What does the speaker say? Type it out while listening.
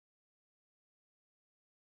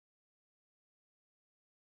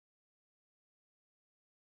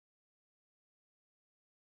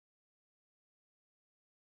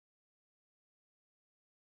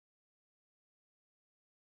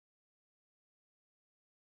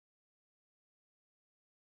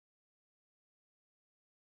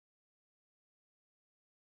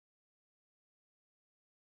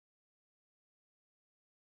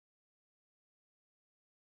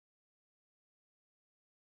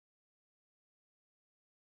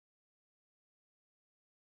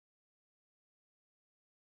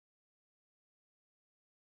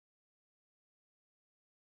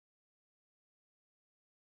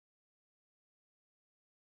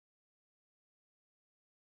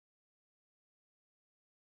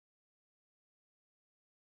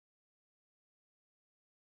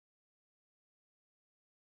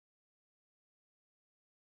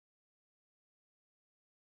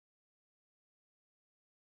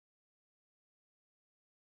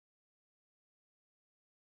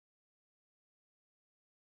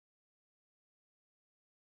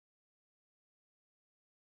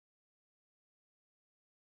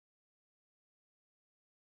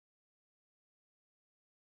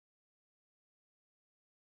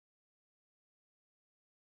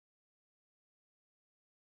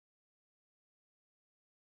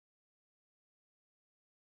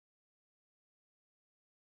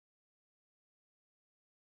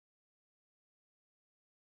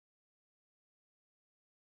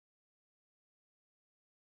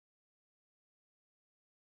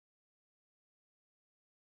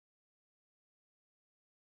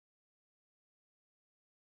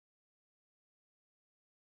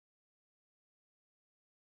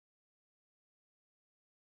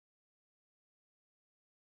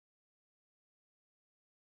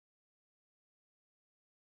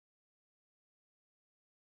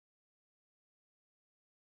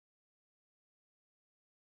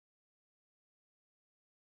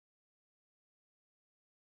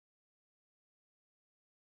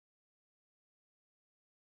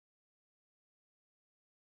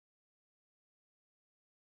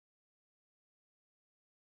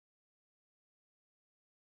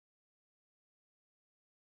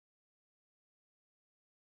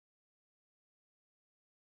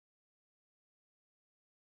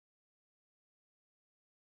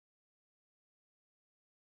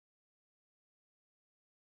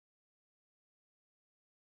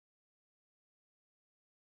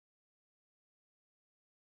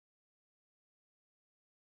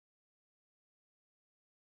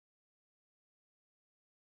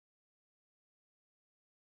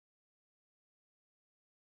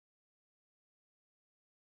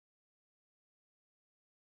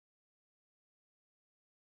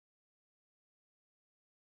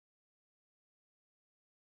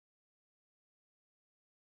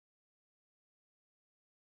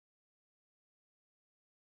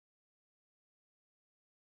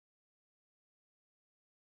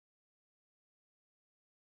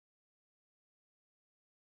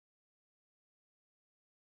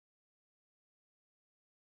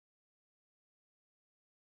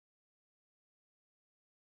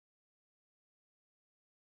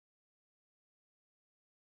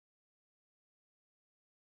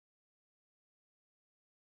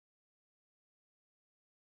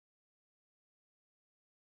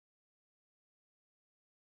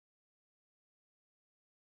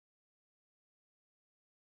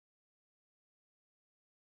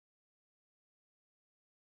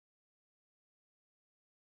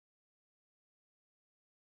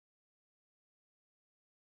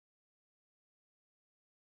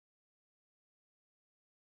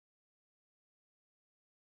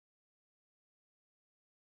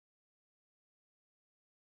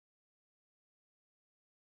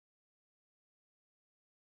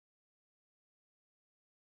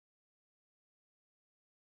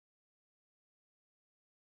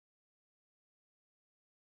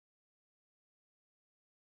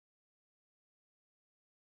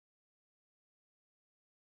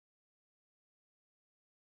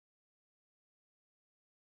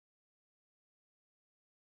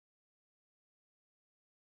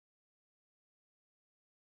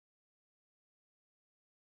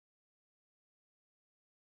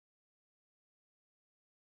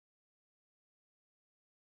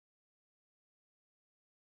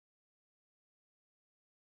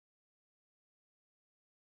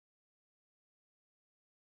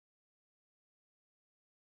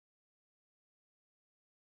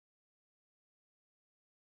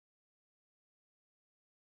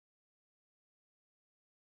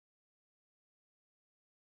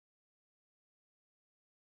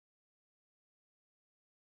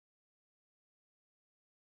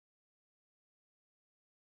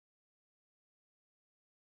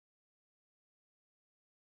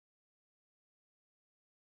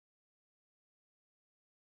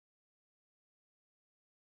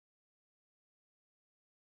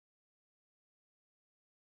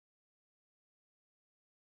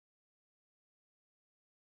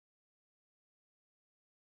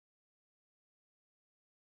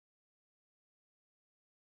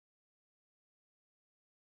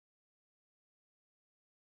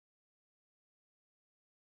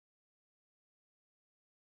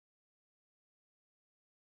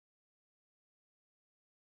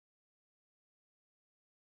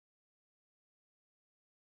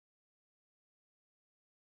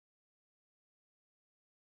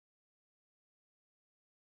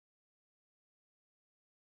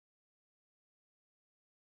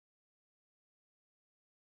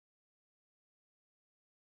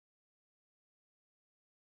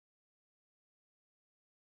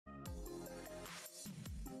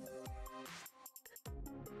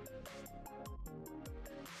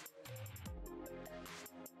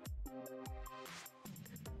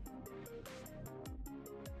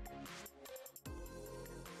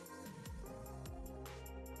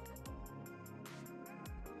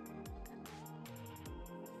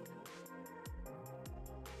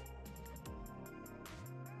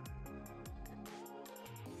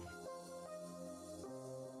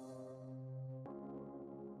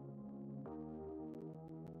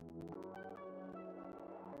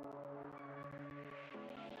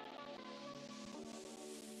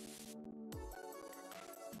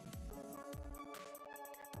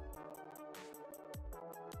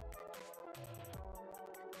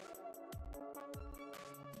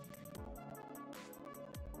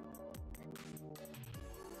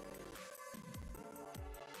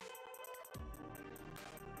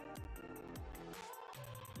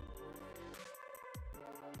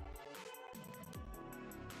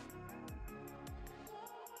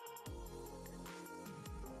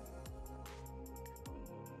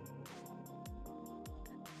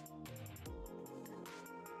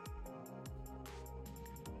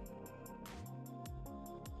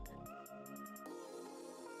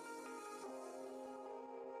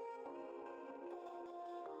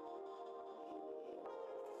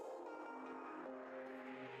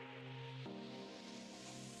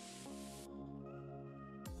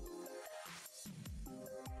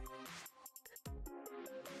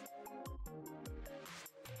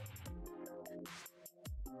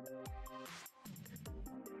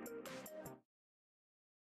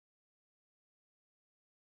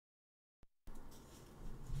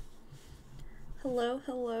Hello,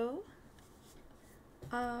 hello.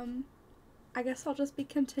 I guess I'll just be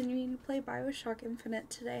continuing to play Bioshock Infinite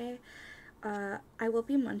today. I will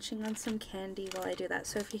be munching on some candy while I do that,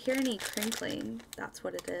 so if you hear any crinkling, that's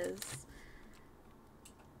what it is.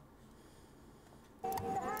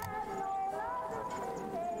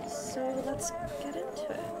 So let's get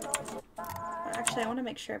into it. Actually, I want to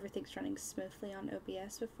make sure everything's running smoothly on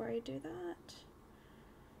OBS before I do that.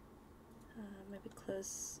 Maybe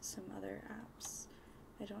close some other apps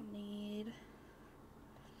I don't need.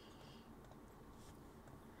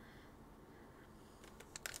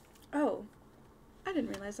 Oh, I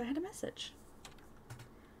didn't realize I had a message.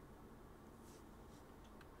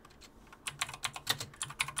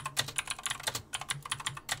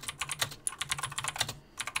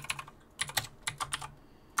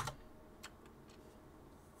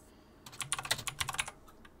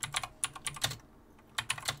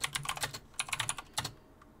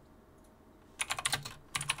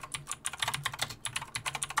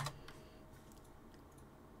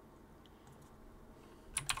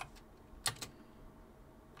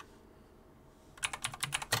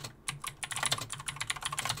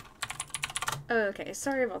 Oh, okay,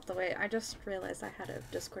 sorry about the wait. I just realized I had a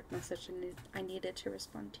Discord message and I needed to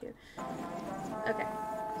respond to. Okay.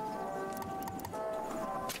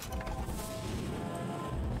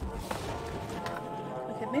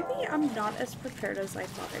 Okay, maybe I'm not as prepared as I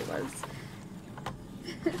thought I was.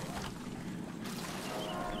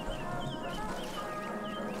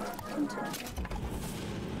 Continue.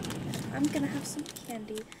 I'm gonna have some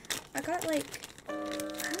candy. I got like,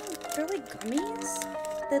 they're like gummies?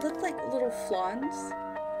 They look like little flans.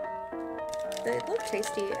 They look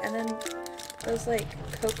tasty, and then those like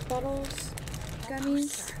Coke bottles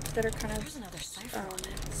gummies that are kind of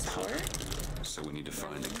sour. So we need to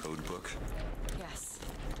find a code book. Yes.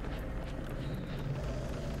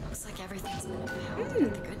 Looks like everything's been held at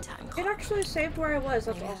the good time. It actually saved where I was.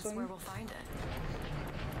 That's awesome. That's where we'll find it.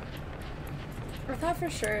 I thought for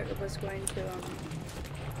sure it was going to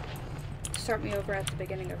start me over at the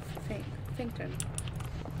beginning of Finkton.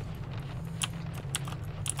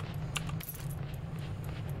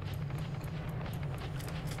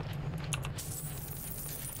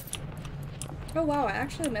 Oh wow, I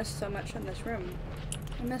actually missed so much in this room.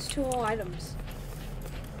 I missed 2 whole items.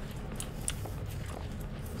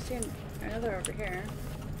 See, I know they're over here.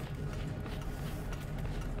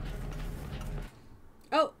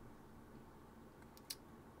 Oh!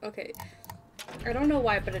 Okay. I don't know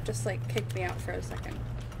why, but it just like kicked me out for a second.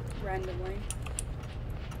 Randomly.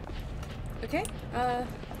 Okay,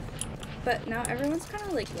 but now everyone's kind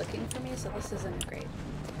of like looking for me, so this isn't a great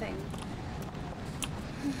thing.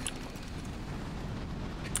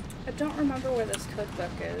 I don't remember where this code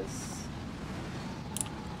book is.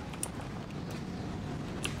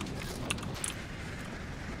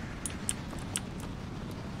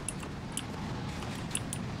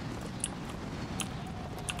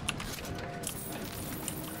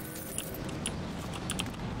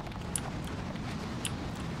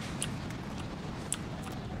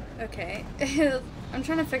 Okay, I'm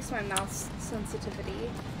trying to fix my mouse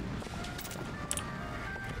sensitivity.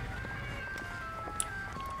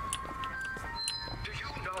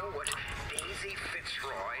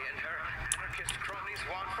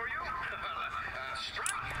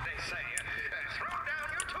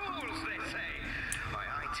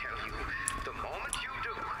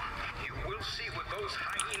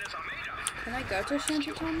 Can I go to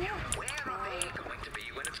Shantytown yet? Where are they going to be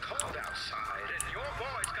when it's cold outside and your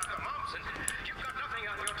boy's got the mumps and you've got nothing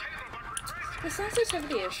on your table but regret? The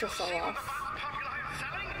sensitivity is just all off.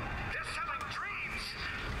 They're selling dreams.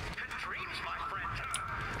 And dreams, my friend,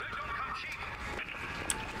 they don't come cheap.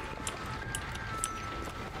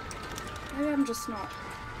 Maybe I'm just not.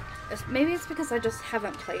 Maybe it's because I just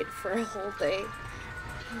haven't played for a whole day.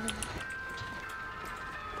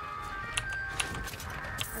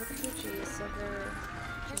 RPG, silver.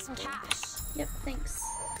 Here's some cash. Yep, thanks.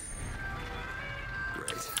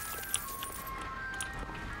 Great.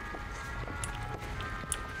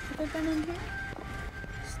 Have I been in here?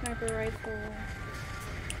 Sniper rifle.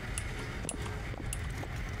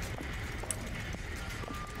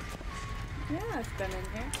 Yeah, I've been in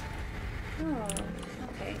here. Oh,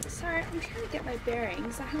 okay. Sorry, I'm trying to get my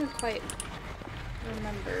bearings. I haven't quite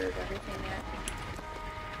remembered everything yet.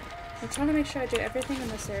 I'm trying to make sure I do everything in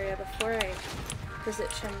this area before I visit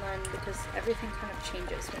Chinlun, because everything kind of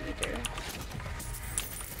changes when you do.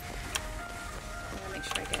 I want to make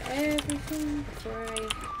sure I get everything before I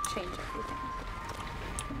change everything.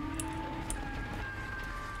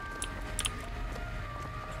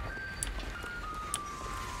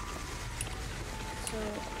 So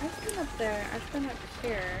I've been up there, I've been up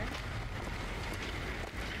here.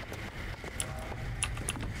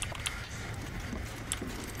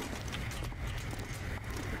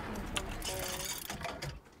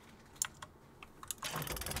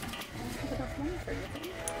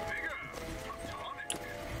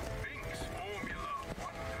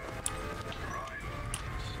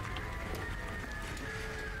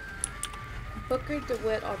 Booker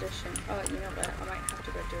DeWitt audition. Oh, you know what? I might have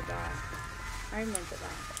to go do that. I remember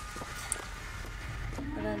that.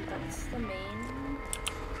 And then that's the main.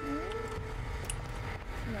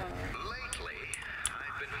 No. Lately,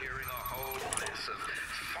 I've been hearing a whole mess of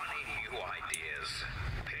funny new ideas.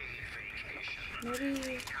 Paid vacation.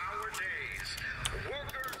 Maybe. Our days.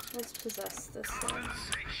 Workers. Let's possess this thing.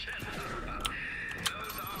 Compensation.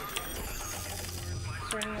 Those are. Is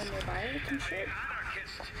there anyone nearby that can shoot?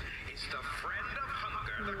 Anarchist is the friend of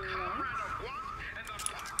hunger, the comrade of want, and the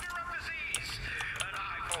partner of disease. And I,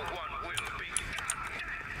 for one, will be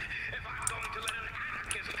goddamned if I'm going to let an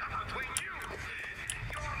anarchist come between you,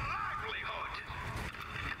 your livelihood.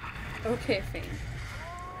 Okay, Fane.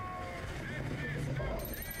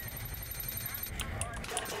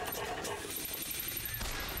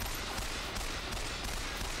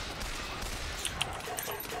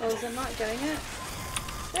 Oh, is it not getting it?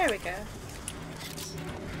 There we go.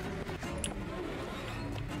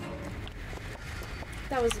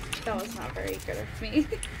 That was not very good of me.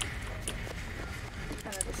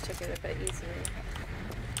 Kind of just took it a bit easily.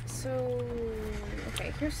 So,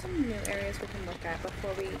 okay, here's some new areas we can look at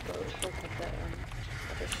before we go look at the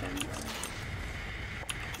audition.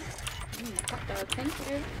 Hot dog, thank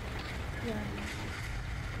you. Yeah.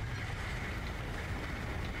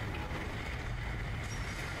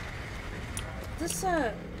 This,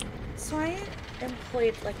 so I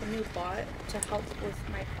employed like a new bot to help with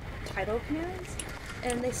my title commands,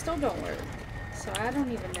 and they still don't work. So I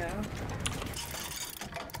don't even know.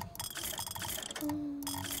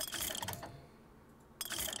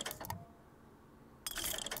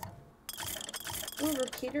 Oh,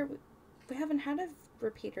 repeater. We haven't had a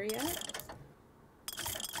repeater yet.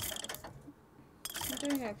 I'm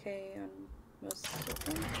doing okay on most of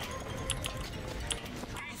them.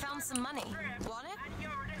 I found some money. Want it?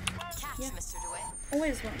 Cash, Yeah. Mr. DeWitt.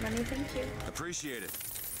 Always want money, thank you. Appreciate it.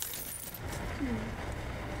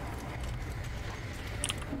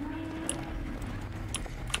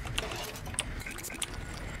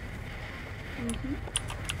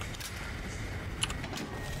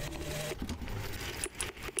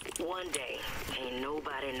 One day, ain't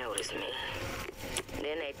nobody noticed me.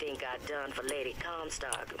 Then they think I done for Lady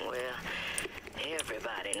Comstock. Well,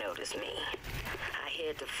 everybody noticed me. I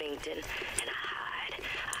head to Finkton and I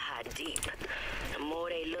hide deep. The more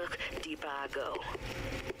they look, deeper I go.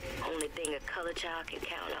 Only thing a color child can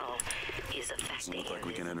count on is the fact Doesn't look like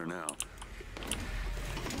we can enter now.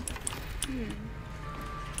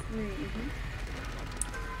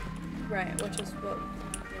 Right, which is what we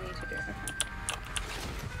need to do. Okay.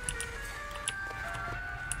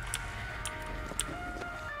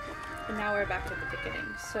 And now we're back at the beginning.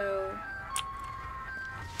 So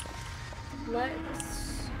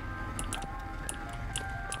let's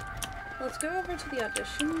go over to the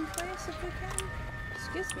audition place if we can.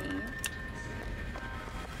 Excuse me.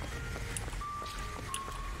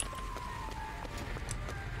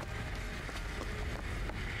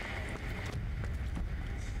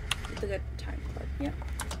 The good time card. Yep.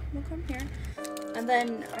 We'll come here. And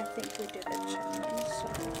then I think we do the challenge. So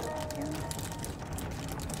yeah.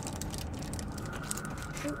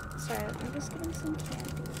 Oh, sorry, I'm just getting some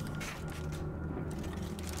candy.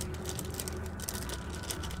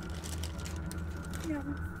 Yeah.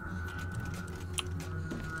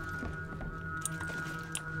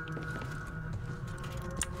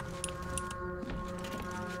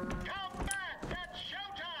 Come back! It's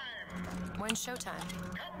showtime! When's showtime?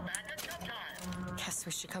 Come back at showtime! Guess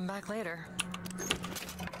we should come back later.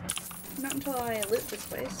 Not until I loot this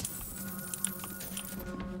place.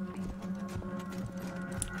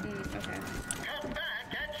 Okay. Come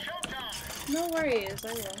back at showtime! No worries,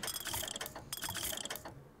 I will.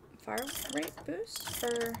 Fire rate boost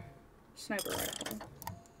for sniper rifle.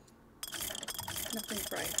 Nothing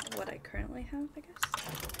bright. What I currently have, I guess.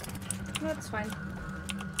 Oh, that's fine.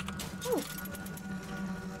 Oh!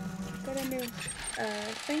 Got a new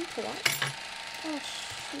thing to watch. Oh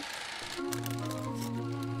shoot.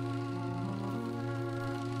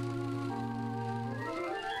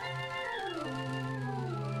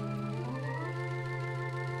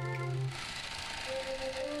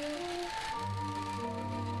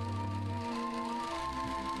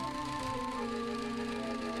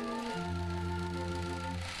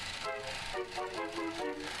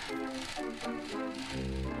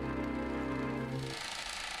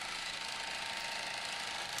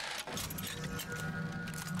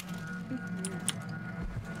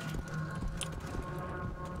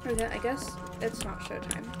 Okay, I guess it's not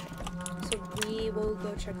showtime. So we will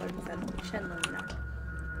go check on Shenlong now.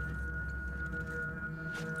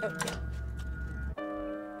 Oh, yeah.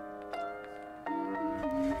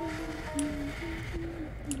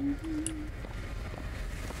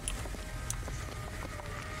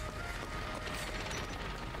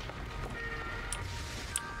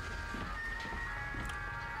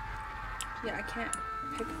 Yeah, I can't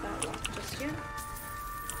pick that lock just yet.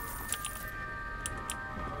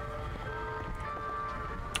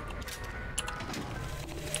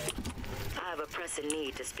 I have a pressing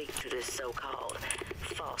need to speak to this so-called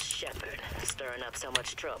false shepherd, stirring up so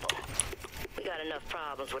much trouble. We got enough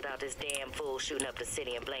problems without this damn fool shooting up the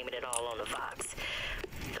city and blaming it all on the fox.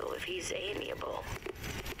 Though if he's amiable,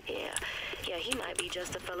 yeah, he might be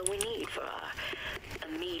just the fellow we need for our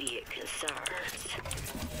immediate concerns.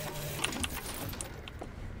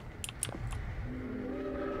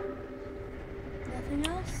 Nothing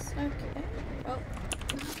else? Okay. Oh,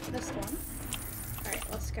 this one. Alright,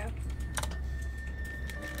 let's go.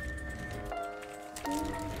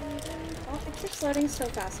 Oh, it keeps loading so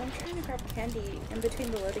fast. I'm trying to grab candy in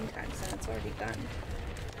between the loading times and it's already done.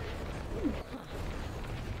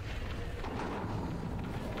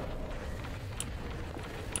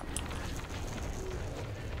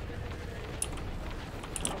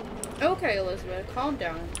 Okay, Elizabeth, calm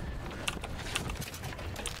down.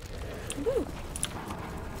 Woo.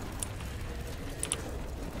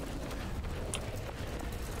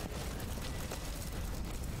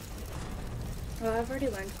 Well, I've already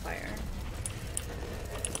learned fire.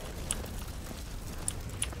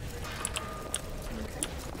 Okay.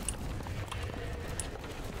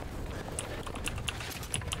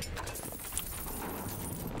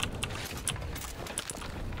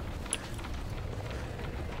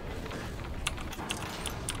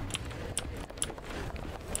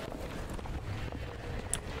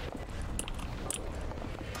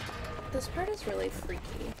 This part is really freaky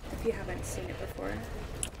if you haven't seen it before.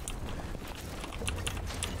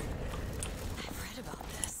 I've read about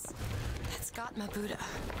this. That's Gautama Buddha,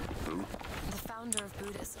 Who? the founder of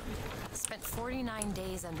Buddhism. Spent 49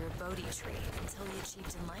 days under a Bodhi tree until he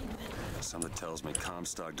achieved enlightenment. Something tells me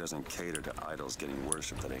Comstock doesn't cater to idols getting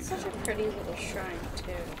worshipped that ain't Such a him. pretty little shrine,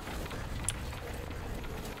 too.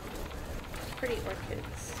 Pretty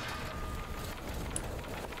orchids.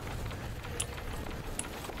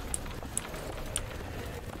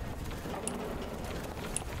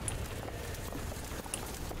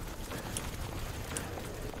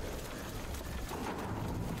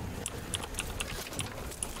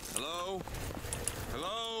 Hello?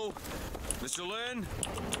 Hello? Mr. Lin?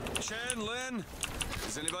 Chen, Lin?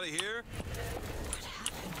 Is anybody here? What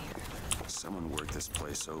happened here? Someone worked this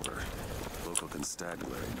place over. Local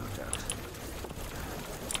constabulary, no doubt.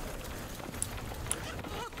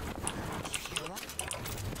 You hear that?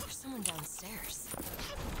 There's someone downstairs.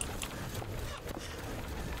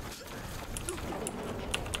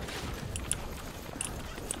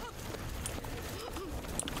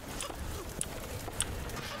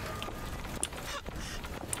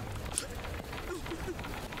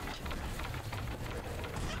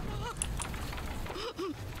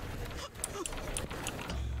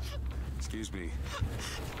 Excuse me.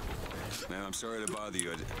 Ma'am, I'm sorry to bother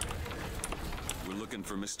you. We're looking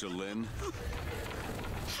for Mr. Lin.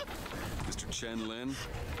 Mr. Chen Lin.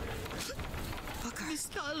 Booker.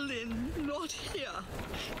 Mr. Lin, not here.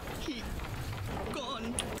 He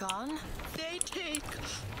gone. Gone? They take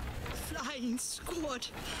flying squad.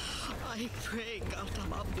 I pray,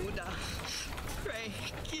 Gautama Buddha. Pray,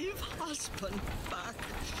 give husband back.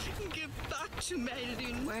 Give back to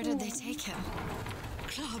Melin. Where did they take him?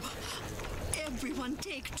 Club. Everyone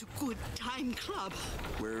take to good time club.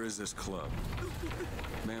 Where is this club?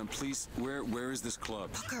 Ma'am, please, where is this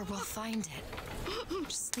club? Booker, we'll find it.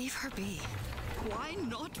 Just leave her be. Why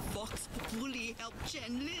not Vox Populi help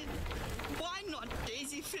Chen Lin? Why not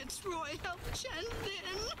Daisy Fitzroy help Chen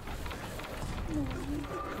Lin?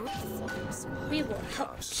 We will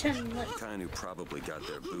help Chen Lin. The kind who probably got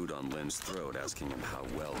their boot on Lin's throat asking him how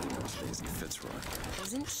well he knows Daisy Fitzroy.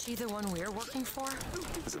 Isn't she the one we're working for?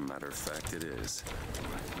 As a matter of fact, it is.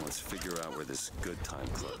 Let's figure out where this good time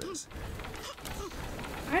club is.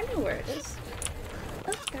 I know where it is.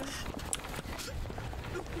 Let's go.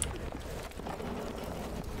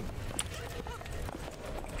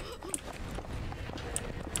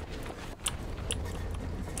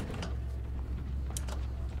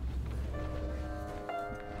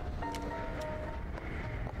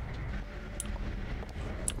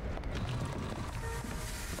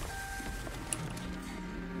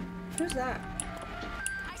 Who's that?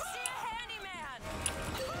 I see a handyman!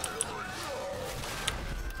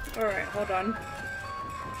 Alright, hold on.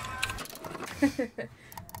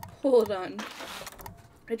 Hold on.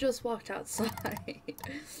 I just walked outside.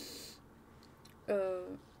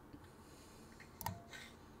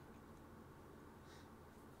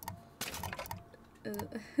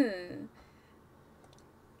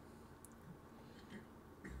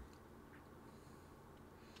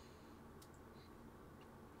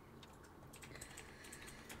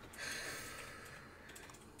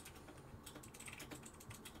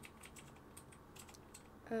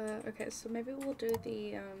 Okay, so maybe we'll do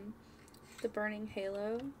the burning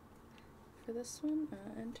halo for this one.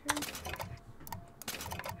 Enter.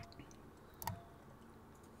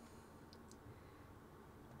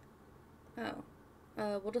 Oh.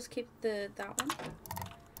 We'll just keep that one.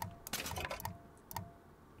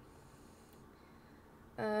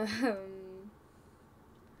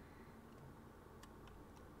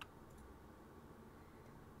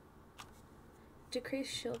 Decrease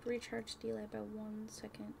shield recharge delay by 1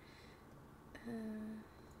 second.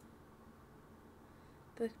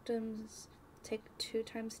 Victims take 2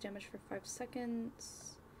 times damage for 5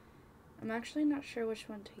 seconds. I'm actually not sure which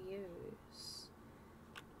one to use.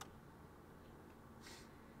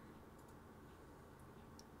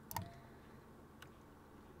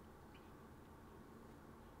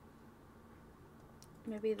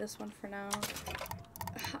 Maybe this one for now.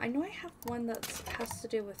 I know I have one that has to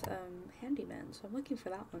do with handyman, so I'm looking for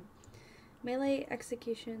that one. Melee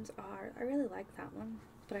executions are... I really like that one,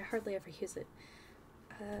 but I hardly ever use it.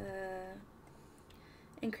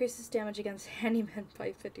 Increases damage against handyman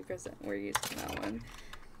by 50%. We're using that one.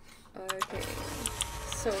 Okay.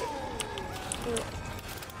 So...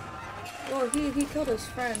 Whoa, he killed his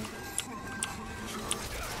friend.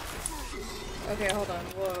 Okay, hold on.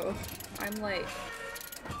 Whoa. I'm like...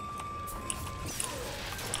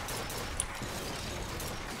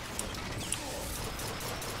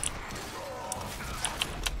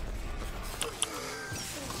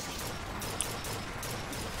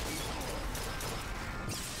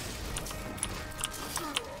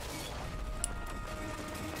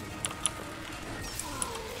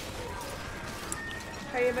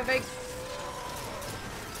 How are you moving?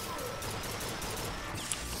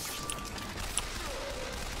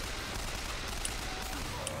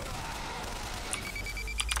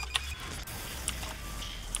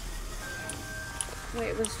 Wait,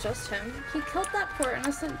 it was just him? He killed that poor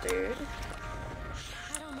innocent dude.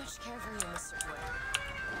 I don't much care for you, Mr. Wood.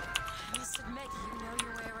 I must admit, you know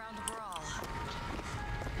your way around the brawl.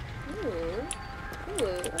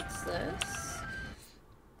 Ooh, what's this?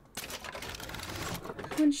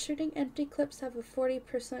 When shooting empty clips have a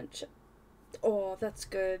 40% oh, that's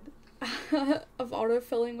good. Of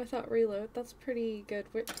autofilling without reload. That's pretty good.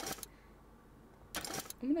 Wait.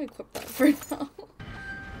 I'm gonna equip that for now.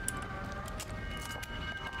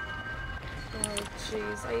 Oh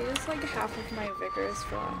jeez, I used like half of my vigors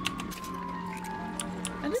for that.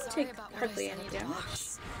 I didn't take hardly any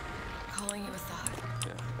damage. Calling you a thought.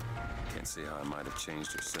 Yeah. Can't see how I might have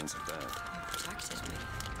changed your sense of that. You protected me.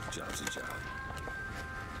 Job's a job.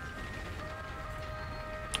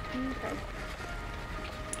 Okay.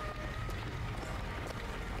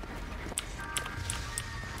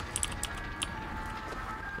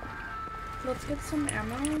 Let's get some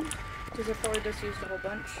ammo, because I probably just used a whole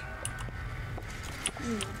bunch.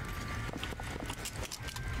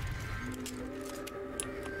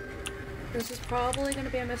 This is probably going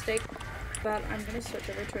to be a mistake, but I'm going to switch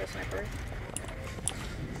over to a sniper.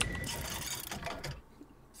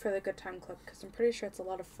 For the good time clip, because I'm pretty sure it's a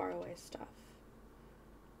lot of far away stuff.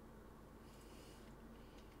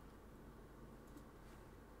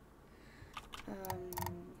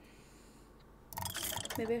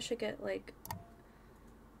 Maybe I should get like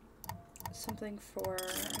something for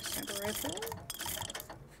a sniper rifle.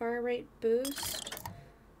 Fire rate boost.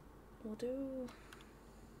 We'll do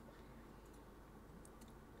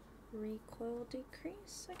recoil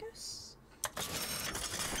decrease, I guess.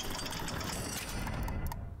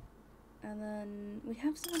 And then we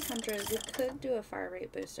have 700. We could do a fire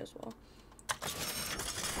rate boost as well.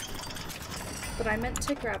 But I meant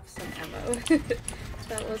to grab some ammo.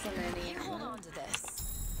 That wasn't any ammo. Hold on to this.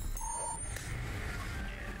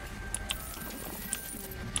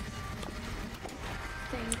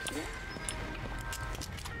 Thank you.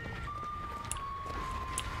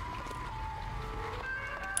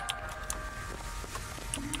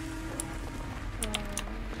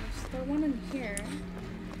 Is there one in here?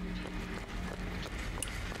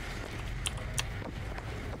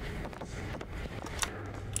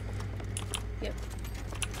 Yep.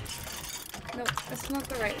 Nope. That's not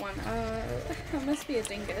the right one. It must be a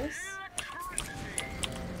dingus.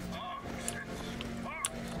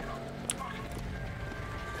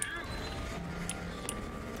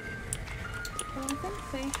 Well, I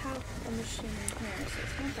think they have a machine in here, so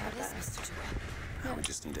it's not that bad. Now we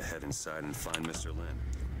just need to head inside and find Mr. Lin.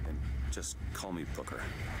 And just call me Booker.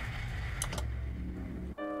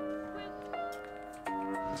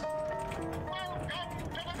 Welcome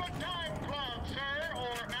to the Good Time Club, sir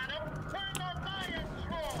or madam, where the lions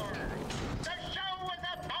roar. The show is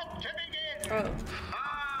about to begin. Oh.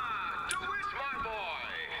 Do it, my boy.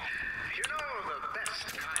 You know, the best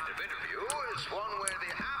kind of interview is one where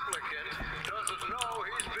the applicant doesn't know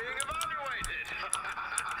he's being evaluated.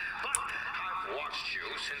 But I've watched you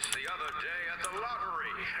since the other day at the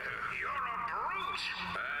lottery. You're a brute.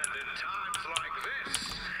 And in times like this,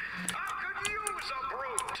 I could use a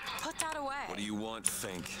brute. Put that away. What do you want,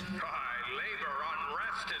 Fink? High labor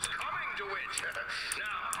unrest is coming to it.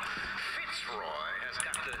 Now, Fitzroy has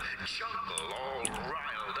got the jungle all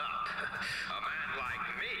riled up. A man like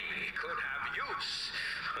me could have use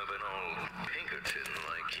of an old Pinkerton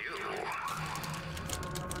like you.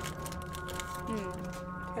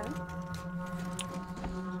 Okay.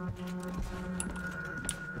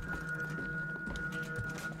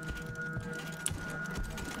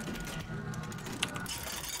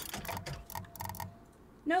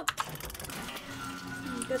 Nope.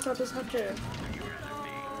 Guess I'll just have to.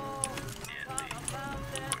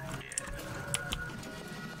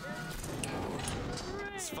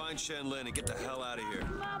 Let's find Shen Lin and get the hell out of here.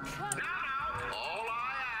 Now, all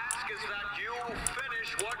I ask is that you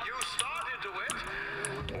finish what you started to it.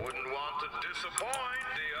 Wouldn't want to disappoint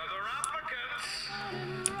the other applicants.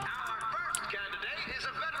 Our first candidate is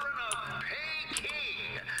a veteran of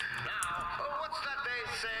Peking. Now, what's that they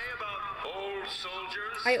say about old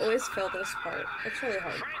soldiers? I always fail this part. It's really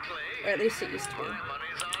hard. Frankly, Or at least it used to be. my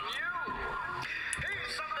money's on you.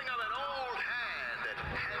 He's something of an old hand at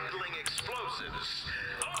handling explosives.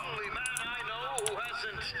 Only man I know who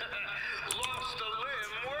hasn't lost a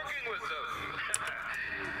limb working with them.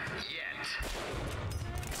 Yet.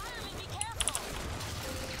 Fireman, be careful.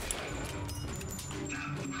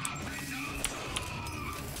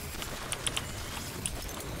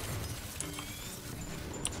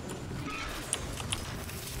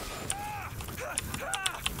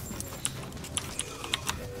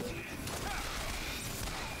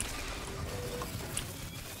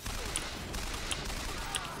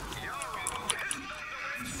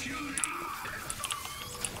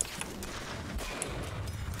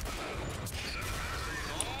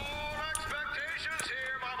 All expectations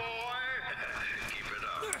here, my boy. Keep it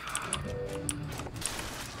up.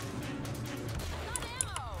 Got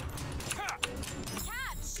ammo.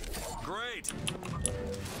 Catch. Great!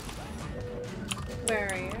 Where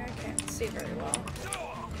are you? I can't see very well.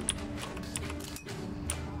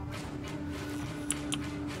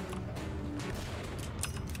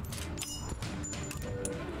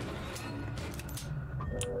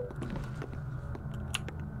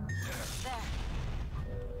 There.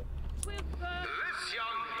 This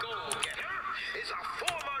young goal-getter is a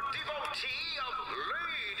former devotee of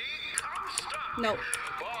Lady Comstock. Nope.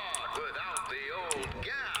 But without the old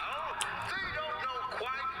gal, they don't know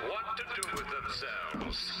quite what to do with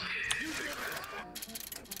themselves.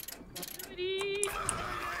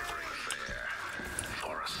 Hiring fair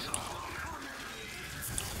for a song.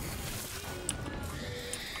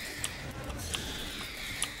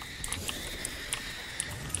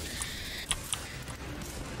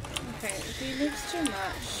 Okay, he moves too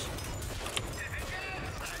much.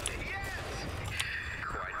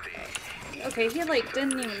 Quite the Okay, he like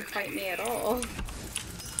didn't even fight me at all.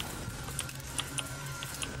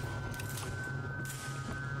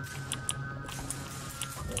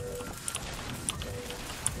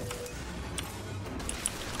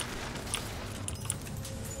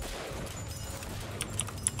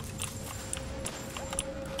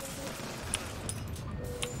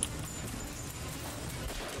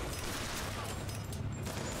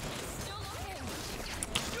 Still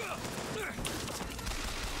looking.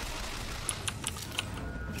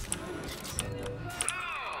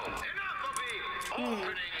 enough of the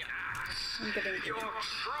opening acts. I'm getting Your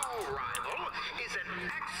true rival is an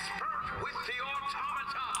expert with the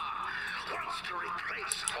automata. Wants to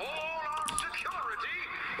replace all our security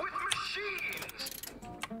with machines.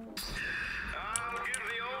 I'll give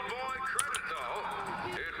the old boy credit, though.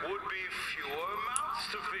 It would be fewer mouths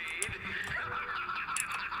to feed.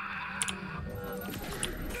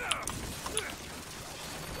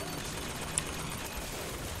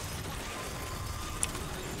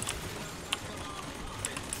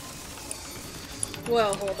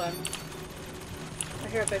 Well, hold on.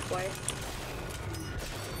 hear a big boy.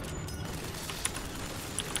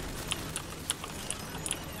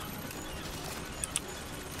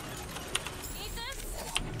 Need this?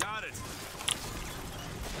 Got it.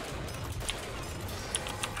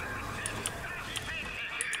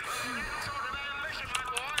 That sort of ambition, my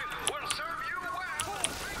boy, will serve you well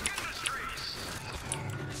in big industries.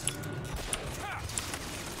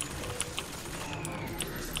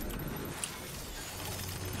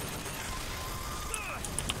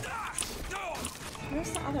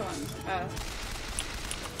 Where's the other one?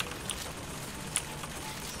 Oh.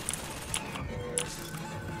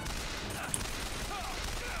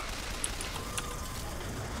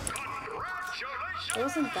 Congratulations! It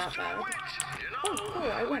wasn't that bad. You know, Oh,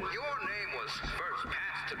 cool, I win. when your name was first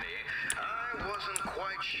passed to me, I wasn't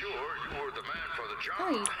quite sure you were the man for the job. Oh,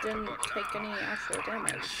 you didn't but take any actual I can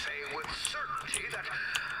damage. say with certainty that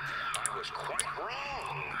I was quite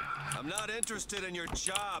wrong. I'm not interested in your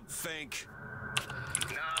job, Fink.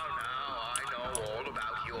 Now, I know all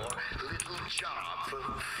about your little job for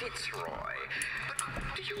Fitzroy. But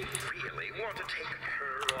do you really want to take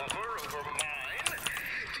her offer over mine?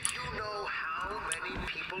 Do you know how many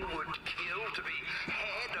people would kill to be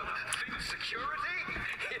head of Fink Security?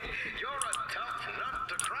 You're a tough nut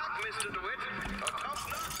to crack, Mr. DeWitt. A tough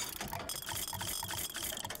nut.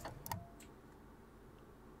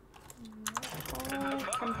 I'll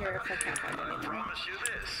come here if I can't find I anything. promise you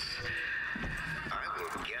this. I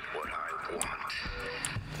will get what I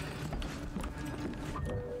want.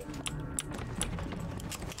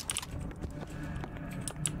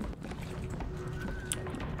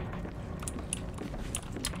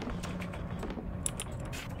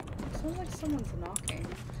 Sounds like someone's knocking.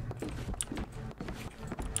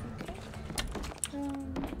 Okay.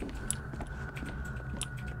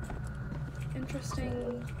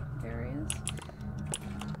 Interesting areas.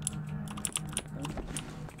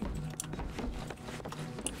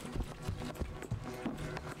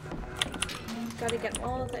 Gotta get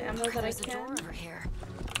all the ammo that I There's a door can. over here.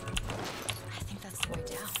 I think that's the way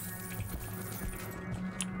down.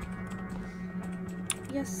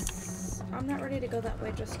 Yes, I'm not ready to go that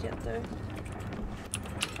way just yet though.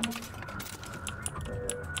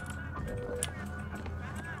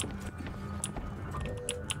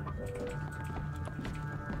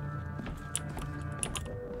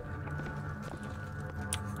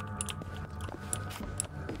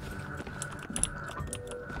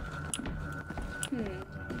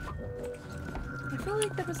 I feel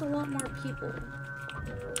like there was a lot more people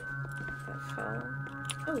that fell.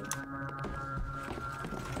 Oh.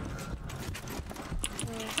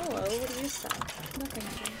 Hello, what do you sell? No, thank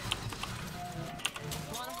you.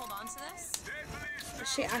 Want to hold on to this?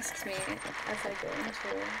 She asks me as I go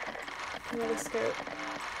into the scope.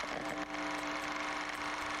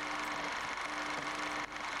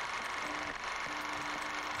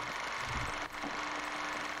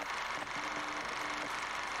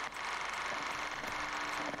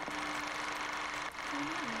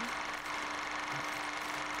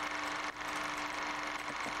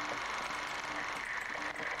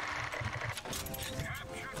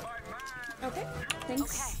 Okay,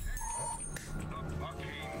 thanks.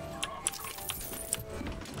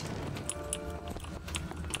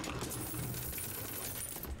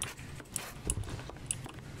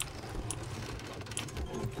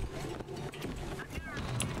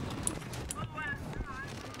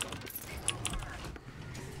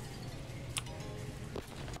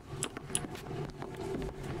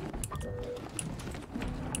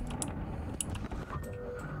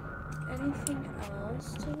 Anything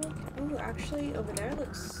else to look? Ooh, actually, over there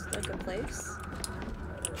looks like a place.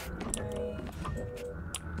 Oh,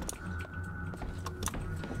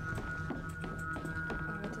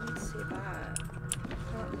 I didn't see that.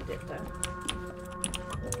 I don't need it though.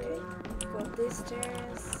 Okay, go up these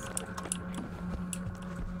stairs.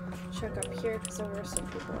 Check up here because there were some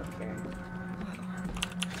people up here.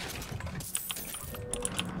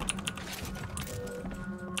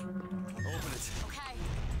 Open it. Okay.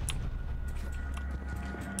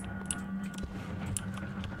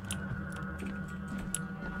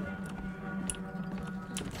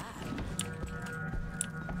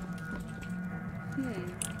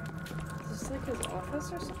 Is this like his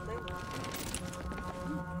office or something?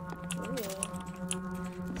 Ooh.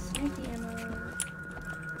 Sniper ammo.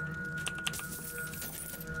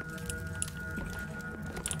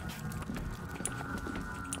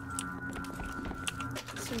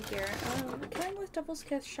 Some gear. Killing with Devil's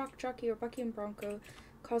Kiss, Shock Jockey, or Bucky and Bronco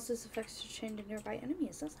causes effects to chain to nearby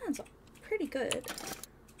enemies. That sounds pretty good.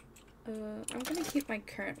 I'm gonna keep my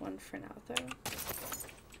current one for now, though.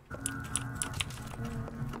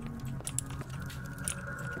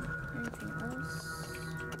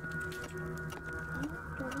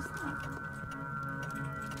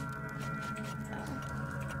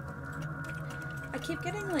 keep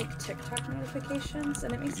getting like TikTok notifications,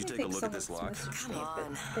 and it makes Could me you take a think look at this someone's lock? messaged Come me, on. but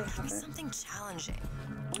they Give me haven't. something challenging.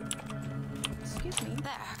 Excuse me.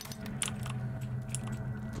 There.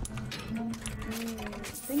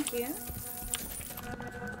 Thank you.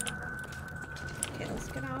 Okay, let's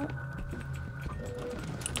get out.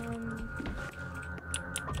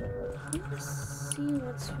 Let me just see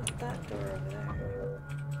what's with that door over there.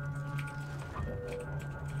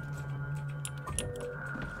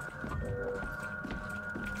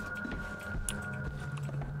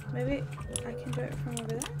 Maybe I can do it from over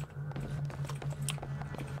there?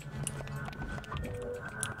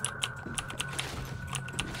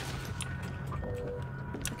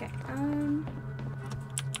 Okay,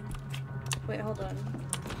 wait, hold on.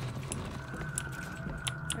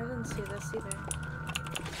 I didn't see this either.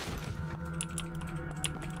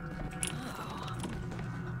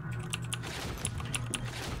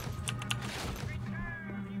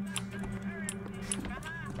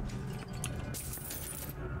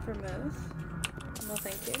 Vermouth? No,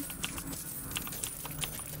 thank you.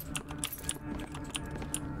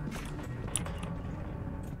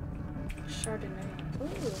 Chardonnay. Ooh.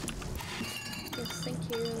 Yes, thank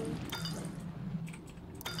you.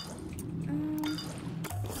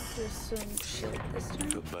 Do some shield this time.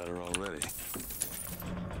 Feel better already.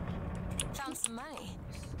 Found some money.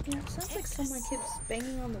 Yeah, it sounds like someone keeps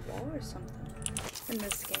banging on the wall or something in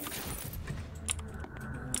this game.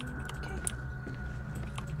 Okay.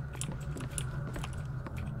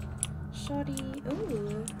 Shoddy.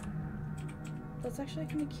 Ooh. That's actually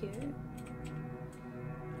kind of cute.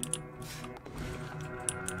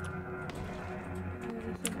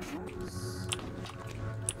 Anything else?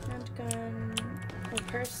 Handgun. A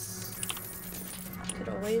purse. Could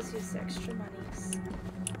always use the extra monies.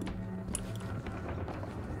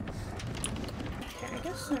 Okay, I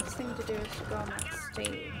guess the next thing to do is to go on that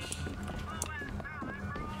stage.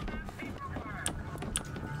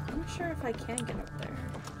 I'm not sure if I can get up there.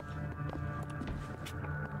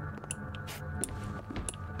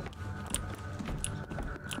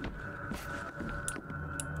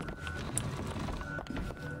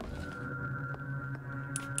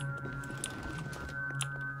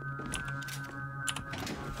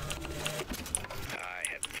 I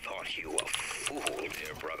had thought you a fool,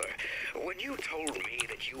 dear brother, when you told me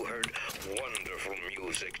that you heard wonderful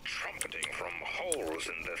music trumpeting from holes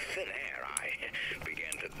in the thin air. I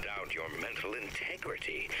began to doubt your mental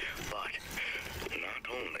integrity. But not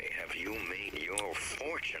only have you made your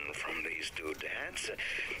fortune from these doodads,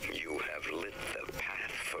 you have lit the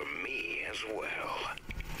path for me as well.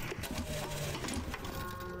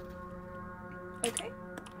 Okay.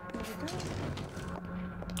 There we go.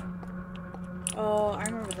 Oh, I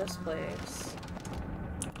remember this place.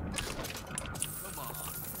 Come on.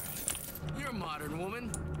 You're a modern woman.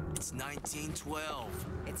 It's 1912.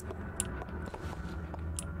 It's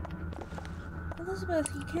Elizabeth,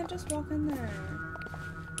 you can't just walk in there.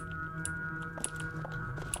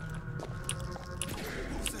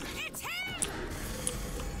 It's him!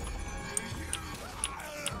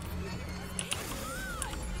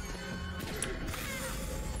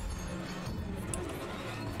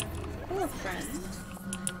 Hello, friend.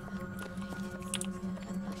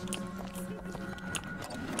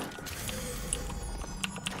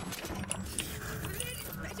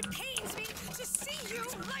 It pains me to see you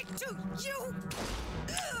like to you.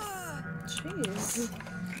 Jeez.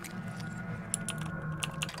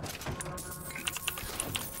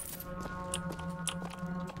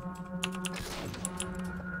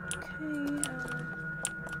 Okay,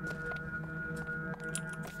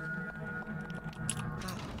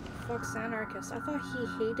 Fox Anarchist. I thought he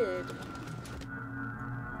hated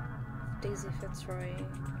Daisy Fitzroy.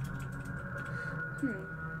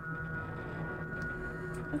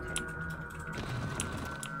 Okay.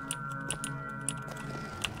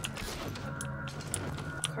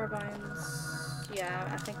 Carbines. Yeah,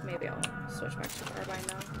 I think maybe I'll switch back to carbine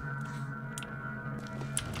now.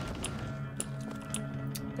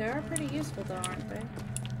 They are pretty useful though, aren't they?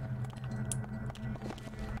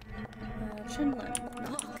 Chinlin.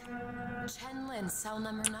 Look, Chenlin, cell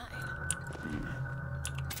number 9.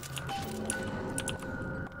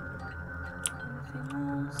 Anything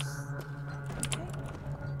else? Okay.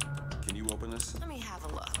 Can you open this? Let me have a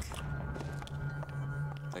look.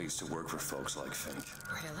 I used to work for folks like Fink.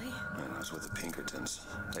 Really? And I was with the Pinkertons.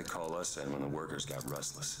 They call us in when the workers got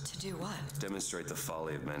restless. To do what? Demonstrate the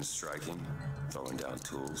folly of men striking, throwing down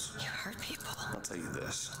tools. You hurt people. I'll tell you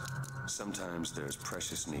this. Sometimes there's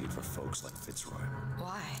precious need for folks like Fitzroy.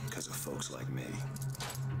 Why? Because of folks like me.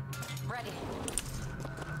 Ready.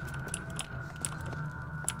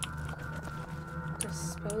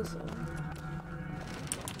 Disposal.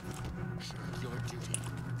 duty.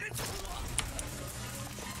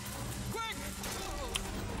 Quick!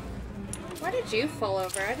 Why did you fall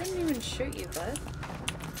over? I didn't even shoot you, bud.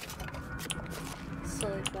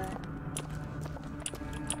 Silly butt.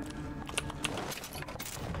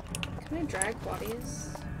 Can I drag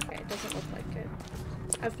bodies? Okay, it doesn't look like it.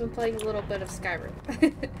 I've been playing a little bit of Skyrim.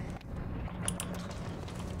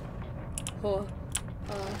 Oh.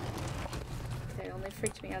 Okay, only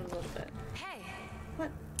freaked me out a little bit. Hey,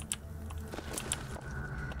 What?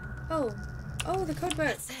 Oh. Oh, the code book.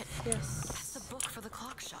 that's it. Yes. That's the book for the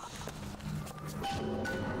clock shop.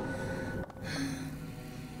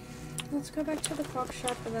 Let's go back to the clock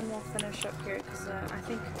shop and then we'll finish up here because I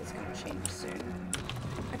think it's going to change soon.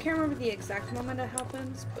 I can't remember the exact moment it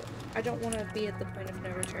happens, but I don't want to be at the point of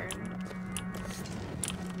no return.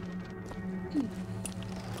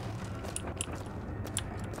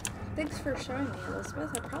 Thanks for showing me,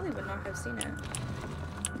 Elizabeth. I probably would not have seen it.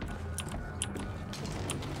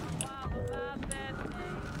 La, la, la,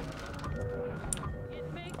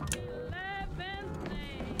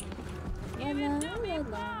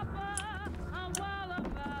 la.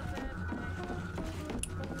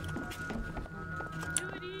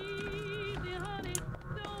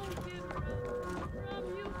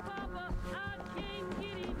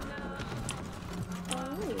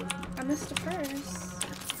 Oh, I missed a purse.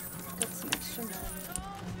 Got some extra money.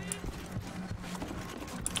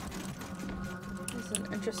 This is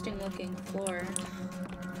an interesting looking floor.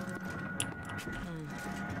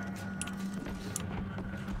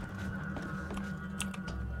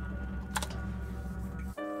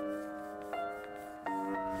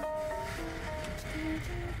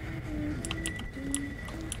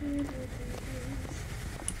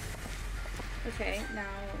 Okay, now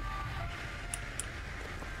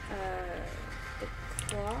the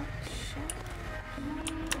clock shop.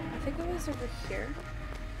 I think it was over here.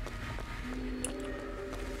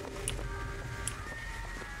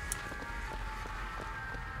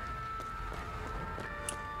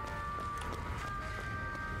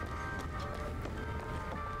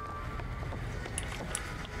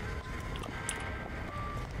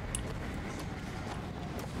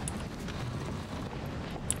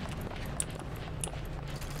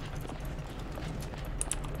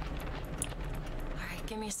 Alright,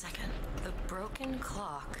 give me a second. The broken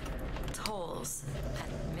clock tolls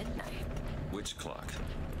at midnight. Which clock?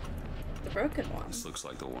 The broken one. This looks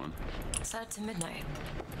like the one. Set it to midnight.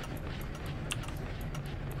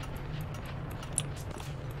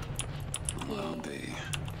 I'll be.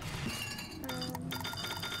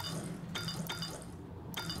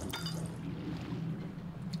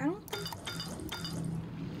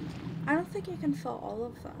 I don't think you can fill all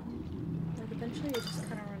of them. Like eventually you just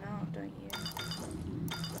kind of run out, don't you?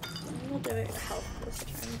 Maybe we'll do it health this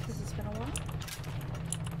time because it's been a while.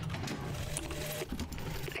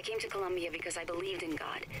 I came to Columbia because I believed in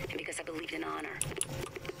God and because I believed in honor.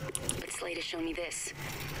 But Slade has shown me this.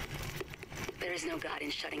 There is no God in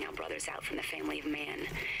shutting our brothers out from the family of man,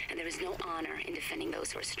 and there is no honor in defending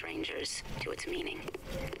those who are strangers to its meaning.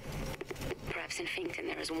 Perhaps in Finkton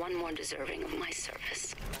there is one more deserving of my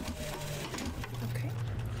service. Okay.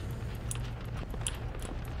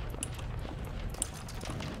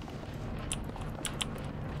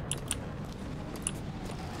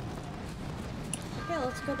 Okay,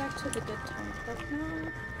 let's go back to the Good Time Club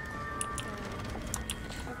now.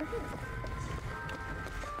 Over here.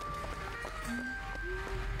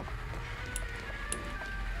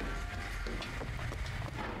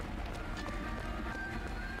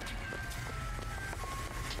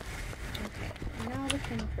 Okay, now we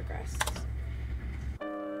can progress.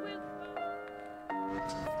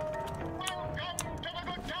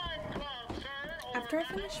 After I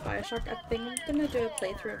finish Bioshock, I think I'm gonna do a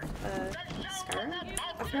playthrough of Skyrim.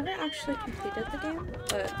 I've never actually completed the game,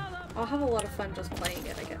 but I'll have a lot of fun just playing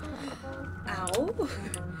it again. Ow!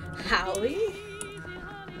 Howie?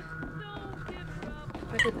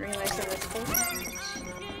 I didn't realize I was close.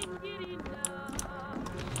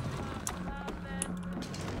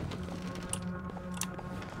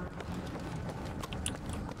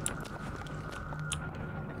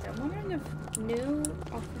 I'm wondering if new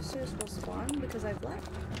officers will spawn because I've left.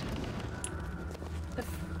 If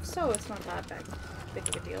so, it's not that big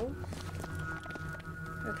of a deal.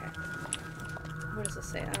 Okay. What does this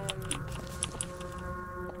say?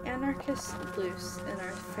 Anarchists loose in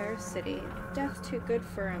our fair city. Death too good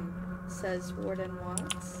for 'em, says Warden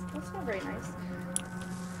Watts. That's not very nice.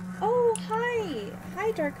 Oh, hi!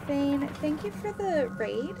 Hi, Darkbane. Thank you for the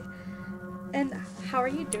raid. And how are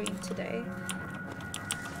you doing today?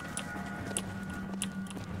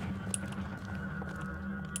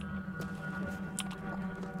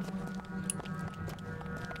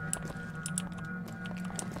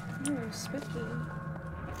 Oh, spooky.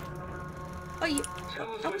 Oh, you.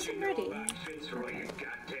 Tell us I what wasn't you know ready. about Fitzroy, you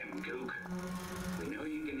goddamn gook. We know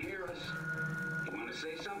you can hear us. You want to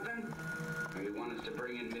say something? Or you want us to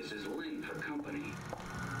bring in Mrs. Lynn for company?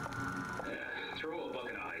 Throw a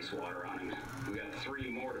bucket of ice water on him. We got 3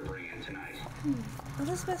 more to bring in tonight.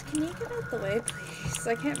 Elizabeth, can you get out of the way, please?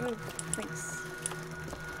 I can't move. Thanks.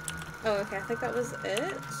 Oh, okay. I think that was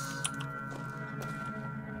it.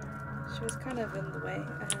 She was kind of in the way.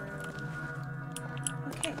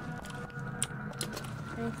 Okay.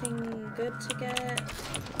 Anything good to get?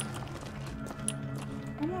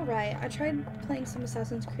 I'm alright. I tried playing some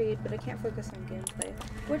Assassin's Creed, but I can't focus on gameplay.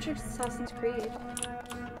 Which Assassin's Creed?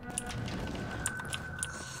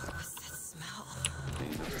 What's that smell?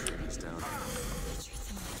 Ain't no trees down here. They treat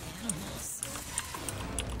them like animals.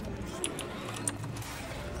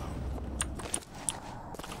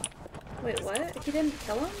 Wait, what? He didn't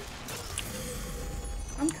kill him?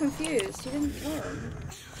 I'm confused. He didn't kill him.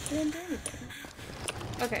 He didn't do anything.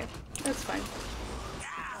 Okay, that's fine.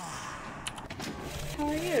 How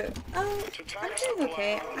are you? Oh, I'm doing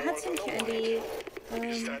okay. I had some candy.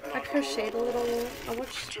 I crocheted a little. I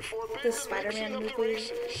watched the Spider-Man movie.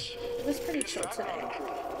 It was pretty chill today.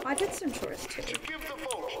 I did some chores too. People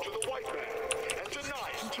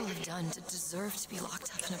have done to deserve to be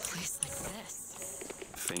locked up in a place like this.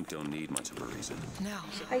 Fink don't need much of a reason. No.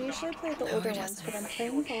 I usually play the older ones, but I'm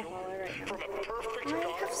playing Valhalla right now. I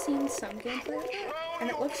have seen some gameplay of it, and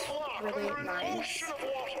it looks really nice.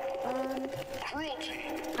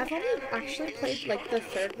 I've only actually played like the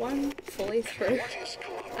 3rd one fully through,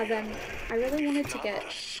 and then I really wanted to get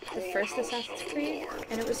the first Assassin's Creed,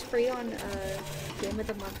 and it was free on Game of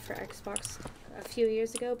the Month for Xbox a few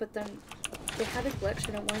years ago, but then they had a glitch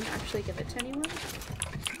and it wouldn't actually give it to anyone,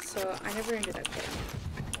 so I never ended up getting it.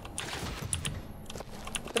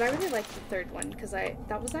 But I really liked the 3rd one, because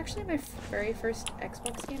that was actually my very first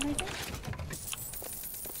Xbox game, I think.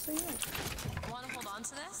 So yeah. Want to hold on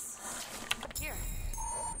to this? Here.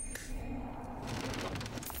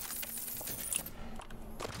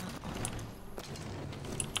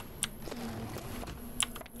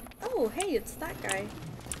 Oh, hey, it's that guy.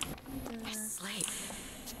 Slade.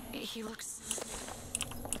 He looks...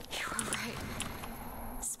 You were right.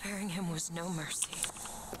 Sparing him was no mercy.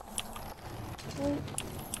 Well,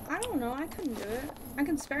 I don't know, I couldn't do it. I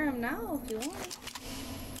can spare him now if you want.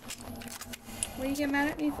 Will you get mad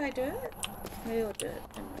at me if I do it? Maybe I'll do it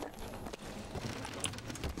in a minute.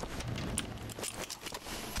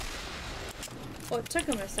 Well, it took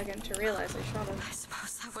him a second to realize I shot him. I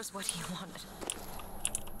suppose that was what he wanted.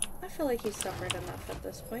 I feel like he suffered enough at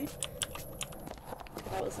this point.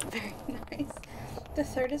 That wasn't very nice. The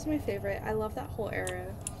 3rd is my favorite. I love that whole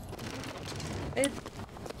era.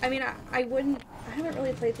 I mean, I haven't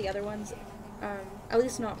really played the other ones, at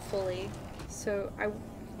least not fully, so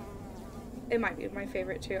it might be my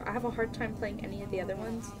favorite too. I have a hard time playing any of the other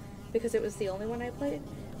ones, because it was the only one I played,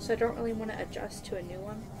 so I don't really want to adjust to a new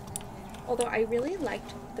one. Although I really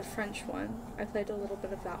liked the French one. I played a little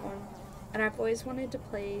bit of that one, and I've always wanted to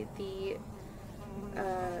play the,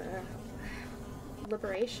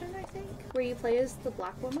 Liberation, I think, where you play as the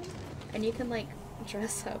black woman, and you can, like,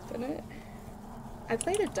 dress up in it. I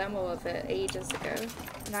played a demo of it ages ago,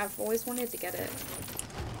 and I've always wanted to get it.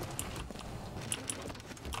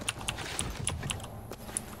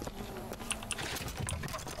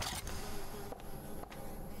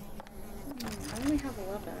 I only have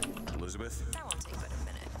 11. Elizabeth? That won't take but a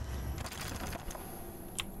minute.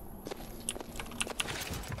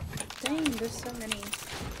 Dang, there's so many.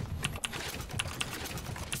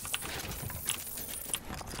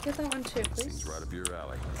 Get that one too, please. Seems right up your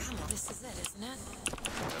alley. Come on, this is it, isn't it?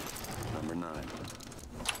 Number 9.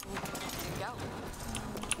 Here you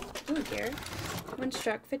go. Ooh, here. When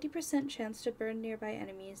struck, 50% chance to burn nearby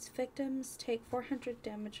enemies. Victims take 400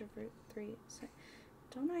 damage over 3. So,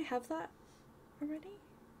 don't I have that already?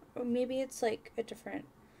 Or maybe it's like a different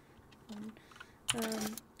one.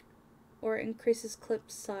 Or increases clip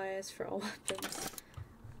size for all weapons.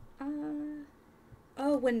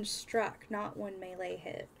 Oh, when struck, not when melee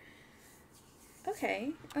hit.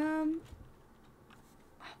 Okay, I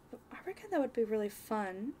reckon that would be really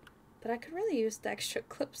fun, but I could really use the extra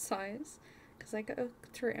clip size, because I go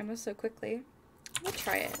through ammo so quickly. We'll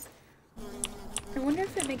try it. I wonder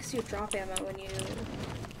if it makes you drop ammo when you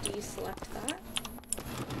deselect that.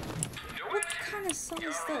 What kind of song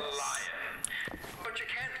is this? But you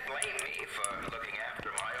can't blame me for looking after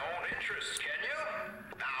my own interests, can you?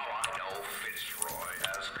 Now I know Fitzroy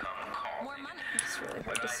has come calling. More money. It's really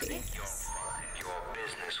hard to see. You'll find your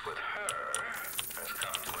business with her has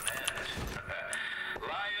come to an end.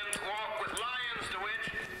 Lions walk with lions, DeWitt.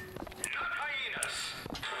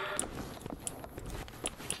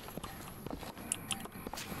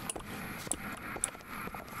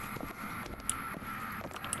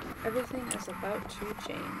 Everything is about to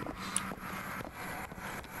change.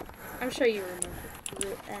 I'm sure you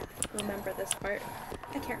remember this part.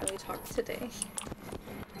 I can't really talk today.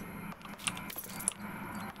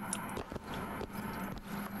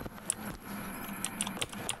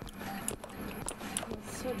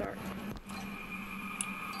 It's so dark.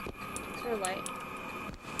 Is there a light?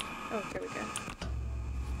 Oh, here we go.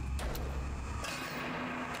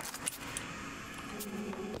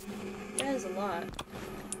 That is a lot.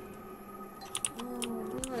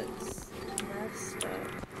 Oh, it looks messed up.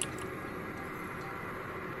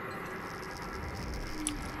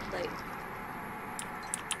 Like,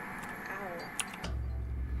 ow.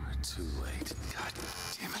 We're too late. God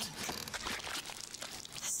damn it.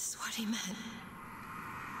 This is what he meant.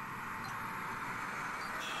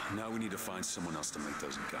 Now we need to find someone else to make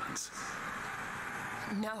those guns.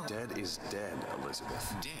 No. Dead is dead,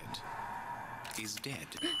 Elizabeth. Dead is dead.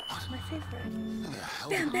 My favorite. How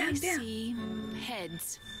the hell Bam, bam, I bam. see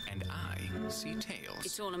heads. And I see tails.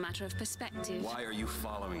 It's all a matter of perspective. Why are you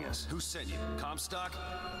following us? Who sent you? Comstock?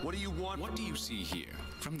 What do you want? What do you see here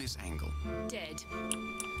from this angle? Dead.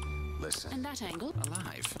 Listen. And that angle?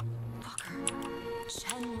 Alive. Walker.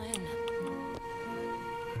 Chen Lin.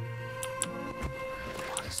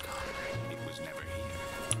 Body's gone. It was never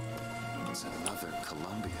here. It's another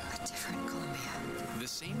Columbia. A different Columbia. The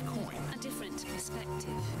same coin. A different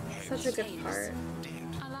perspective. Such a good part.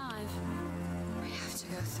 Dead. Alive. We have to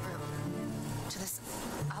go through to this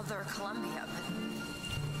other Columbia, but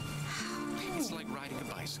It's like riding a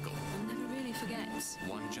bicycle. One never really forgets.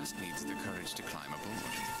 One just needs the courage to climb aboard.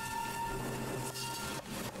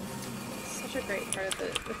 Such a great part of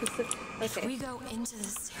it. if Okay. we go into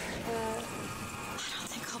this, I don't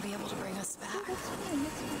think I'll be able to bring us back. That's fine,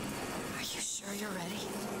 that's fine. Are you sure you're ready?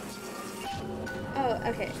 Oh,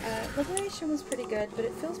 okay. Liberation was pretty good, but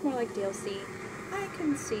it feels more like DLC. I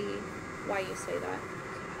can see why you say that.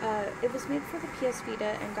 It was made for the PS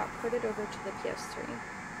Vita and got ported over to the PS3.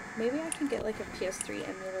 Maybe I can get like a PS3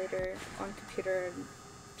 emulator on computer and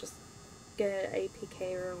just get an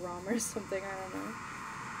APK or a ROM or something, I don't know.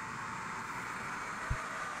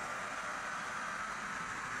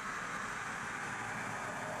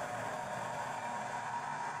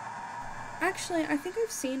 Actually, I think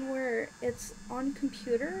I've seen where it's on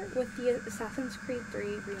computer with the Assassin's Creed 3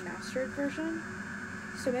 remastered version.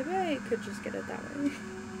 So maybe I could just get it that way.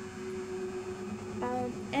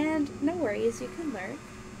 And no worries, you can lurk.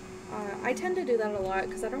 I tend to do that a lot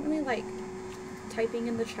because I don't really like typing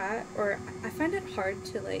in the chat, or I find it hard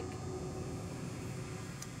to like,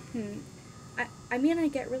 I mean, I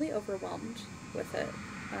get really overwhelmed with it.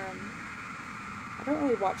 I don't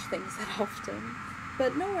really watch things that often,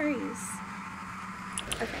 but no worries.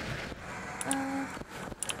 Okay.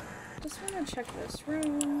 Just want to check this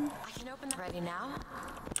room. I can open that. Ready now?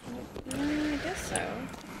 Yeah, I guess so.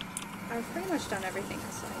 I've pretty much done everything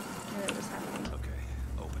this I knew it was happening. Okay,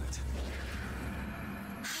 open it.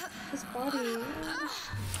 His body.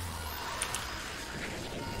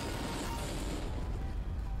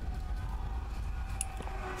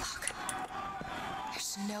 Look.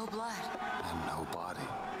 There's no blood. And no body.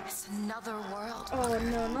 It's another world. Oh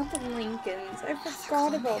no, not the Lincolns. I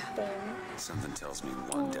forgot about them. Something tells me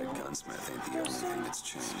one dead gunsmith ain't the only thing that's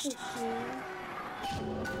changed. Okay,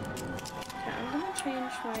 I'm gonna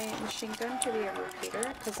change my machine gun to be a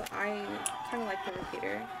repeater because I kind of like the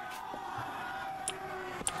repeater.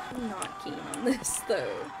 I'm not keen on this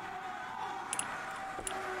though.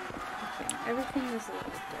 Okay, everything is a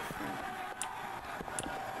little different.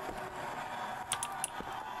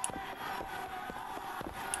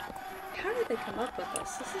 How did they come up with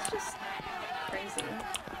this? This is just crazy.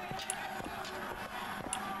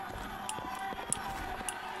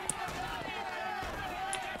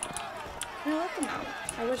 Can I let them out?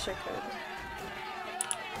 I wish I could.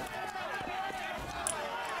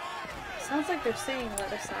 Sounds like they're saying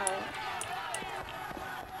let us out.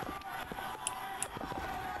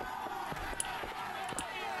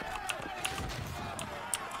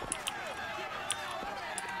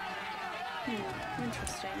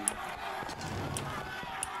 Interesting.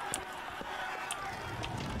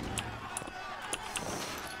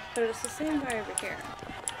 But it's the same guy over here.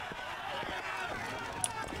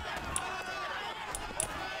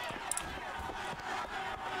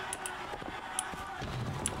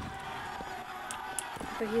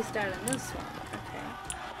 But he's dead in this one. Okay.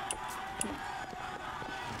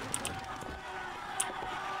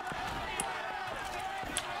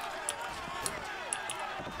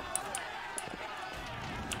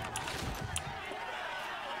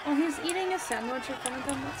 Oh, he's eating a sandwich in front of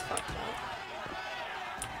them? That's fucked up.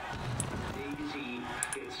 Daisy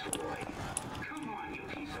Fitzroy. Come on, you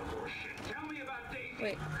piece of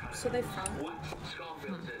Wait, so they found him? What?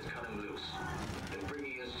 Scarfield says cut him loose. And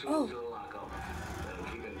bringing his Oh. tools to the lockup. That'll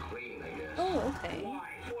keep him clean, I guess. Oh, okay. Why?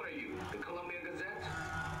 What are you? The Columbia Gazette?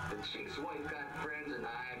 The chick's wife got friends in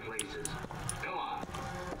high places. Come on.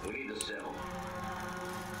 We need to settle.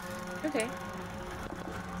 Okay.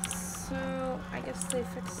 So, I guess they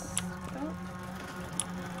fixed it up.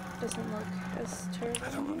 Doesn't look as terrible. I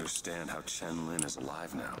don't understand how Chen Lin is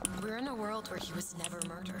alive now. We're in a world where he was never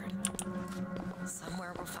murdered.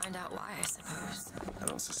 Somewhere we'll find out why, I suppose. I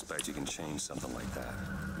don't suspect you can change something like that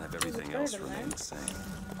and have everything better else than remain that. the same.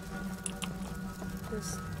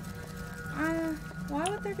 This, why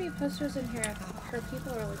would there be posters in here if her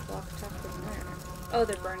people are like locked up in there? Oh,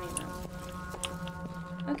 they're burning them.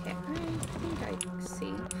 Okay, I think I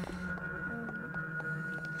see.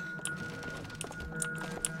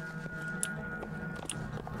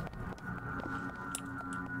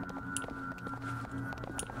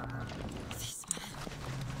 These men,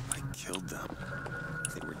 I killed them.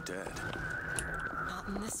 They were dead. not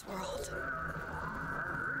in this world.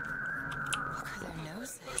 Look at their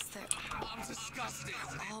noses. They're I'm disgusting.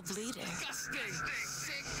 all bleeding. Disgusting.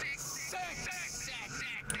 Sick.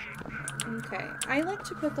 Okay, I like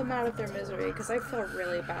to put them out of their misery because I feel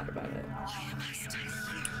really bad about it. I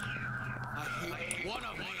hate one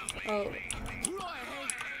of them. Oh, Who do I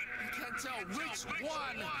hate? You can't tell which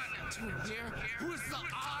one. To here, who's the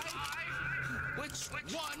I? Which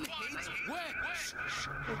one hates which?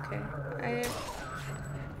 okay.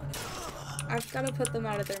 I've got to put them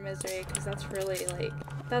out of their misery because that's really like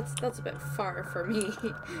that's a bit far for me.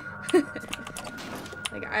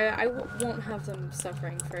 Like I won't have them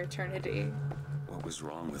suffering for eternity. What was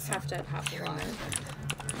wrong with Half them? dead, half alive.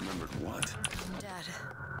 Remembered what? Dead.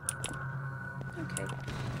 Okay.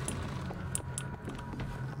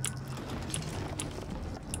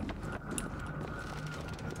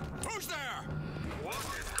 Who's there? What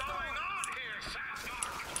is going on here,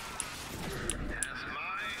 Sandmark? As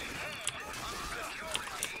my head of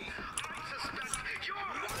security, I suspect you're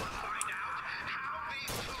going to find out how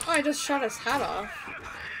these two Oh, I just shot his hat off.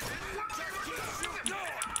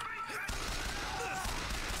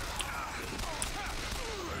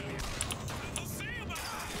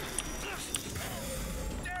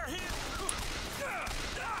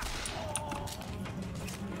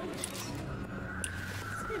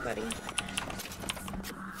 Hey, buddy.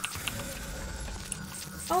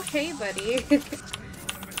 Oh, hey, buddy.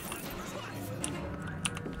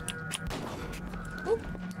 Oop,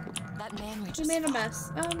 That man we you just made a fought.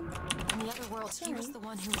 mess. In the other world, he was sorry. the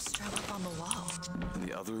one who was strung up on the wall. In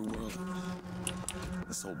the other world?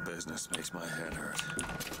 This whole business makes my head hurt.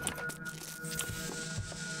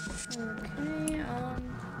 Okay,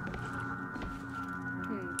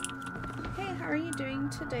 Hey, how are you doing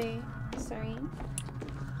today? Sorry.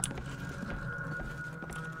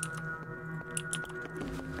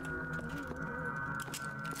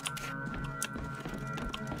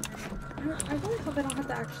 I really hope I don't have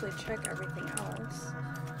to actually check everything else.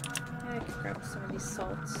 Yeah, I could grab some of these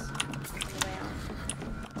salts on the way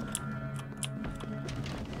out.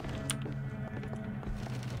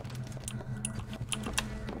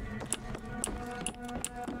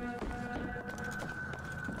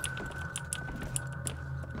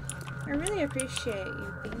 I really appreciate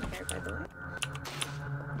you being here, by the way.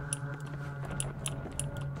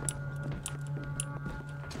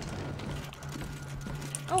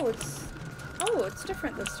 Oh, it's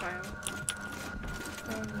different this time.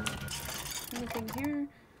 Anything here?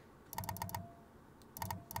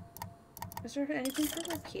 Is there anything for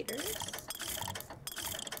repeaters?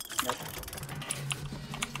 Nope.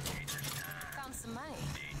 Found some money.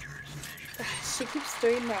 She keeps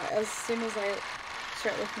doing that as soon as I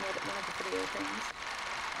start looking at one of the video things.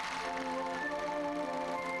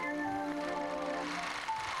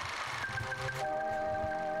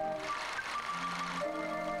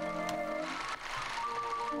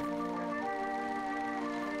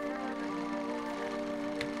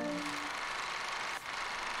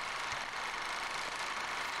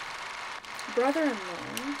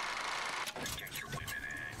 Brother-in-law.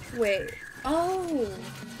 Wait. Oh!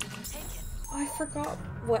 I forgot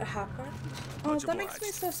what happened. Oh, Much that makes me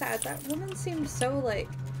obliged. so sad. That woman seemed so, like,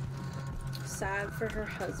 sad for her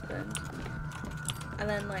husband. And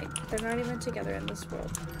then, like, they're not even together in this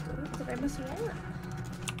world. Did I miss a wallet?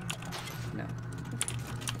 No.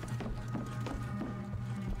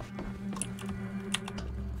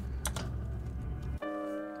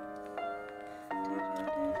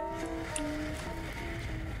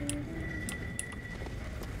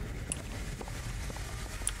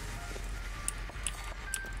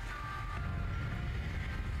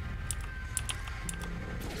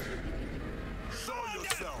 So you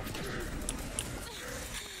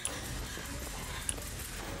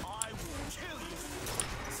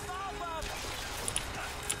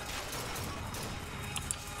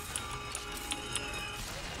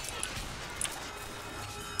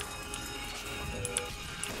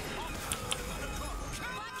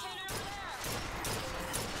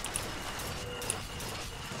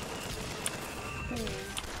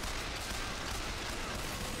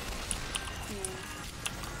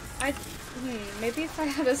Maybe if I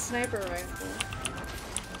had a sniper rifle.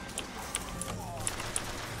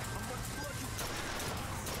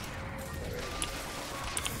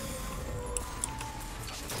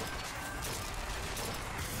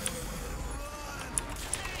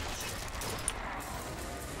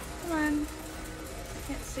 Come on.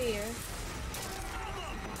 Can't see you.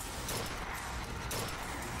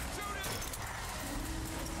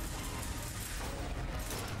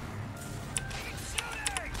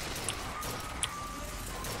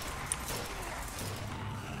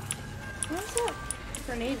 What's that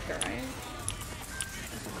grenade guy?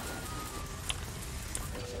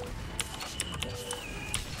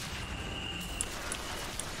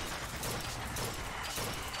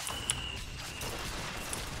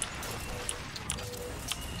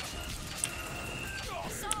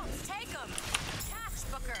 Salts, take them. Catch,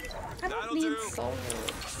 Booker. I don't That'll need do. souls.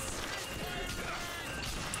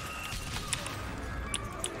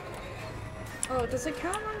 Oh, does it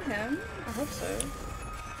count on him? I hope so.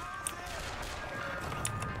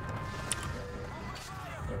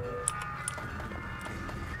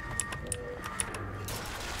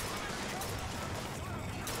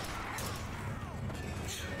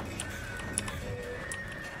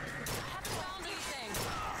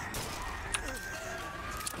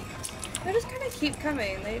 They just kind of keep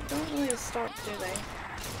coming. They don't really stop, do they?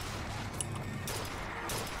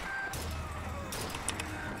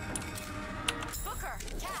 Booker,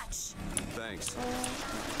 catch. Thanks.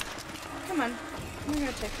 Come on. I'm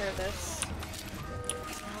gonna take care of this.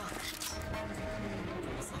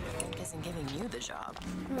 Something isn't giving you the job.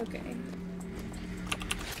 Okay.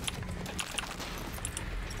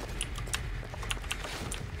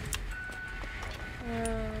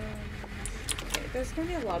 Okay, there's gonna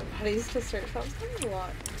be a lot of bodies to search. That was gonna be a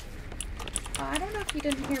lot. I don't know if you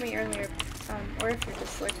didn't hear me earlier, or if you're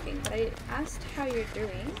just lurking, but I asked how you're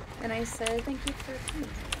doing, and I said thank you for coming.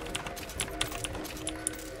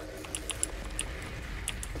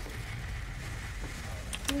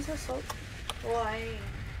 Who's assault? Why?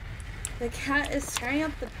 The cat is tearing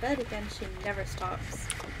up the bed again. She never stops.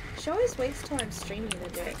 She always waits till I'm streaming to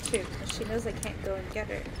do it too, because she knows I can't go and get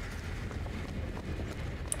her.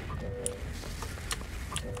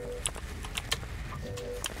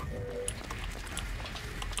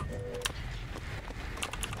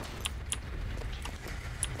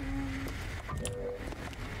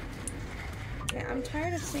 Okay, I'm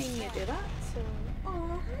tired of seeing you do that, so... Aw,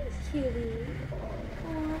 hi kitty.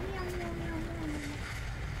 Aw, meow, meow, meow, meow.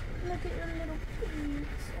 Look at your little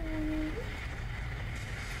poops.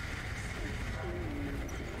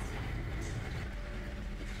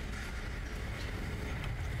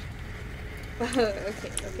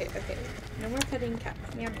 Okay. No more petting cat.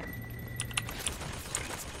 Meow, meow.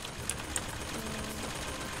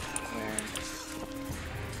 Where?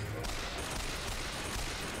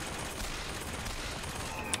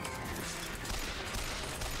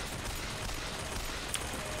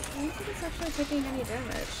 I don't think it's actually taking any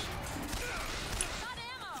damage. Got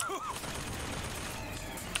ammo.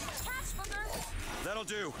 Catch, Booker. That'll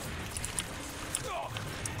do.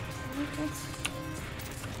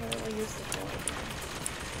 I'll use the ball.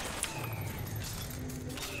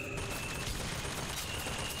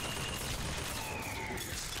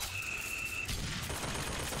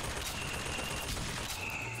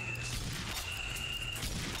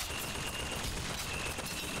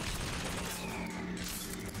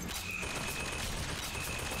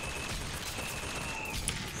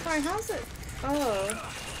 Sorry, how's it? Oh.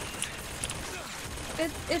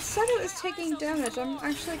 It said it was taking damage. I'm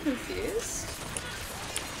actually confused.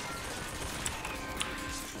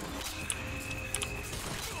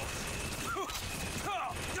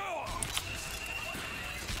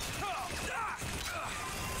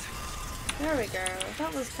 There we go.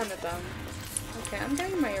 That was kind of dumb. Okay, I'm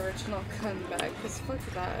getting my original gun back, because fuck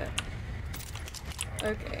that.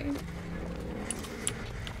 Okay.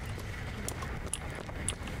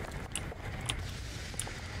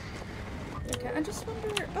 Okay, I just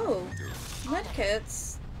wonder... Oh!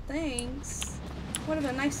 Medkits! Thanks! Would have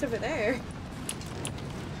been nice over there.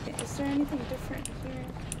 Okay, is there anything different here?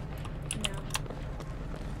 No.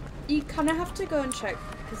 You kind of have to go and check,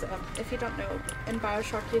 because if you don't know, in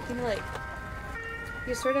Bioshock you can like...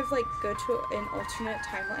 You sort of like go to an alternate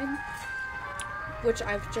timeline, which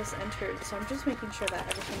I've just entered, so I'm just making sure that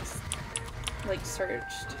everything's like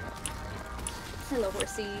searched. Hello,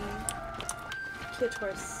 horsey. Cute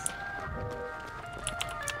horse.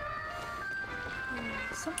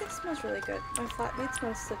 Something smells really good. My flatmates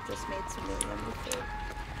must have just made some really yummy food.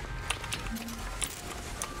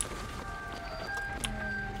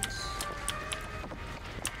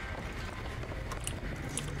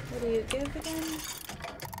 And do you give again?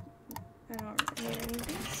 I don't need any of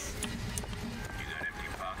these.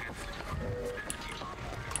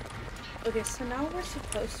 Okay, so now we're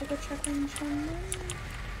supposed to go check on Chun-Li,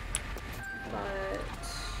 but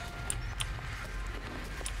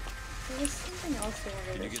there was something else I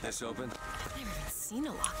wanted Can to you get this open? I've never even seen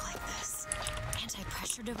a lock like this.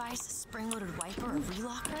 Anti-pressure device, a spring-loaded wiper, a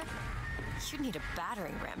relocker. You'd need a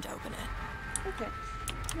battering ram to open it. Okay,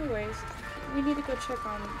 no worries. We need to go check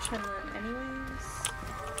on Chun-Li anyways.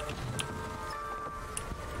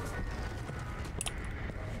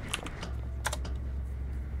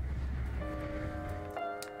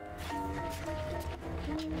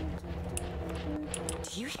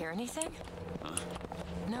 Do you hear anything? Huh?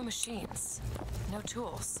 No machines. No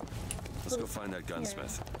tools. Let's go find that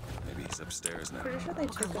gunsmith. Maybe he's upstairs now. Pretty sure they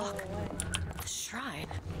took it all look. away. The shrine.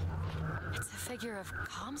 It's a figure of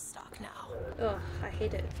Comstock now. Ugh, I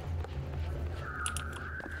hate it.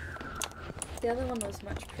 The other one was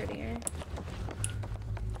much prettier.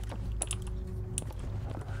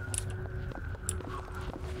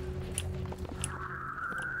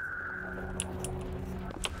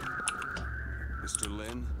 Mr.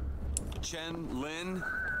 Lin? Chen Lin?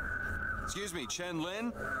 Excuse me, Chen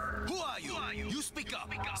Lin? Who are you? You speak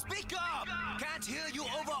up. Speak up! Can't hear you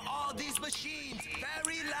over all these machines.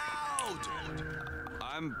 Very loud.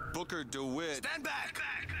 I'm Booker DeWitt. Stand back.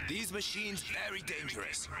 These machines very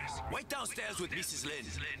dangerous. Wait downstairs with Mrs. Lin.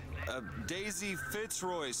 Daisy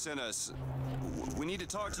Fitzroy sent us. We need to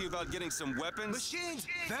talk to you about getting some weapons. Machines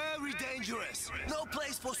very dangerous. No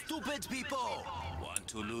place for stupid people. Want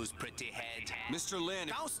to lose pretty head? Mr. Lin.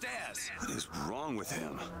 Downstairs. What is wrong with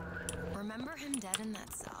him? Remember him dead in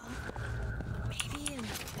that cell? Maybe in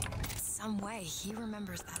some way he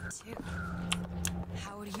remembers that too.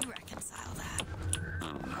 How would you reconcile that? I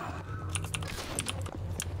don't know.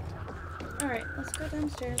 Alright, let's go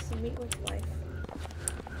downstairs and meet with wife.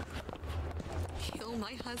 Kill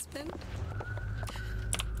my husband?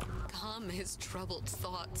 Calm his troubled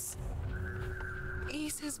thoughts.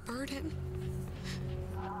 Ease his burden.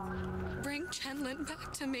 Bring Chen-Lin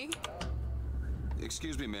back to me.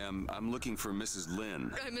 Excuse me, ma'am. I'm looking for Mrs.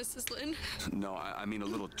 Lin. I'm Mrs. Lin. No, I mean a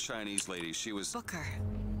little Chinese lady. She was... Booker,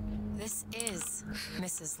 this is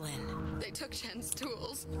Mrs. Lin. They took Chen's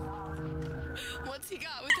tools. What's he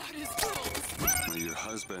got without his tools? Well, your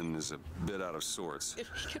husband is a bit out of sorts.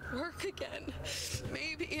 If he could work again,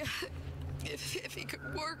 maybe. If he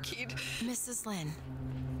could work, he'd... Mrs. Lin,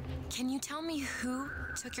 can you tell me who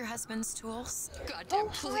took your husband's tools? Goddamn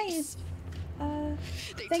Oh, police.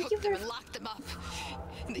 They thank took you them for... and locked them up.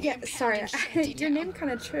 In the Yeah, sorry, impounding your shantytown. name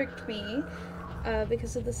kind of tricked me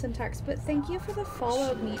because of the syntax, but thank you for the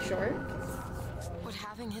follow, Meat York. Would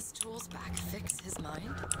having his tools back fix his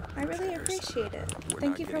mind? I really appreciate it. We're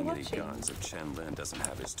Thank not you for getting any watching. guns if Chen Lin doesn't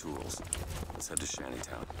have his tools. Let's head to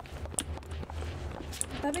Shantytown.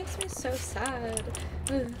 That makes me so sad.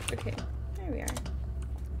 Ugh, okay, there we are.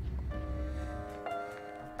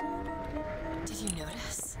 Did you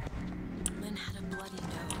notice? Lin had a bloody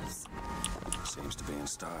nose. Seems to be in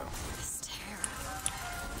style. This tear.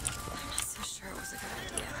 I'm not so sure it was a good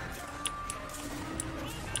idea.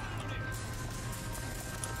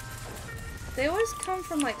 They always come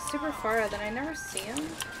from like super far out, then I never see them.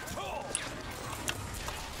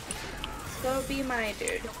 So be my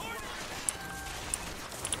dude.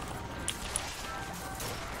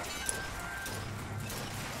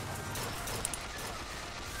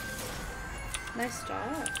 Nice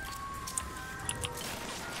job.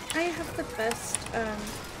 I have the best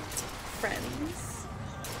friends.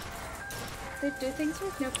 They do things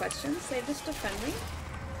with no questions. They just defend me.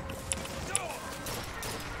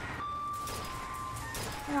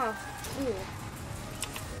 Oh, ooh.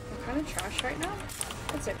 I'm kind of trash right now.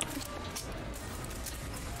 That's okay.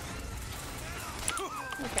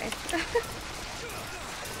 Okay.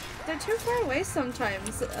 They're too far away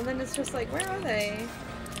sometimes, and then it's just like, where are they?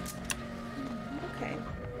 Okay.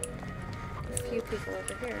 A few people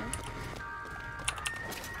over here.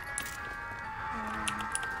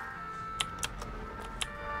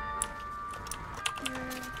 Here,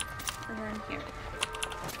 and then here.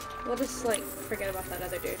 We'll just, like, forget about that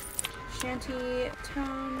other dude.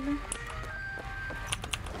 Shantytown.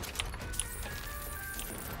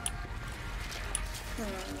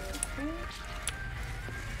 Okay.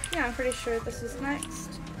 Yeah, I'm pretty sure this is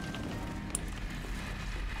next.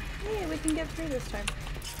 Hey, we can get through this time.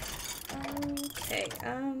 Okay,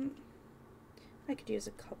 I could use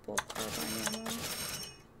a couple carbine ammo.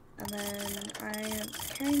 And then I am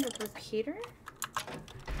carrying a repeater.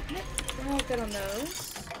 Yep, we're all good on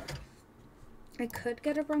those. I could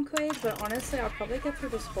get a Broncoid, but honestly, I'll probably get through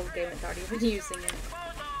this whole game without even using it.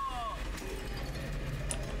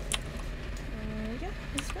 Yeah,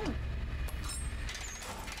 let's go.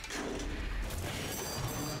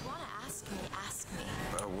 Wanna ask me, ask me.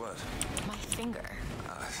 What? My finger.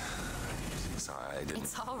 Sorry, I didn't...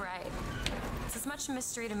 It's all right. It's as much a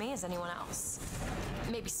mystery to me as anyone else.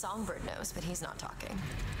 Maybe Songbird knows, but he's not talking.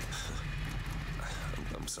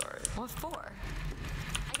 I'm sorry. What for?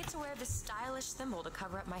 I get to wear this stylish thimble to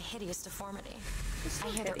cover up my hideous deformity. I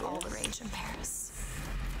hear they're all the rage in Paris.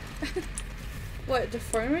 What,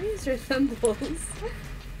 deformities or thimbles?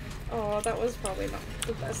 Oh, that was probably not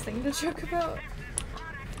the best thing to joke about.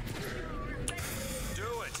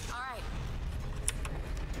 Do it! Alright.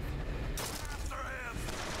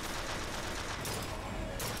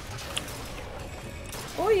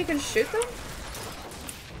 Oh, you can shoot them?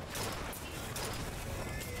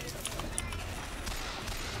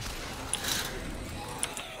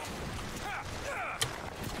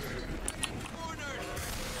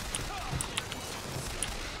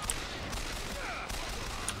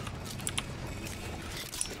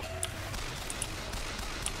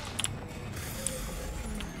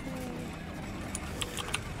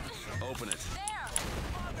 Open it.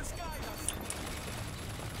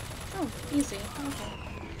 Oh, easy. Okay.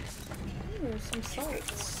 Ooh, some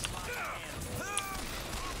salts.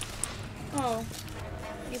 Oh,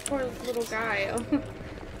 you poor little guy.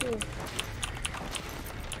 Ooh.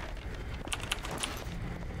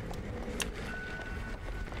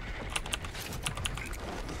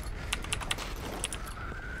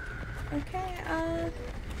 Okay,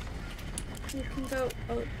 we can go,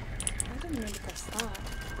 oh, I didn't mean to press that.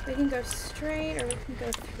 We can go straight, or we can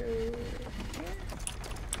go through here.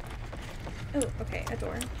 Oh, okay, a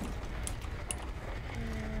door.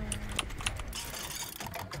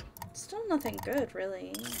 Still nothing good,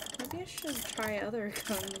 really. Maybe I should try other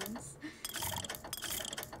guns.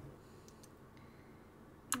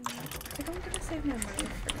 I think I'm gonna save my money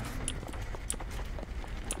for now.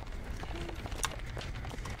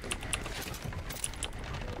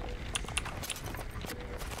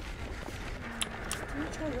 Can I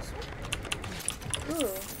try this one?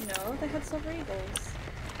 Ooh, no, they had silver eagles.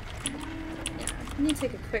 Yeah, I need to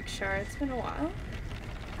take a quick shower. It's been a while.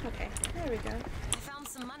 Okay, there we go. I found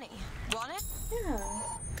some money. Want it? Yeah.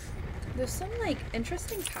 There's some, like,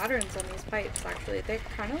 interesting patterns on these pipes, actually. They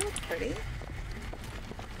kind of look pretty.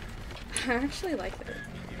 I actually like it.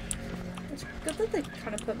 It's good that they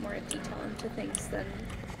kind of put more detail into things than,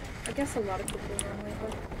 I guess, a lot of people normally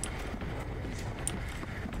would.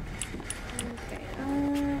 Okay,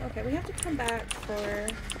 okay, we have to come back for,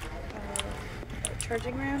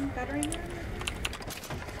 charging ram, battery ram,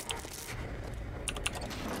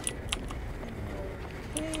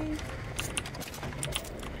 okay.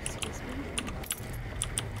 Excuse me.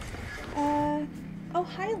 Oh,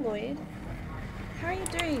 hi, Lloyd. How are you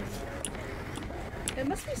doing? It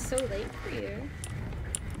must be so late for you.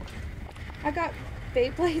 I got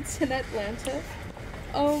Beyblades in Atlanta.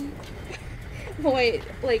 Wait,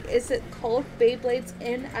 like, is it called Beyblades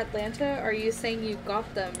in Atlanta, or are you saying you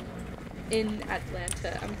got them in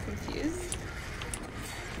Atlanta? I'm confused.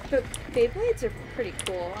 But Beyblades are pretty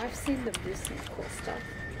cool. I've seen them do some cool stuff.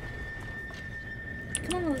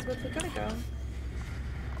 Come on, Elizabeth, we gotta go.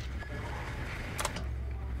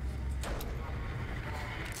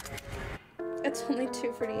 It's only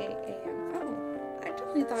 2:48 a.m. Oh, I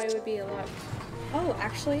definitely thought it would be a lot. Oh,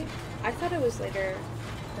 actually, I thought it was later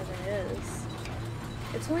than it is.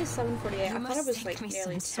 It's only 7:48. I thought it was like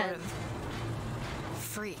nearly 10. Sort of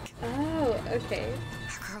freak. Oh, okay.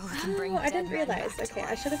 A girl who can bring Oh, I dead didn't men realize. back to Okay, I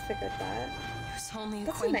life. should have figured that. Whose only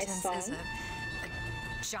That's a nice acquaintance is song.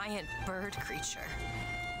 a giant bird creature.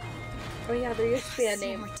 Oh yeah, there used to be a So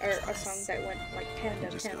name or a ridiculous. song that went like panda,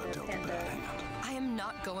 panda, panda. I am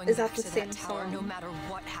not going Is back that the to same that tower song? no matter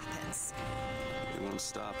what happens. They won't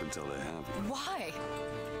stop until they have you. Why?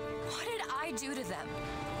 What did I do to them?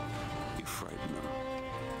 You frighten them.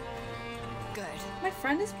 Good. My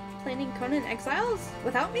friend is planning Conan Exiles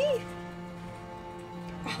without me?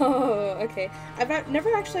 Oh, okay. I've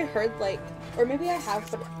never actually heard, like, or maybe I have,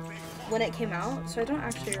 but when it came out, so I don't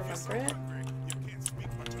actually remember it.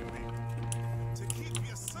 To keep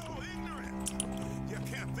you so ignorant, you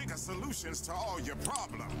can't think of solutions to all your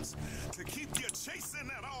problems. To keep you chasing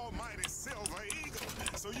that almighty silver eagle,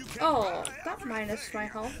 so you can Oh, that minus my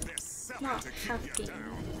health. Not happy.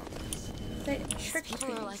 They tricked People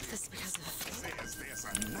me. are like this because of there's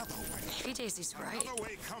another way. maybe Daisy's right. Another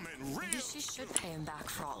way coming real. Maybe she should pay him back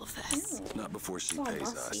for all of this. Ew. Not before she Oh, pays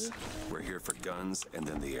bossy. us. We're here for guns and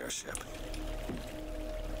then the airship.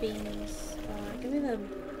 Beans. Give me the.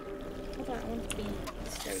 Hold on, I want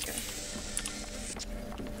beans. There we go.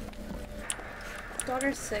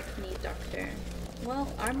 Daughter sick, need doctor. Well,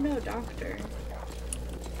 I'm no doctor.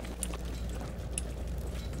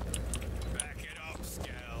 Back it up,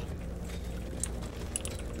 Scal.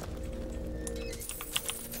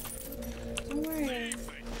 Don't worry.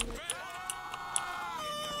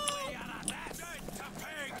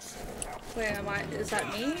 Wait, am I? Is that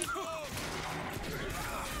me?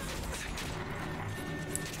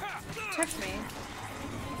 Touch me.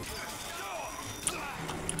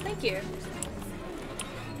 Thank you.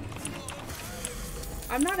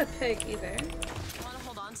 I'm not a pig either. Wanna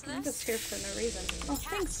hold on to I'm this? just here for no reason. Oh,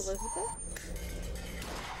 thanks, Elizabeth.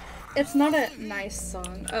 It's not a nice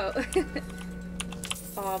song. Oh.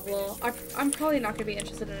 Oh, well, I'm probably not gonna be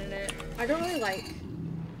interested in it. I don't really like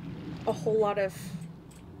a whole lot of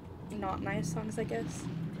not nice songs, I guess.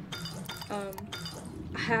 I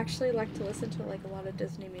actually like to listen to like a lot of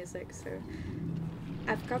Disney music, so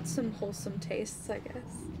I've got some wholesome tastes, I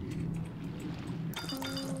guess.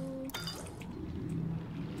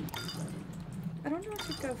 I don't know what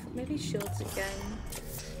to go for. Maybe shields again.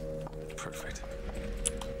 Perfect.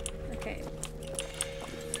 Okay.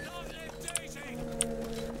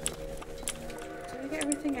 Did I get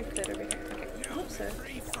everything I could over here? Okay, I hope so.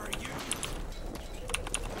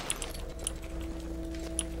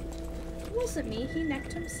 It wasn't me, he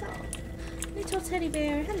necked himself. Little teddy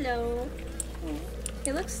bear, hello. Oh,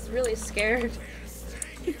 he looks really scared.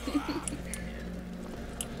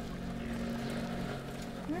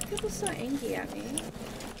 Why are people so angry at me?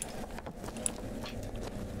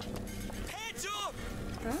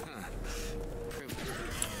 Huh?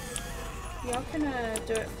 Y'all can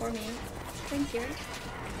do it for me. Thank you.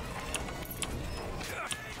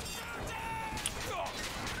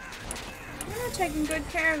 You're not taking good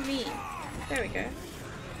care of me. There we go.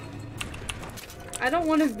 I don't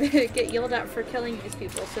want to get yelled at for killing these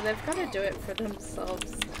people, so they've got to do it for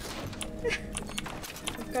themselves.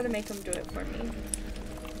 I've got to make them do it for me.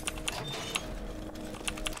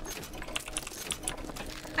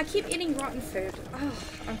 I keep eating rotten food. Oh,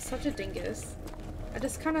 I'm such a dingus. I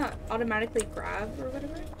just kind of automatically grab or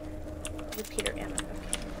whatever. Repeater ammo. Okay,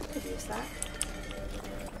 I could use that.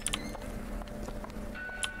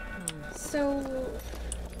 So,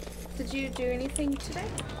 did you do anything today?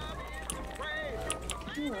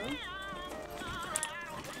 Hello.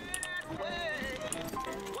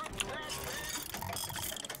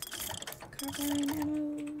 Carbine ammo.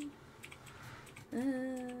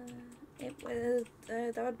 It was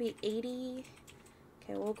that would be 80.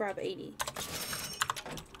 Okay, we'll grab 80.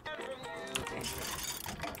 Okay.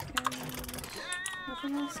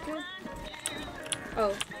 Nothing else good?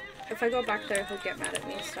 Oh, if I go back there, he'll get mad at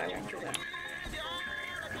me, so I won't do that.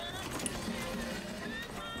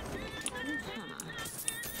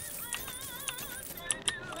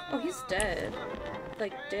 Oh, he's dead.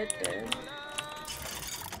 Like, dead.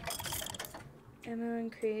 Ammo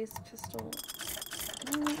increase, pistol.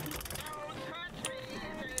 No.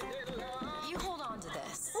 You hold on to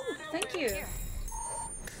this. Oh, thank you. Here.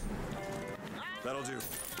 That'll do.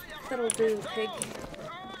 That'll do, pig.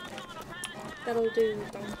 That'll do,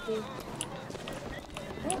 donkey.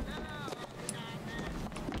 Oh.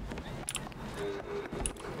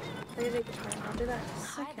 Play the guitar. I'll do that in a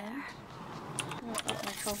second. Oh, up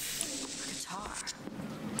my health. Guitar.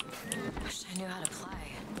 Wish I knew how to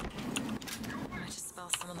play. I just spell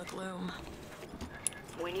some of the gloom.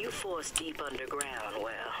 When you force deep underground,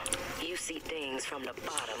 well, you see things from the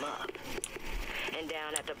bottom up. And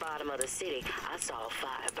down at the bottom of the city, I saw a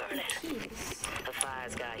fire burning. The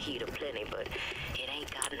fire's got heat aplenty, but it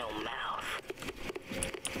ain't got no mouth.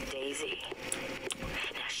 Daisy.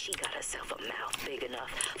 Now she got herself a mouth big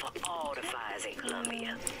enough for all the fires in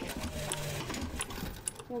Columbia.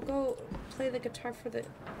 We'll go play the guitar for the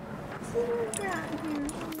little rat here.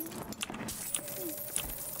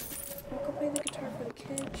 We'll go play the guitar for the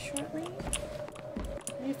kid shortly.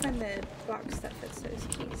 I need to find the box that fits those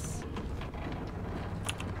keys.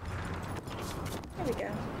 There we go.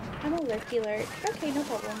 I'm a lurky lurk. Okay, no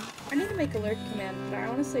problem. I need to make a lurk command, but I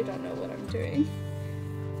honestly don't know what I'm doing.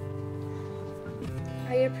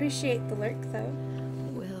 I appreciate the lurk, though.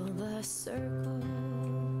 Will the circle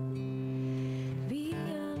be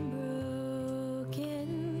unbroken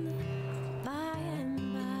by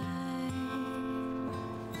and by?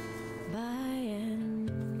 By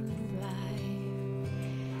and by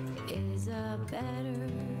is a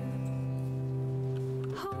better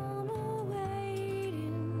home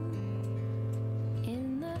awaiting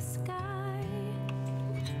in the sky.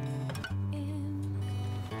 In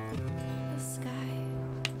the sky.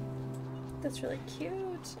 That's really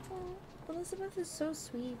cute. Oh, Elizabeth is so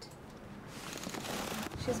sweet.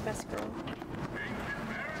 She's best girl.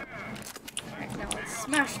 Alright, now what?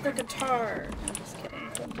 Smash the guitar! I'm just kidding.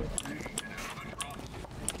 Don't do that.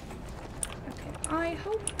 Okay, I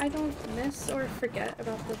hope I don't miss or forget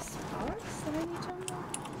about this box that I need to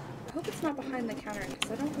unlock. I hope it's not behind the counter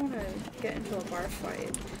because I don't want to get into a bar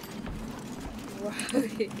fight.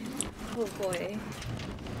 Right. Oh boy.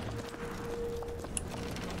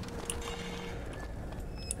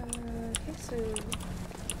 Okay, so...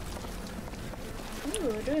 Ooh,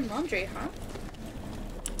 we're doing laundry, huh?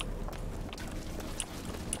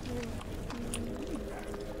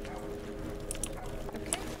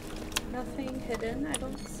 Okay. Nothing hidden, I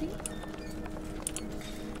don't see.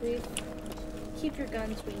 We keep your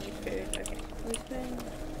guns, we need food. Okay, we've been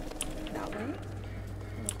that way.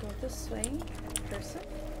 We'll go this way. Person.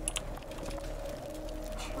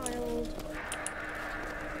 Child.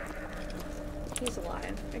 He's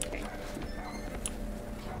alive. Okay.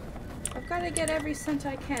 I've got to get every cent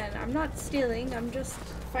I can. I'm not stealing, I'm just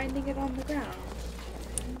finding it on the ground.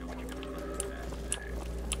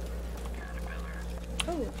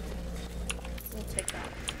 Oh. We'll take that.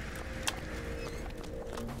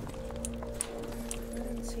 I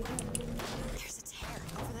didn't see him. There's a tear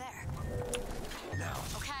over there. Now.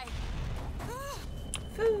 Okay.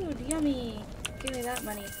 Food! Yummy! Give me that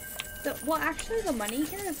money. Well, actually, the money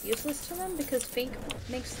here is useless to them because Fink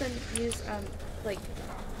makes them use, like,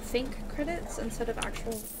 Fink credits instead of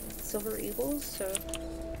actual Silver Eagles, so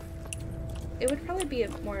it would probably be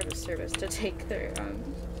more of a service to take their,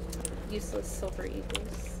 useless Silver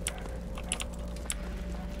Eagles.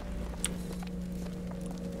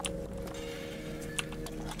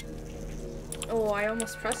 Oh, I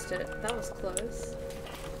almost pressed it. That was close.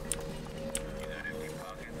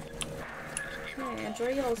 Okay, enjoy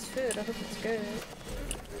y'all's food. I hope it's good.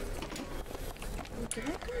 Did I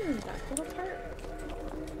go in that little part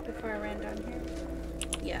before I ran down here?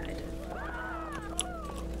 Yeah, I did. Oh,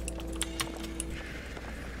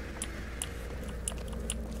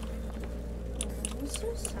 I'm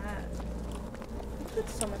so sad. I put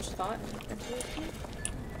so much thought into it.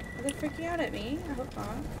 Are they freaking out at me? I hope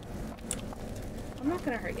not. I'm not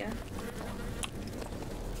gonna hurt you.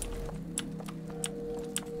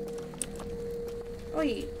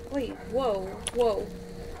 Wait, whoa, whoa.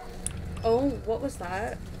 Oh, what was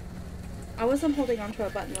that? I wasn't holding onto a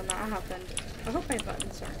button when that happened. I hope my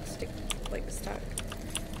buttons aren't stuck.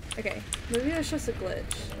 Okay, maybe it's just a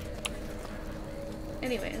glitch.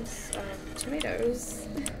 Anyways, tomatoes.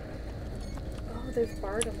 Oh, they've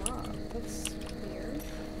barred them up. That's weird.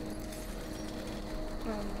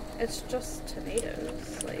 It's just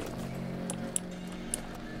tomatoes, like...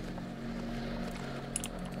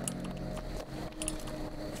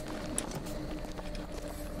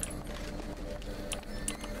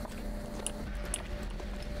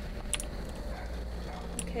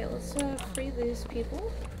 Okay, let's free these people,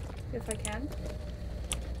 if I can.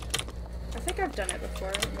 I think I've done it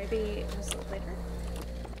before, maybe it was later.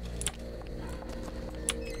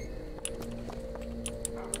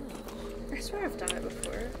 I swear I've done it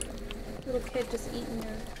before. Little kid just eating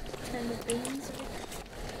a tin of beans.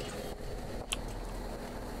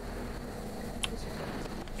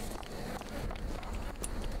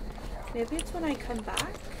 Maybe it's when I come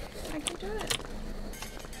back I can do it.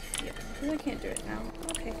 Yeah, because I can't do it now.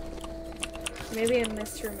 Okay. Maybe I'm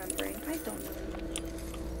misremembering. I don't know.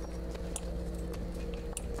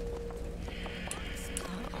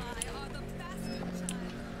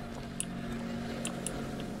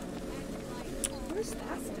 What is that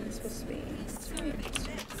one supposed to be?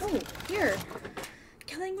 Oh, here!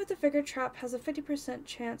 Killing with a vigor trap has a 50%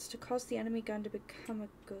 chance to cause the enemy gun to become a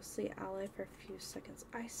ghostly ally for a few seconds.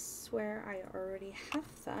 I swear I already have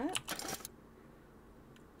that.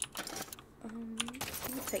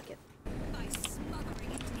 I'll take it.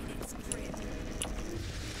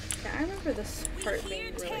 Yeah, I remember this part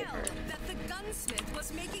being really hard. That the gunsmith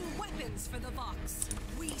was making weapons for the Vox.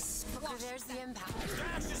 We Look, there's the impact.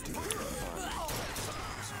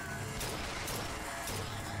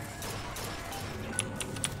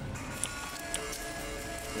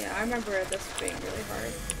 Yeah, I remember this being really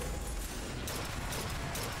hard.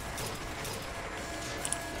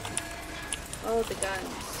 Oh, the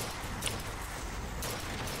guns.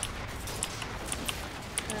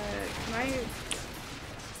 Can I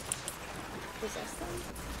possess them?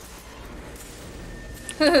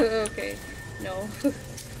 Okay, no.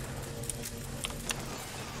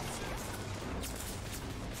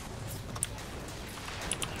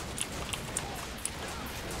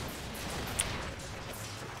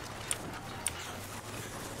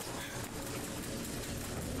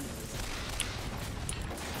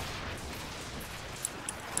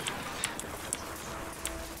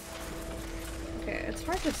 Okay, it's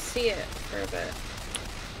hard to see it for a bit.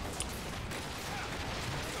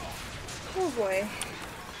 Oh boy.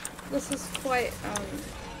 This is quite,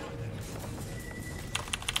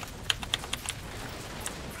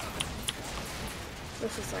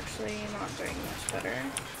 this is actually not doing much better.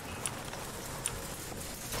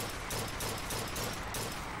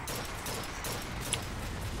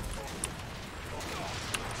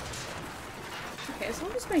 Okay, as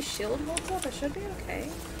long as my shield holds up, I should be okay.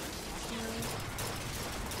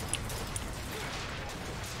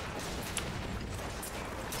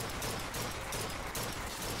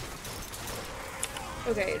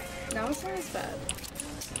 Okay, now it's not as bad.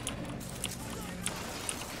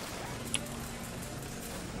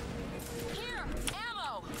 Here,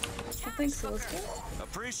 ammo. Oh, thanks, Elizabeth.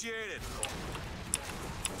 Appreciate it.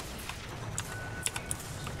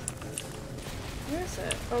 Where is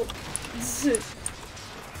it? Oh,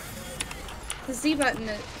 the Z button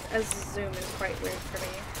as a zoom is quite weird for me.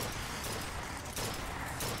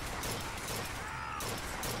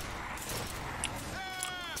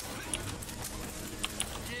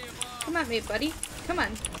 Come at me, buddy. Come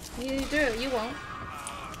on. You do it. You won't.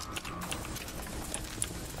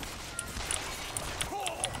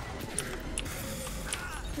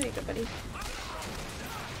 There you go, buddy.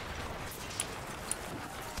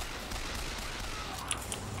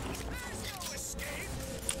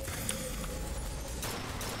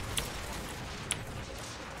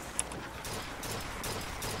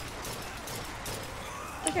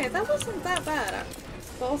 Okay, that wasn't that bad.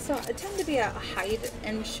 But also, I tend to be a hide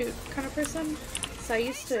and shoot kind of person, so I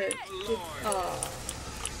used to do,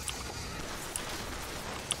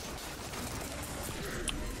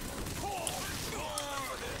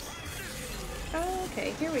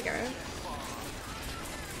 okay, here we go.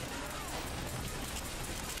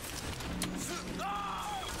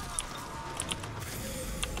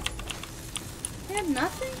 They had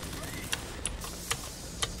nothing?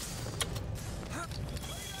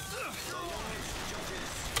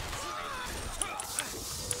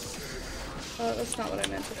 That's not what I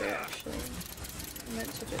meant to do, actually. I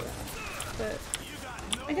meant to do that. But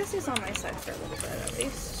I guess he's on my side for a little bit, at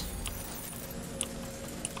least.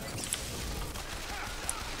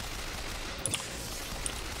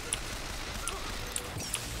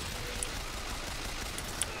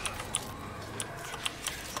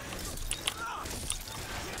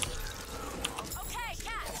 Okay,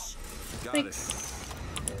 catch. Thanks.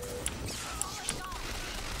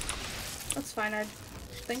 That's fine, I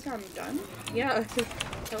think I'm done. Yeah,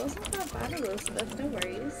 that wasn't that bad, Elizabeth, no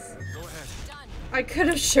worries. Go ahead. Done. I could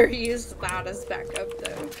have sure used that as backup,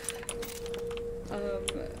 though.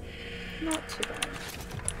 Not too bad.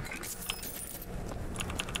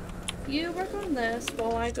 You work on this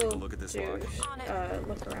while I go look at this do, log.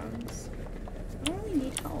 look arounds. I don't really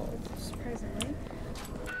need help, surprisingly.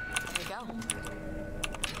 There you go.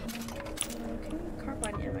 Okay,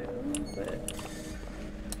 carbine ammo, but...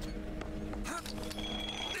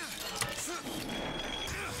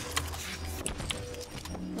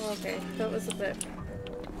 Oh, okay, that was a bit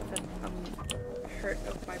of a hurt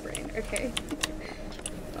of my brain. Okay.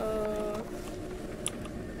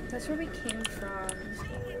 That's where we came from.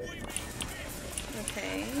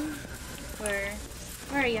 Okay. Where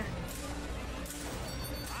are ya?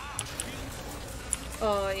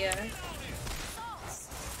 Oh, yeah.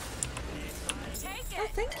 Oh,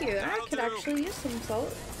 thank you. I could actually use some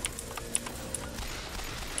salt.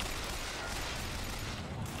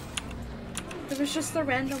 There was just the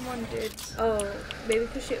random one, dude. Oh, maybe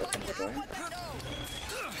because she opened the door. That's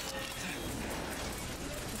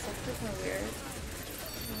actually kind of weird.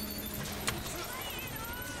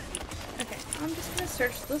 Okay, I'm just gonna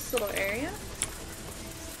search this little area.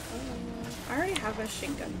 I already have a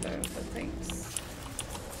machine gun though, but thanks.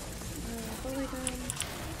 Holy gun.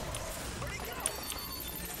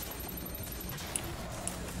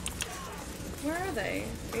 Where are they?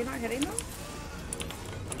 Are you not hitting them?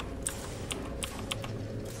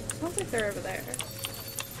 Sounds like they're over there.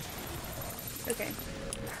 Okay.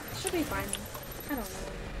 Should be fine. I don't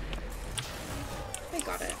know. They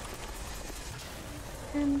got it.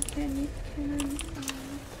 Can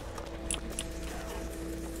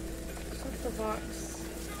set the box.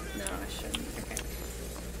 No, I shouldn't. Okay.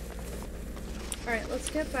 Alright, let's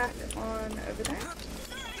get back on over there.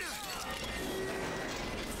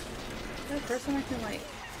 Is there a person I can, like...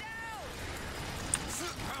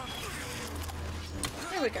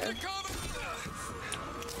 There we go.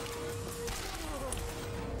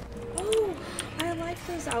 Oh, I like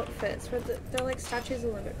those outfits where they're like statues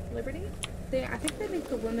of liberty. I think they make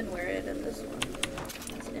the women wear it in this one.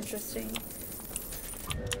 That's interesting.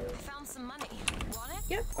 I found some money. Want it?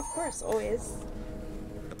 Yep, of course, always.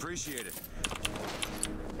 Appreciate it.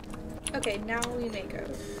 Okay, now we may go.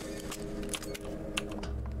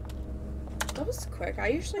 That was quick. I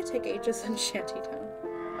usually take ages in Shantytown.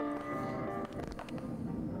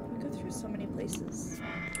 We go through so many places.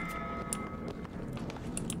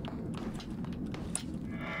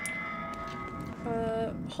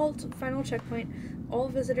 Halt, final checkpoint. All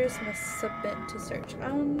visitors must submit to search.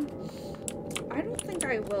 I don't think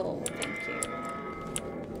I will, thank you.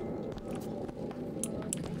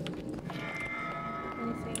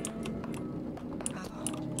 Anything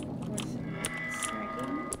worth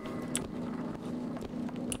snagging?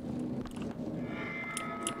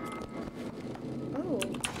 Oh.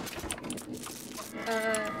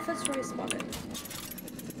 Fitzroy spotted.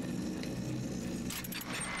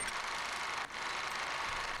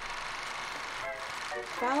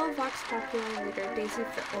 Follow Vox Popular leader Daisy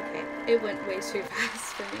okay, it went way too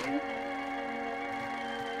fast for me.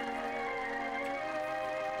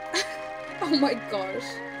 Oh my gosh.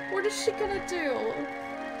 What is she gonna do?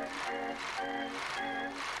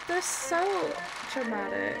 They're so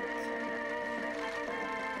dramatic.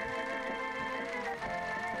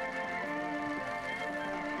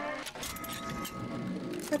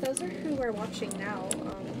 For those who are watching now,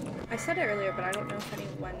 I said it earlier, but I don't know if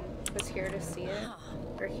anyone was here to see it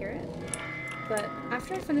or hear it. But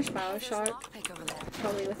after I finish Bioshock,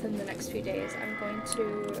 probably within the next few days, I'm going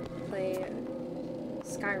to play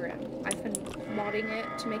Skyrim. I've been modding it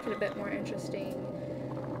to make it a bit more interesting,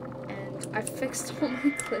 and I've fixed all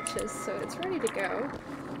my glitches, so it's ready to go.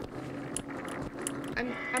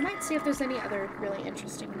 I might see if there's any other really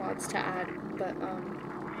interesting mods to add, but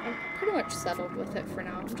I'm pretty much settled with it for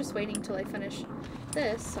now. I'm just waiting till I finish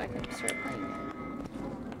this so I can start playing it.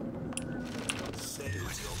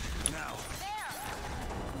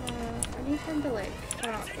 I need him to like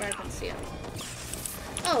come out where I can see him.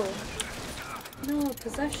 Oh! No,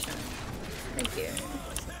 possession. Thank you.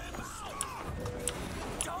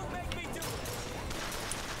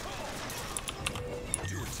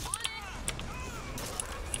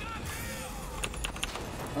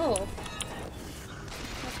 Oh.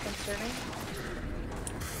 That's concerning.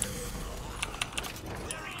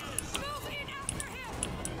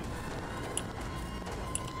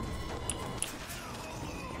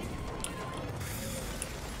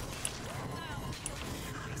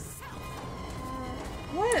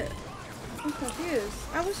 What? I'm confused.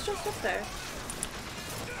 I was just up there.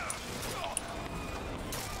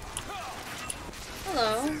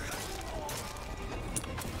 Hello.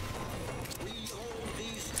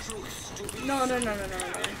 No. No.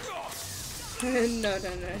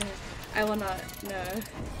 I will not. No.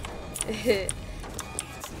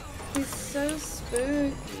 He's so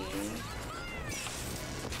spooky.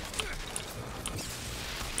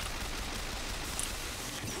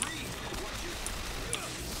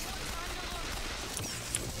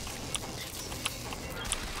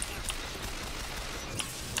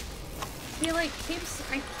 He like keeps.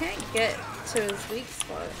 I can't get to his weak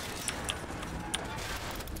spot.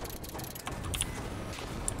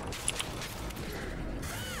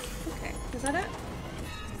 Is that it?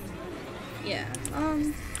 Yeah.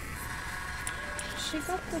 She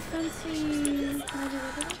got the fancy...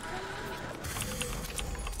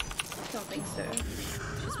 Don't think so.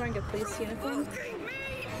 She's wearing a police uniform.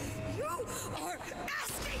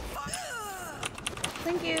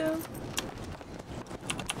 Thank you.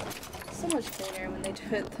 So much cleaner when they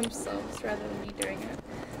do it themselves rather than me doing it.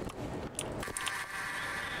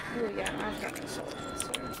 Oh yeah, I've got no soul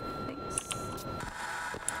cancer. Thanks.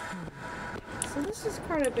 So this is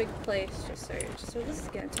quite a big place to search, so this is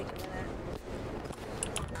gonna take a minute.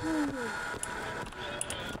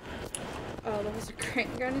 Oh, there was a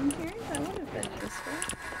crane gun in here? That would have been useful.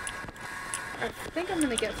 I think I'm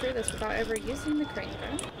gonna get through this without ever using the crane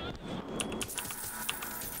gun.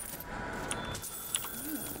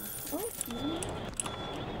 Oh, no.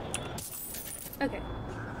 Okay.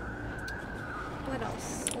 What else?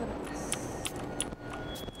 What else?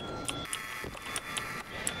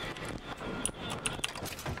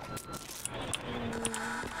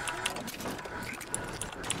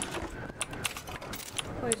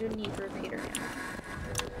 Oh, I do need repeater ammo.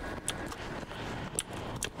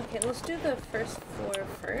 Okay, let's do the first floor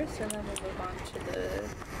first, and then we'll move on to the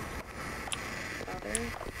other.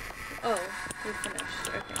 Oh, we finished.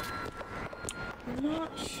 Okay. I'm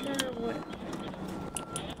not sure what...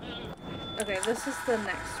 Okay, this is the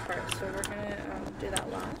next part, so we're gonna do that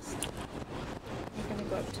last. We're gonna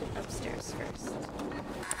go up to upstairs first.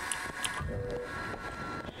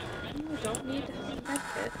 Oh, don't need that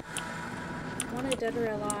kit. Want I dead or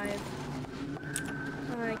alive?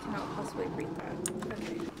 I cannot possibly read that.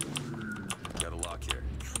 Okay. Got a lock here.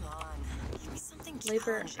 Come on. Give me something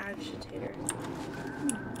Labor agitator.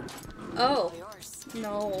 Oh.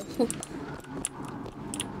 No.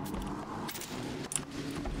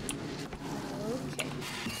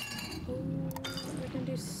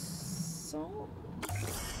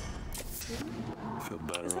 I feel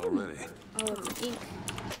better Is that already. Oh, it's an ink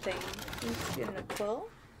thing. Ink and a quill.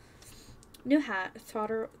 New hat,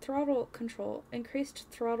 throttle control, increased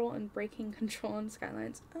throttle and braking control on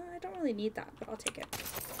Skylines. I don't really need that, but I'll take it.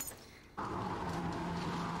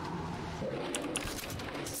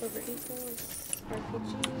 Silver Eagles,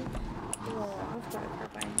 RPG. Oh, I've got a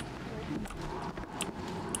carbine.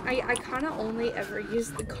 I kind of only ever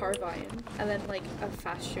use the carbine and then like a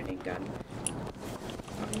fast shooting gun.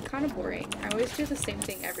 Kind of boring. I always do the same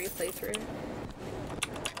thing every playthrough.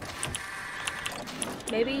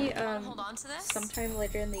 Maybe sometime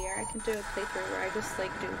later in the year I can do a playthrough where I just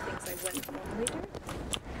like do things I wouldn't normally do.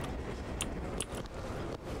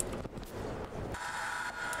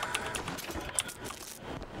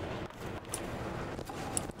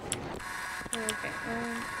 Okay,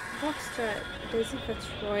 Foxtrot, Daisy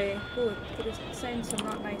Fitzroy. Ooh, they're saying some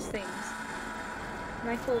not nice things.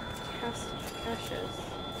 Michael Cassius.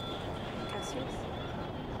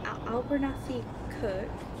 Abernathy Cook.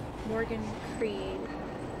 Morgan Creed.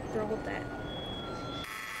 Brawldet.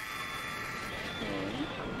 Okay.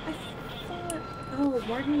 I thought... Oh,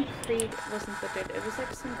 Morgan Creed wasn't the dude. It was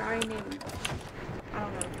like some guy named... I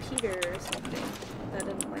don't know, Peter or something. That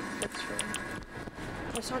didn't like Fitzroy.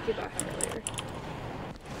 I was talking about him earlier.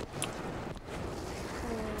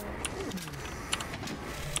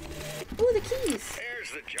 Oh, the keys!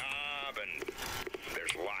 There's the job and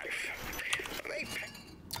there's life.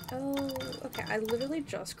 Oh, okay. I literally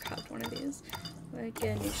just grabbed one of these. Like,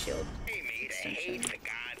 get a new shield extension. Hate the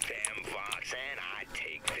goddamn Vox, and I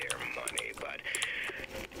take their money, but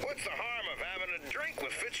what's the harm of having a drink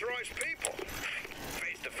with Fitzroy's people?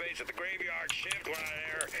 Face to face at the graveyard shift,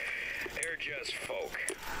 well, they're just folk.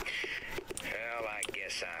 Well, I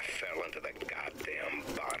guess I fell into the goddamn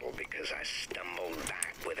bottle because I stumbled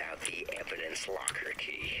back without the evidence locker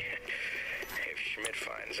key. If Schmidt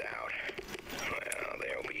finds out, well,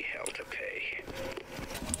 there'll be hell to pay.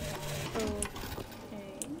 Okay.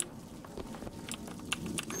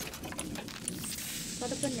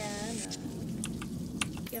 What a banana.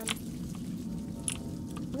 Yum.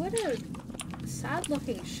 What a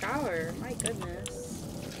sad-looking shower. My goodness.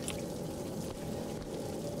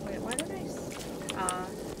 Wait, why did I...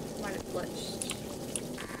 might have glitched.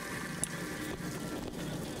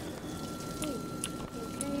 Ooh,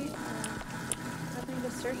 okay, nothing to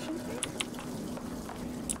search in here?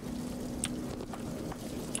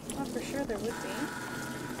 Oh, for sure there would be.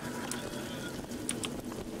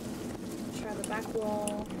 Try the back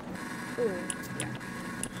wall. Ooh, yeah.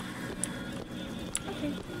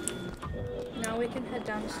 Okay. Now we can head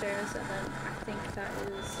downstairs, and then I think that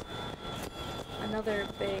is another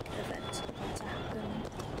big event about to happen.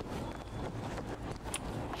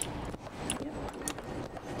 Yep.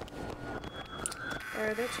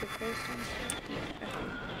 Are there two cars downstairs? Yeah,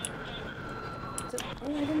 okay.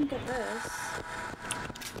 Oh, I didn't get this.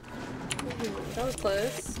 Ooh, that was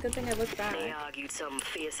close. Good thing I looked back. They argued something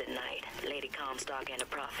fierce at night, Lady Comstock and the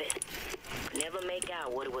Prophet. Never make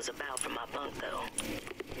out what it was about from my bunk, though.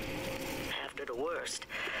 After the worst,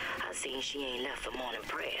 I seen she ain't left for morning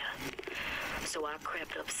prayer. So I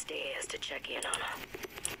crept upstairs to check in on her.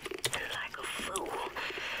 And like a fool,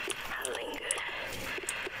 I lingered.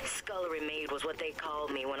 Scullery maid was what they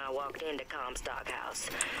called me when I walked into Comstock House.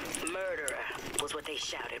 Murderer was what they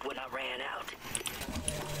shouted when I ran out.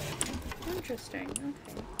 Interesting,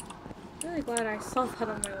 okay. Really glad I saw that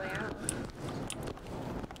on my way out.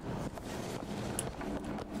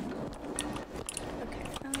 Okay,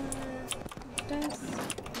 desk,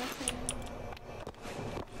 nothing.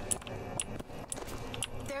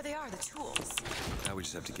 There they are, the tools. Now we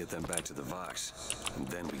just have to get them back to the Vox, and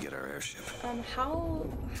then we get our airship. How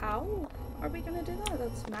are we gonna do that?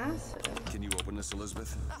 That's massive. Can you open this,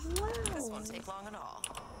 Elizabeth? Wow. This won't take long at all.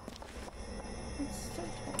 It's so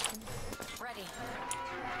tall. Ready.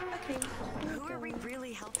 Okay. Who are we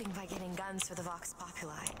really helping by getting guns for the Vox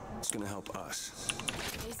Populi? It's gonna help us.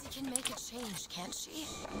 Daisy can make a change, can't she?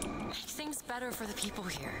 Make things better for the people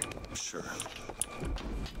here. Sure.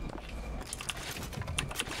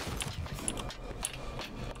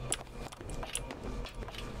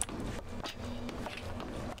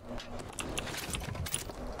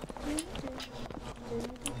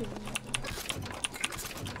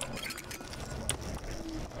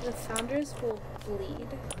 The founders will bleed.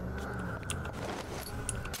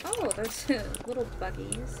 Oh, there's little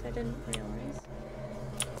buggies. I didn't realize.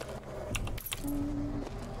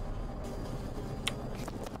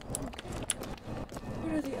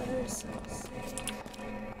 What are the other sides?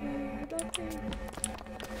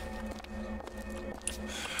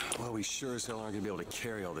 Well, we sure as hell aren't gonna be able to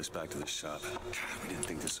carry all this back to the shop. God, we didn't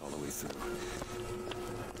think this all the way through.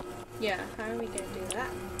 Yeah, how are we gonna do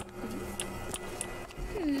that?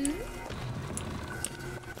 Yeah.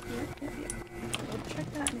 We'll check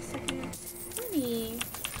that in a second. Honey!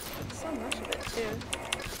 So much of it, too.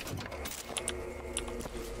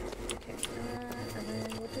 Okay, and then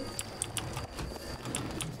we'll do...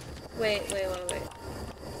 Wait.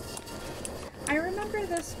 I remember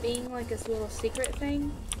this being like this little secret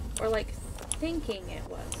thing, or like thinking it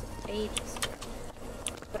was ages ago.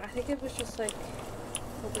 But I think it was just like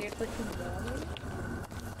a weird looking wall.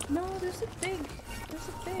 No, there's a big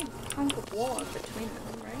hunk of wall in between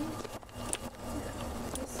them, right? Yeah,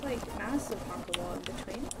 there's like massive hunk of wall in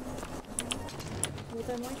between. Well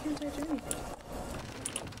then why can't I do anything?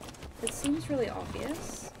 It seems really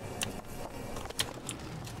obvious.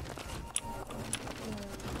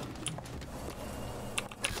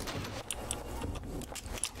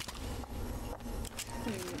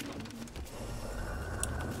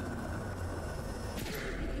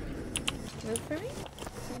 Move for me?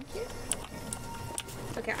 Thank you.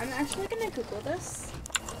 Okay, I'm actually gonna Google this.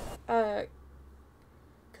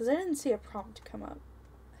 Because I didn't see a prompt come up.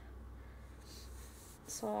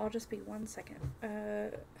 So I'll just be 1 second.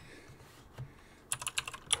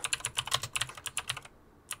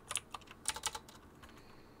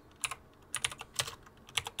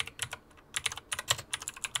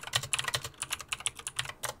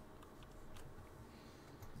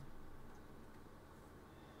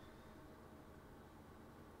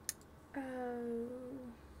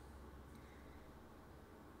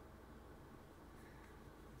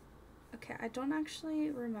 Okay, I don't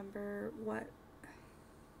actually remember what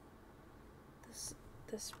this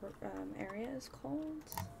area is called.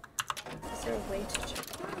 Is there a way to check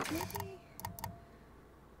that, maybe?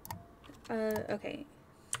 Okay.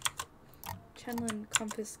 Chenlin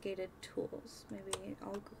confiscated tools. Maybe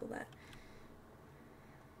I'll Google that.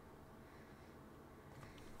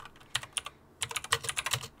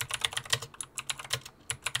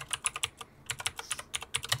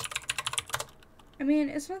 I mean,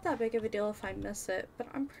 it's not that big of a deal if I miss it, but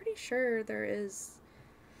I'm pretty sure there is,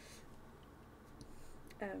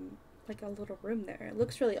 like a little room there. It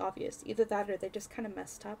looks really obvious. Either that or they just kind of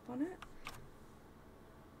messed up on it.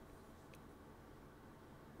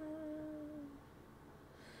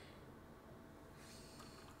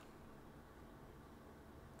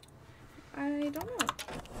 I don't know.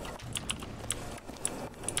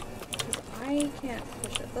 'Cause I can't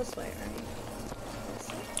push it this way, right?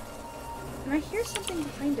 And I hear something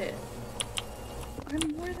behind it.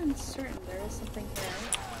 I'm more than certain there is something there.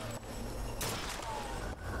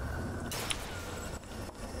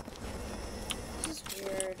 This is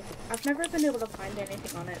weird. I've never been able to find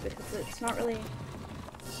anything on it because it's not really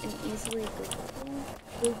an easily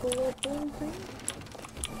Googleable thing.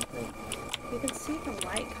 Like, you can see the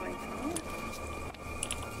light coming from it.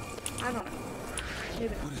 I don't know.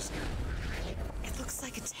 Maybe not. It looks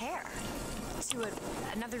like a tear to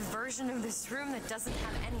another version of this room that doesn't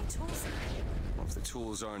have any tools in it. Well, if the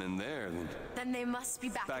tools aren't in there, Then they must be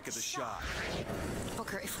back at the shop.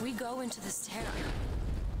 Booker, if we go into this tear,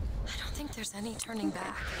 I don't think there's any turning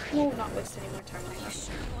back. We'll not waste any more time. Are you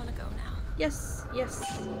sure you want to go now? Yes. Let's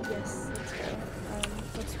go.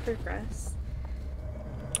 Let's progress.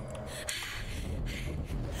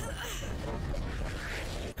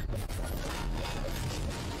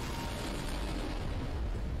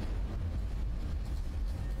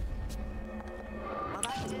 Well,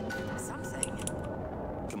 that did something.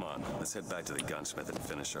 Come on, let's head back to the gunsmith and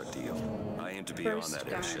finish our deal. I aim to be First on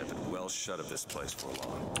that airship and well shut of this place for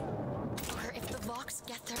long. Booker, if the Vox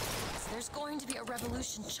get their there's going to be a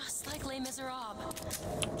revolution just like Les Miserables.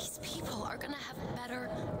 These people are gonna have better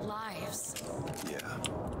lives. Yeah.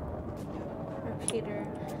 Repeater.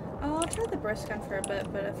 I'll try the burst gun for a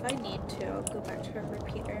bit, but if I need to, I'll go back to a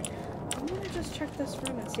repeater. I'm gonna just check this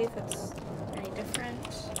room and see if it's any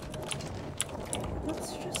different. Okay,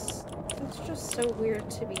 that's just so weird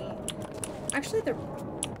to me. Actually,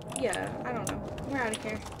 yeah, I don't know. We're out of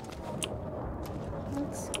here.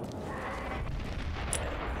 Let's...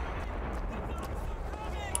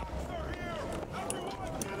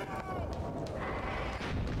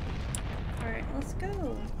 Alright, let's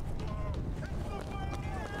go.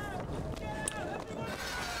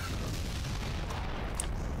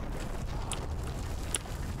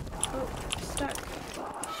 Oh, stuck.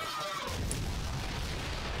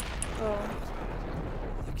 Oh.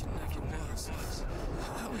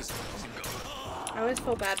 I always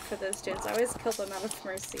feel bad for those dudes. I always kill them out of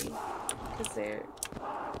mercy. Because they're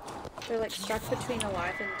like stuck between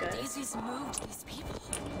alive and dead. Daisy's moved these people.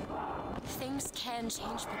 Things can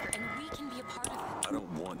change, Booker, and we can be a part of it. I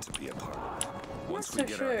don't want to be a part of it. Once not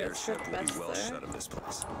we so get sure our it's for airship, the we'll be best well there. shut of this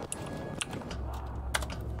place.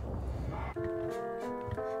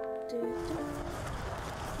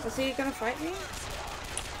 Was he gonna fight me?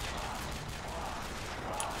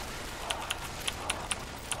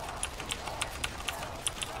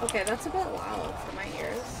 Okay, that's a bit loud for my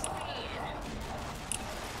ears.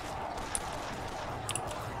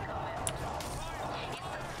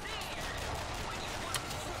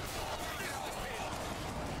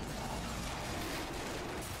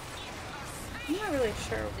 I'm not really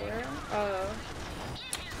sure where.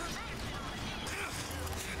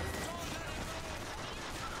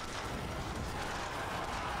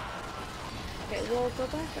 Okay, we'll go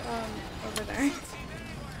back over there.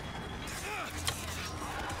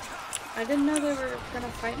 I didn't know they were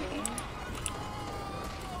gonna fight me.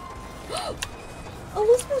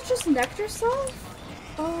 Elizabeth just necked herself?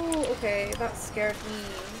 Oh, okay, that scared me.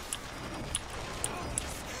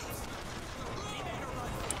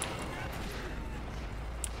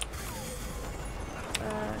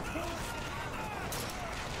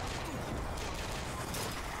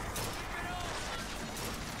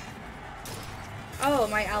 Oh,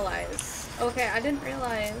 my allies. Okay, I didn't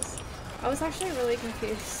realize. I was actually really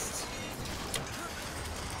confused.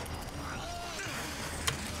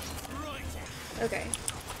 Okay.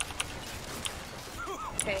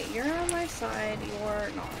 Okay, you're on my side, you're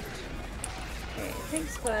not. Okay,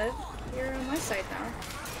 thanks, bud. You're on my side now.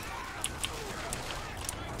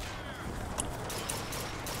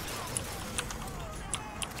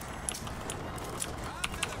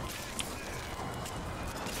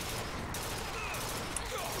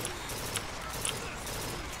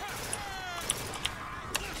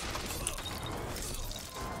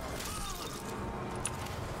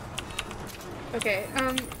 Okay,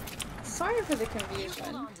 sorry for the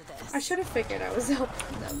confusion. I should have figured I was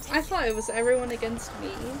helping them. I thought it was everyone against me.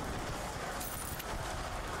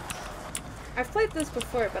 I've played this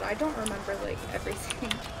before, but I don't remember, like,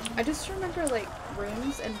 everything. I just remember, like,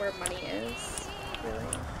 rooms and where money is,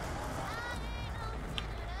 really.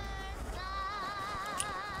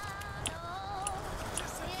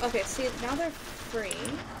 Okay, see, now they're free.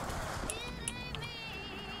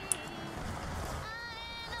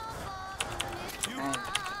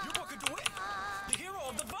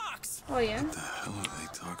 Oh yeah? What the hell are they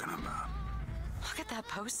talking about? Look at that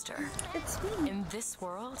poster. It's me. In this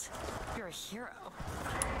world, you're a hero. I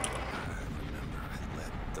remember I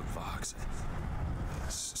led the Vox.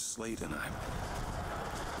 Slate and I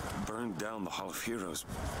burned down the Hall of Heroes.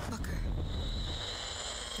 Look her.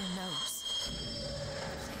 Your nose.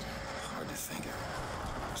 Hard to think of.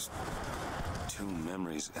 Just two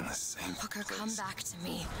memories in the same Booker, place. come back to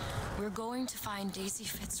me. We're going to find Daisy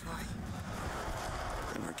Fitzroy.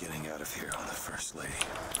 And we're getting out of here on the First Lady.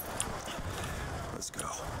 Let's go.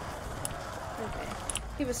 Okay.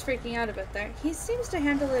 He was freaking out a bit there. He seems to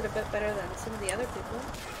handle it a bit better than some of the other people.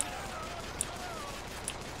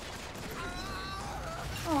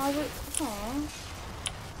 Aw, but... Aw.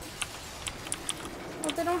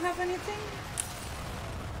 Well, they don't have anything?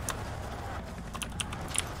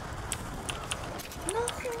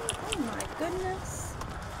 Nothing? Oh my goodness.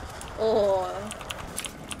 Oh.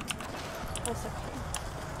 That's okay.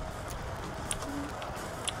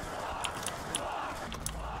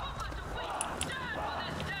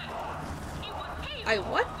 I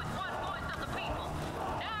what?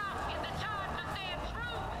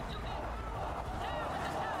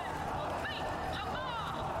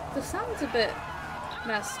 The sound's a bit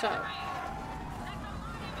messed up.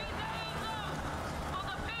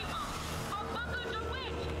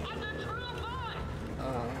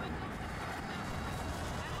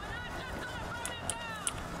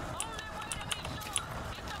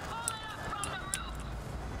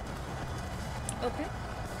 Okay.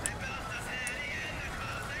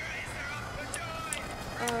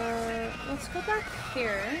 Let's go back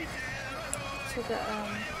here to the, oh.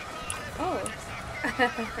 Oh.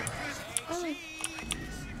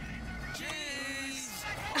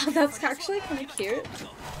 Oh, that's actually kind of cute.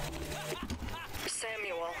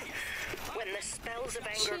 Samuel, when the spells of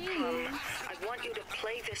anger come, I want you to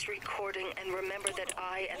play this recording and remember that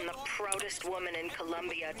I am the proudest woman in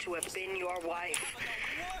Columbia to have been your wife.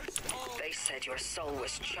 They said your soul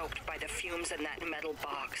was choked by the fumes in that metal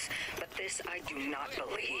box, but this I do not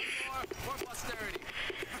believe.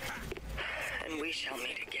 And we shall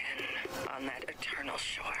meet again on that eternal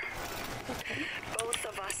shore. Okay. Both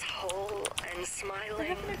of us whole and We're smiling.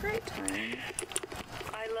 having a great time.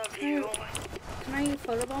 I love you. Can I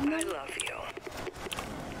photobomb them? I love you.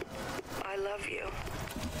 I love you.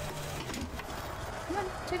 Come on,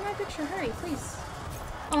 take my picture. Hurry, please.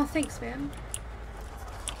 Oh, thanks, man.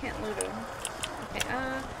 Can't loot him. Okay,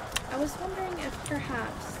 I was wondering if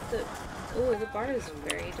perhaps the bar is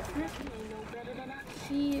very different.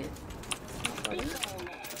 See,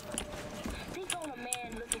 Think on a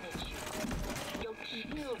man looking at you. Your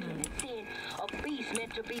children and seeing a beast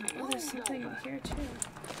meant to be there's ruled something over. here too.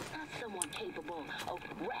 Not someone capable of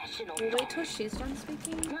rational We'll wait thought. till she's done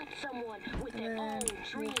speaking. Not someone with And their then own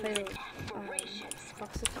we'll dreams play and aspirations.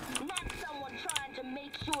 Foxathon. Not someone trying to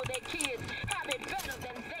make sure their kids have it better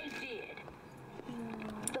than they did.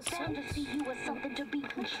 The fantasy you was something to be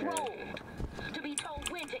controlled. To be told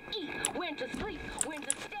when to eat, when to sleep, when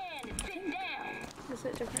to stand and sit down. Is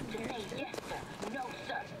it different To here say too? yes, sir. No,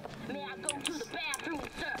 sir. May I go to the bathroom,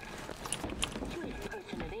 sir? You ain't a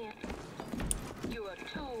person of them. You're a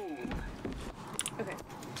tool. Okay,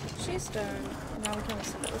 she's done. Now we can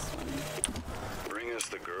listen to this one. Bring us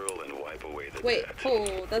the girl and wipe away the Wait, debt.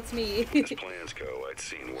 oh, that's me. As plans go, I'd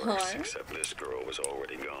seen worse, Huh? except this girl was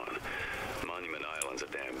already gone. Monument Island's a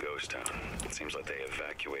damn ghost town. It seems like they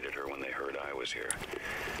evacuated her when they heard I was here.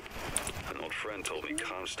 An old friend told me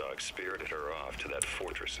Comstock spirited her off to that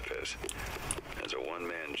fortress of his. As a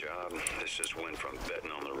one-man job, this just went from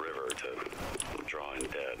betting on the river to drawing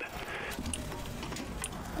dead.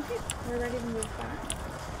 Okay, we're ready to move back.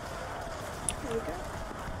 There we go.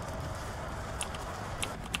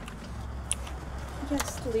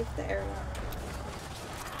 Yes, to leave the area.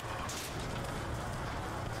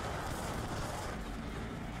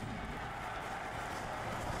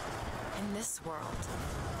 In this world,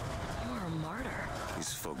 you are a martyr.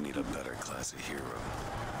 These folk need a better class of hero.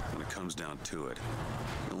 When it comes down to it,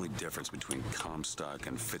 the only difference between Comstock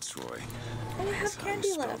and Fitzroy Oh, I is have how you candy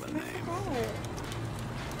spell left. the I name. forgot.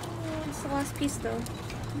 Oh, it's the last piece though.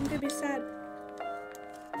 I'm gonna be sad.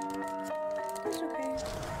 It's okay.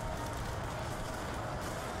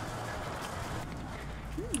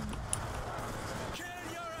 Kill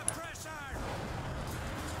your oppressor!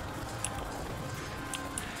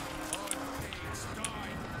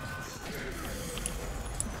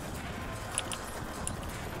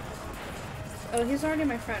 Oh, he's already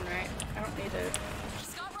my friend, right? I don't need to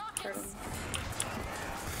hurt him.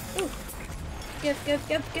 Ooh!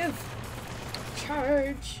 Give!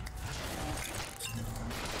 Charge!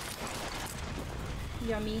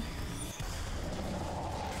 Yummy.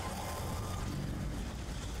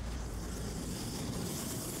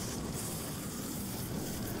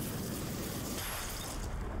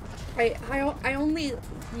 I only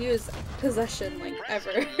use possession like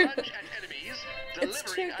ever. It's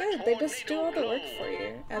too good. They just do all the work for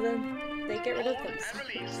you, and then they get rid of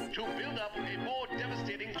themselves.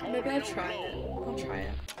 Maybe I'll try it. I'll try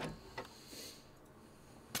it.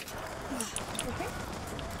 Okay.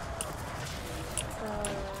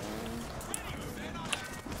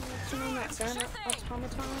 Turn on that gun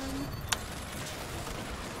automaton.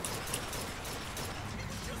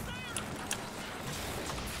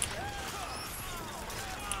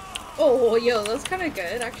 Oh, yo, that's kind of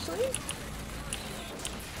good, actually.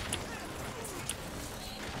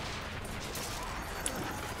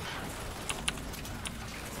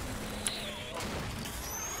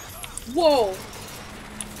 Whoa!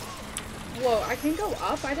 Whoa, I can go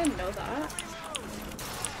up? I didn't know that.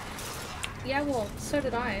 Yeah, well, so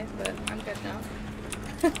did I, but I'm good now.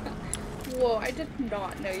 Whoa, I did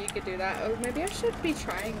not know you could do that. Oh, maybe I should be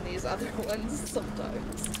trying these other ones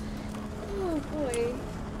sometimes. Oh, boy.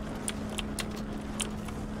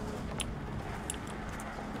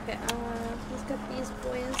 Okay, let's get these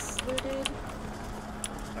boys looted.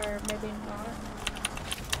 Or maybe not.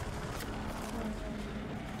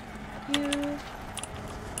 You.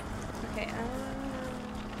 Okay,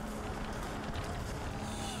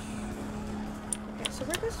 okay, so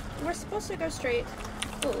we're supposed to go straight.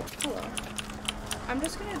 Oh, hello. I'm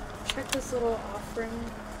just gonna check this little off room.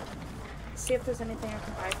 See if there's anything I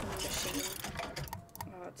can buy from the machine.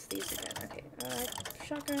 Oh, it's these again. Okay,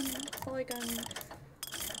 shotgun, fully gun.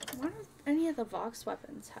 Why don't any of the Vox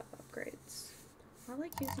weapons have upgrades? I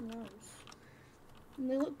like using those. And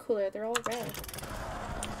they look cooler, they're all red.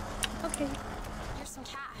 Okay. Here's some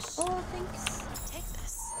cash. Oh, thanks. Take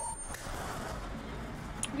this.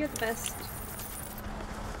 You're the best.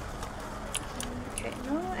 Okay,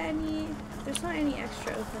 there's not any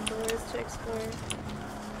extra open doors to explore.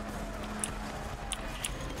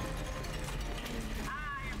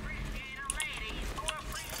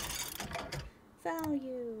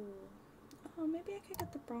 Value. Oh, maybe I could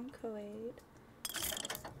get the Broncoade.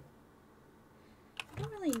 I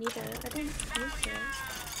don't really need it. I don't use it.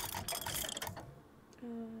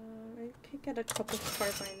 I could get a couple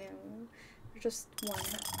carbine ammo. Or just one.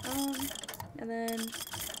 And then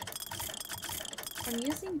I'm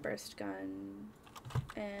using burst gun.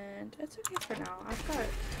 And it's okay for now. I've got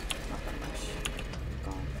not that much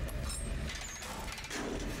gone.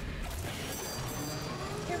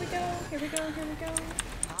 Here we go, here we go, here we go.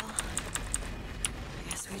 Well, I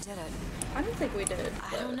guess we did it. I don't think we did.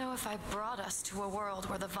 I don't know if I brought us to a world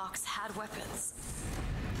where the Vox had weapons.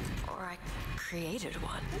 Or I created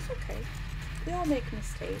one. That's okay. We all make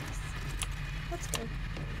mistakes. Let's go.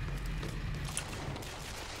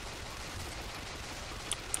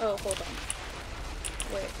 Oh, hold on.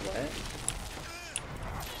 Wait, what?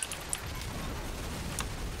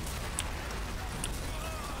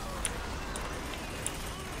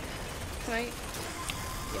 Can I?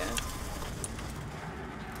 Yeah.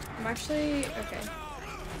 I'm actually... okay.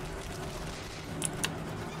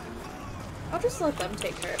 I'll just let them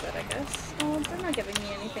take care of it, I guess. Oh, they're not giving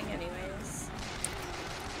me anything anyways.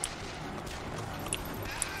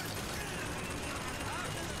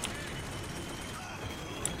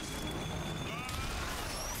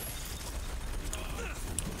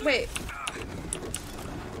 Wait.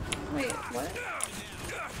 Wait, what?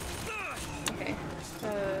 Okay.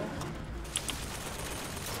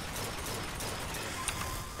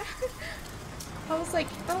 I was like,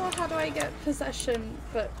 oh, how do I get possession?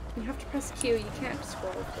 But you have to press Q, you can't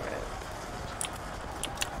scroll for it.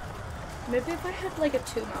 Maybe if I had like a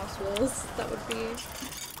 2 mouse wheels, that would be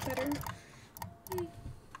better.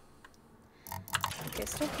 Okay,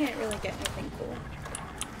 still can't really get anything cool.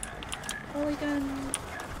 Holy gun.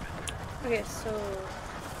 Okay, so...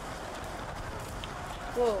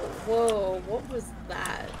 whoa, whoa, what was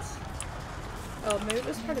that? Oh, maybe it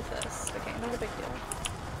was part of this. Okay, not a big deal.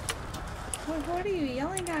 What are you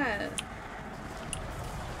yelling at?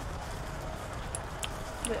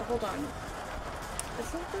 Wait, hold on.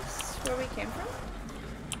 Isn't this where we came from?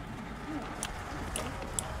 Oh, okay.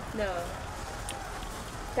 No.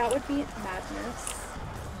 That would be madness.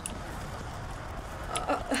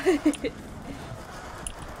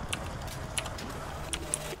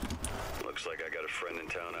 Looks like I got a friend in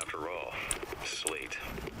town after all. Slate.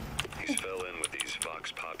 He's fell in with these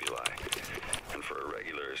Vox Populi. And for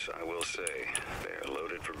irregulars, I will say, they're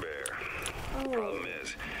loaded for bear. Oh, problem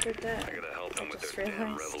is, they're dead. I gotta help them with their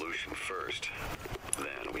damn revolution first.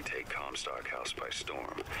 Then we take Comstock House by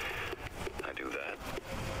storm. I do that,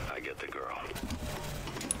 I get the girl.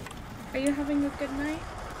 Are you having a good night?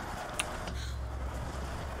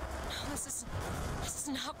 This is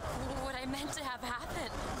not what I meant to have happen.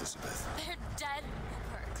 Elizabeth. They're dead.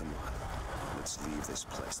 Come on. Let's leave this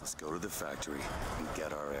place. Let's go to the factory and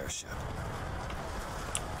get our airship.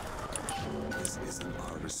 This isn't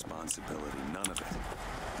our responsibility. None of it.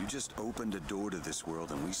 You just opened a door to this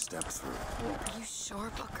world and we stepped through. Are you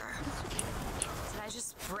sure, Booker? Did I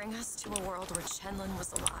just bring us to a world where Chenlin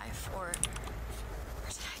was alive? Or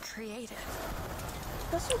did I create it?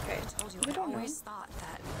 That's okay. I told you We I don't always know. thought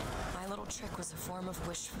that my little trick was a form of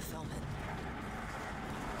wish fulfillment.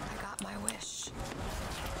 I got my wish.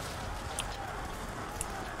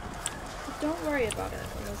 Don't worry about it,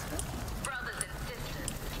 Elizabeth. Brothers and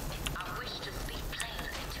sisters, I wish to speak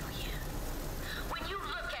plainly to you. When you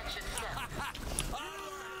look at yourself...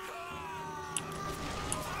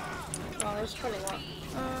 Wow, there's quite a lot.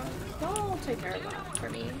 I'll take care of that for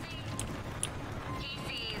me.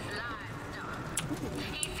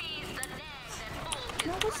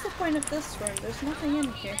 Now what's the point of this room? There's nothing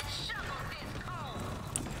in here.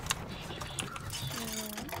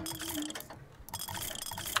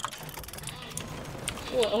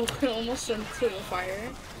 Whoa, almost into the fire.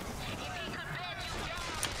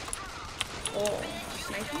 Oh,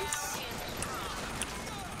 snipies?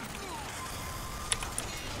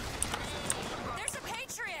 There's a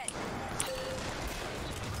Patriot!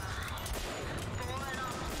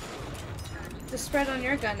 The spread on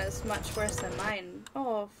your gun is much worse than mine.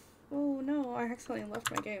 Oh no, I accidentally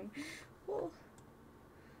left my game. Oh.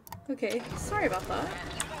 Okay, sorry about that.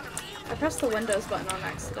 I pressed the Windows button on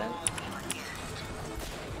accident.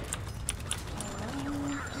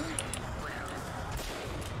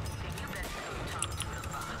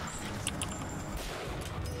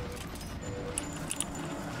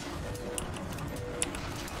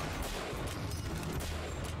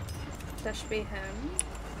 That should be him.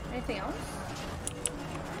 Anything else?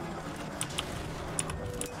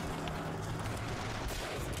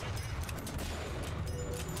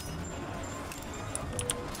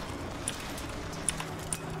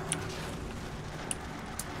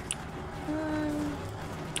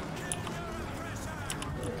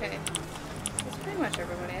 Okay. That's pretty much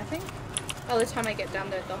everybody, I think. By the time I get down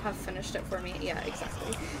there, they'll have finished it for me. Yeah,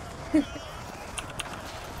 exactly.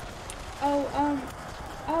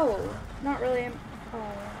 Oh, not really.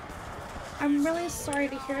 Oh. I'm really sorry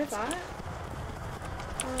to hear that.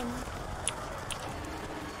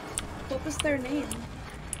 What was their name?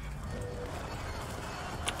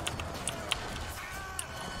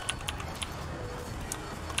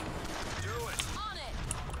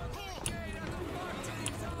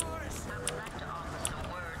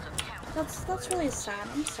 That's really sad.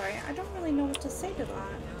 I'm sorry. I don't really know what to say to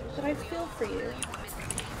that, but I feel for you.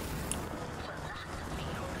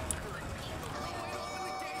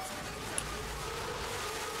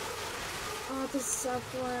 Oh, the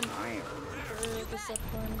Zeppelin. I remember the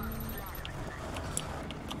Zeppelin.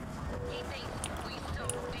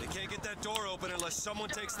 They can't get that door open unless someone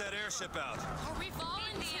takes that airship out. Are we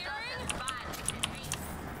volunteering?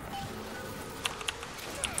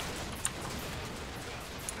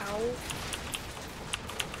 Ow.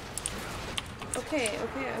 Okay.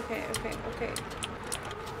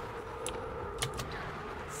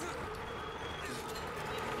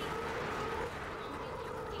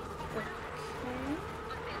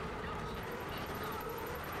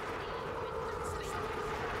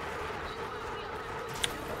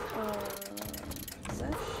 Is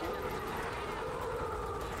that shit?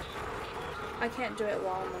 I can't do it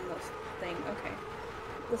while I'm on this thing. Okay.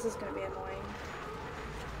 This is gonna be annoying.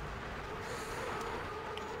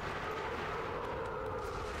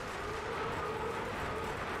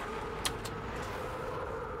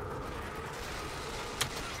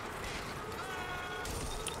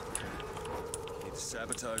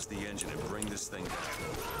 Sabotage the engine and bring this thing down.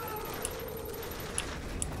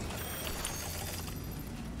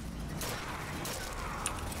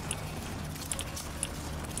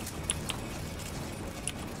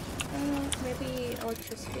 Maybe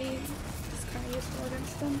electricity is kind of useful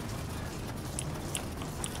against them.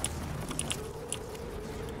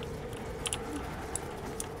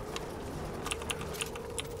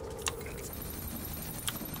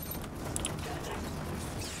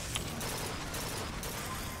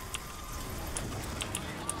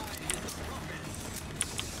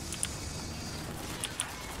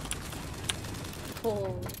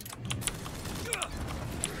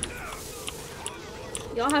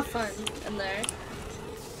 Y'all have fun in there.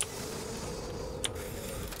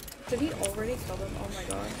 Did he already kill them? Oh my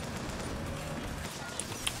god.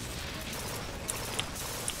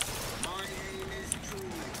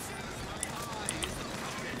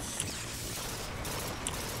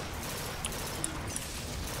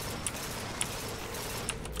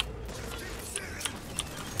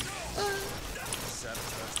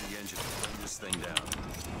 Sabotage the engine and bring this thing down.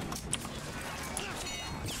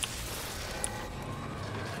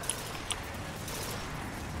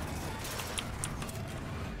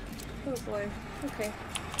 Oh boy. Okay.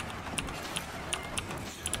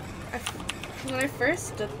 When I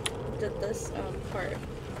first did this part,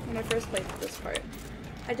 when I first played this part,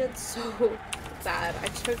 I did so bad. I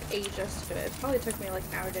took ages to do it. It probably took me like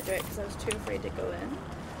an hour to do it because I was too afraid to go in.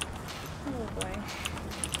 Oh boy.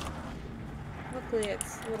 Luckily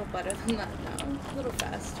it's a little better than that now. A little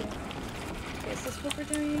faster. Okay, is this what we're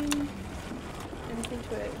doing? Anything to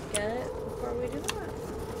get before we do that?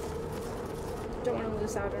 Don't want to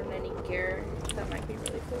lose out on any gear. That might be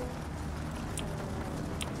really cool.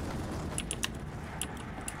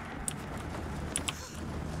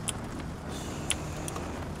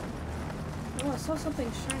 Oh, I saw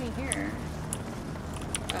something shiny here.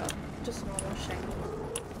 Oh, just normal shiny.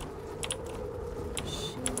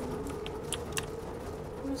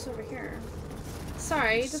 What's over here?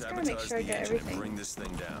 Sorry, just gotta make sure I get everything. Bring this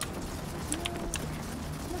thing down.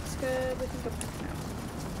 Looks good. We can go back now.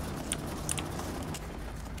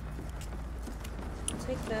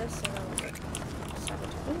 Take this and then we'll get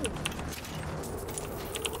sabotage. Ooh.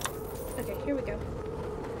 Okay, here we go.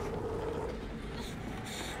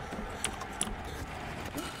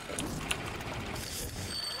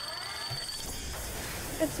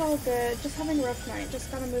 It's all good. Just having a rough night.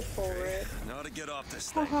 Just gotta move forward. Now to get off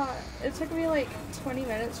this thing. Haha. It took me like 20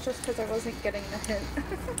 minutes just because I wasn't getting the hint.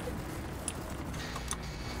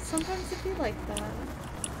 Sometimes it'd be like that.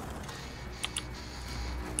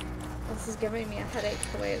 This is giving me a headache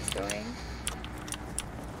the way it's going.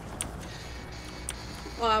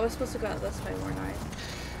 Oh, I was supposed to go out this way, weren't I?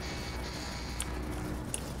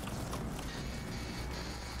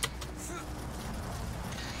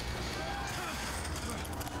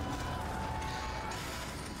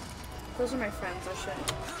 Those are my friends, I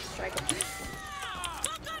shouldn't strike them.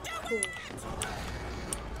 Cool.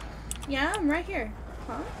 Yeah, I'm right here.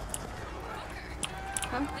 Huh?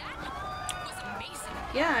 Huh?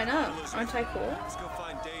 Yeah, I know. Aren't I cool? Let's go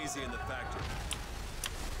find Daisy in the factory.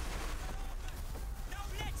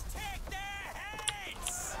 Let's take their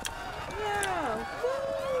heads! Yeah!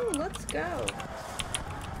 Woo! Let's go!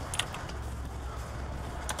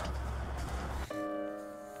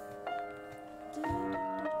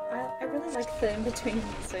 really like the in-between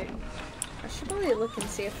music. I should probably look and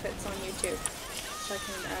see if it's on YouTube so I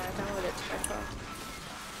can download it to my phone.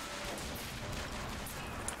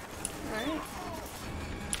 Alright.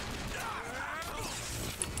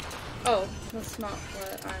 Oh, that's not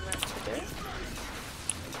what I meant to do.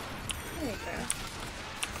 There you go.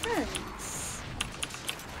 Friends.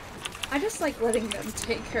 I just like letting them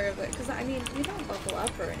take care of it, because I mean, we don't level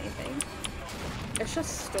up or anything. It's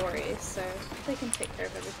just stories, so they can take care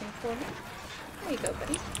of everything for me. There you go,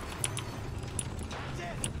 buddy.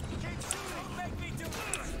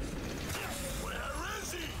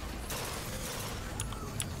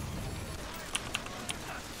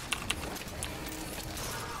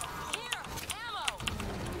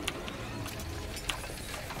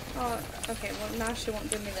 Oh, okay, well now she won't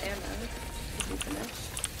give me the ammo, because we finished.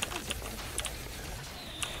 That's okay.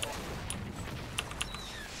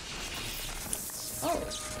 Oh.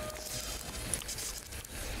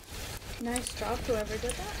 Nice job, whoever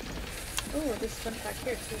did that. Oh, this went back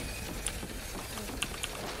here too.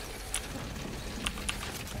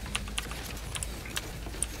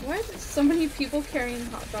 Why are there so many people carrying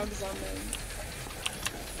hot dogs on them?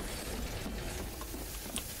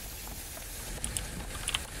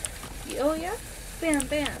 Oh yeah? Bam,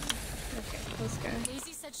 bam. Okay, let's go.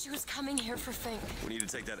 Daisy said she was coming here for Fink. We need to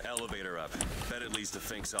take that elevator up. Bet it leads to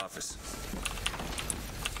Fink's office.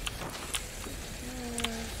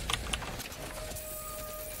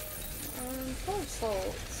 Full of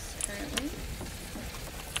salts, currently.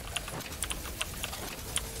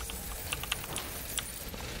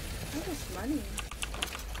 What is money?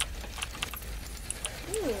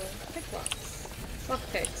 Ooh, picklocks.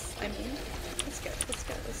 Lockpicks, I mean. Let's go, let's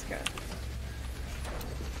go, let's go.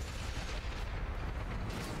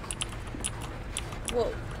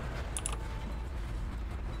 Whoa.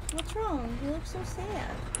 What's wrong? You look so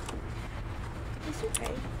sad. It's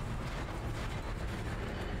okay.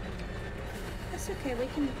 It's okay, we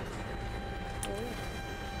can...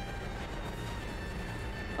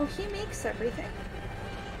 Oh, he makes everything.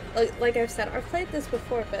 Like I've said, I've played this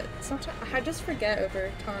before, but sometimes I just forget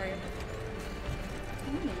over time.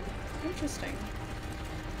 Interesting.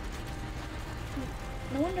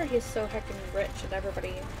 No wonder he's so heckin' rich and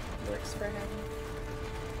everybody works for him.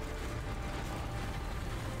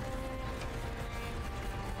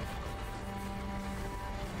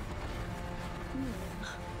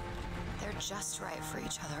 They're just right for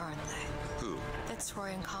each other, aren't they? Who?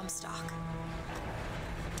 Fitzroy and Comstock.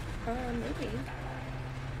 Maybe.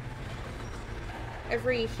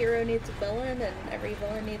 Every hero needs a villain, and every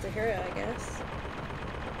villain needs a hero, I guess.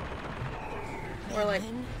 Or like,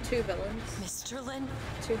 two villains. Mr. Lin?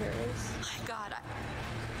 Two heroes. My God,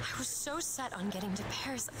 I was so set on getting to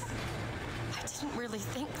Paris. I didn't really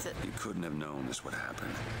think that... You couldn't have known this would happen.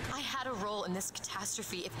 I had a role in this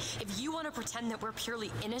catastrophe. If you want to pretend that we're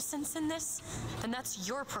purely innocents in this, then that's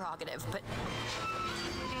your prerogative, but...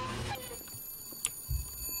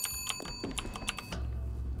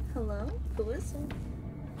 Hello? Who is it?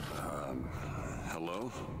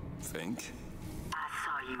 Hello? Fink? I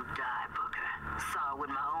saw you die, Booker. Saw it with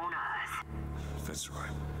my own eyes. Fitzroy.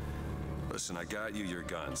 Listen, I got you your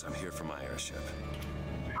guns. I'm here for my airship.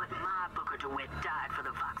 But my Booker DeWitt died for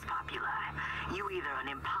the Vox Populi. You either an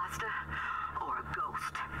imposter or a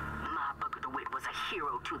ghost. My Booker DeWitt was a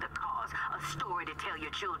hero to the cause, a story to tell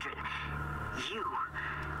your children. You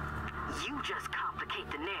just complicate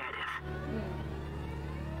the narrative.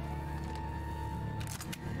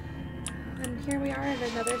 And here we are at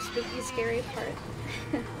another spooky, scary part.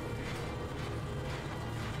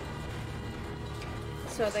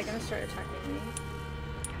 So are they gonna start attacking me?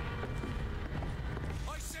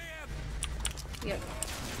 I see him. Yep.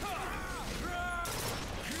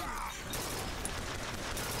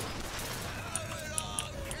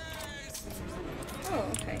 Oh,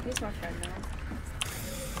 okay. He's my friend now.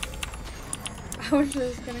 I was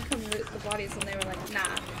just gonna come loot the bodies and they were like,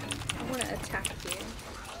 nah, I wanna attack you.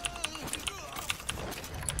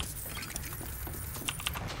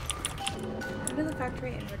 Go to the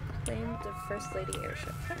factory and reclaim the First Lady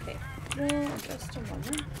airship. Okay, well, just a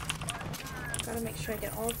moment. Gotta make sure I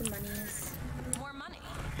get all the monies. More money.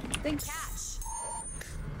 Thanks. Cash.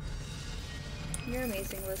 You're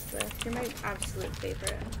amazing, Elizabeth. You're my absolute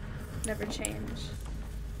favorite. Never change.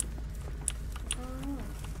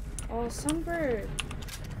 Oh, Songbird.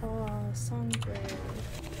 Oh, Songbird.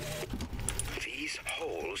 These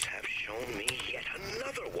holes have shown me yet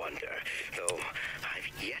another wonder, though I've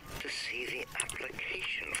yet to see the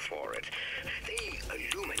application for it. They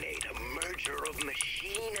illuminate a merger of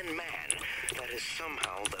machine and man that is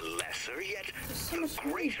somehow the lesser yet the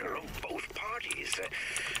greater of both parties.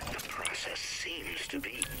 The process seems to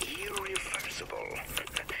be irreversible.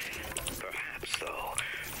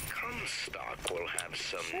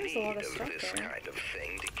 there's a lot of stuff this there. kind of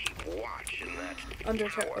thing to keep watch in that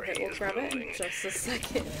Undertow. tower Okay, he we'll is grab it in building. just a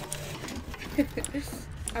second.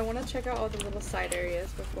 I want to check out all the little side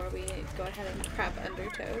areas before we go ahead and grab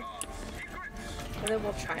Undertow. And then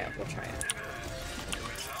we'll try it. We'll try it.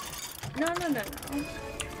 No, no, no, no.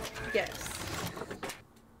 Yes.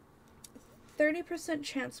 30%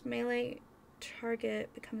 chance melee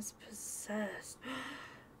target becomes possessed.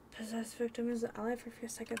 Possessed victim is alive for a few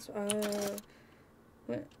seconds.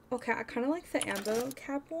 Okay, I kind of like the ambo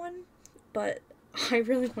cap one, but I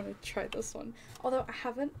really want to try this one. Although I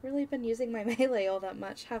haven't really been using my melee all that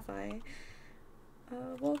much, have I?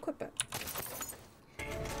 We'll equip it.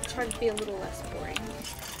 Try to be a little less boring.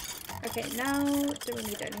 Okay, now do we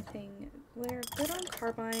need anything? We're good on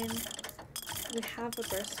carbine. We have a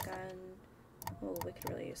burst gun. Oh, we could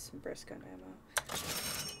really use some burst gun ammo.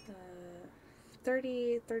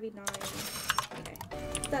 30, 39. Okay,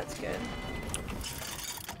 that's good.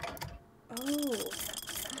 Oh.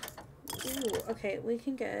 Ooh, okay, we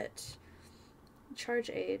can get charge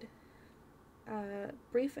aid.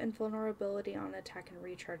 Brief invulnerability on attack and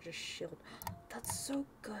recharges shield. That's so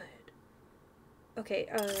good. Okay,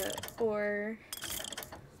 or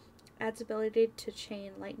adds ability to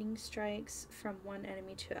chain lightning strikes from one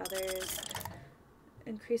enemy to others.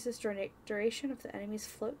 Increases duration of the enemy's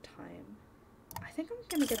float time. I think I'm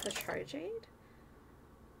gonna get the charge aid.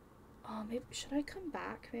 Oh, maybe should I come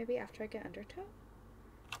back maybe after I get Undertow?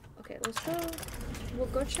 Okay, let's go. We'll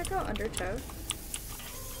go check out Undertow.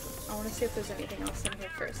 I want to see if there's anything else in here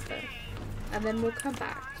first though, and then we'll come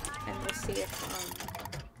back and we'll see if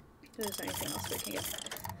there's anything else we can get.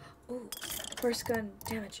 Ooh, burst gun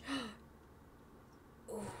damage.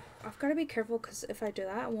 Ooh, I've got to be careful because if I do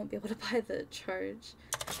that, I won't be able to buy the charge.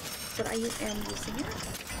 But I am using it.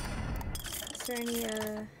 Is there any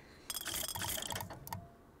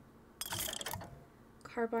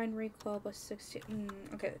carbine recoil plus 60?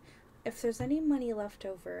 Okay, if there's any money left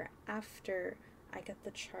over after I get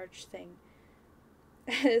the charge thing.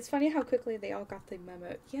 It's funny how quickly they all got the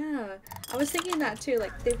memo. Yeah, I was thinking that too.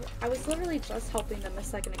 Like I was literally just helping them a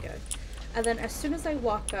second ago, and then as soon as I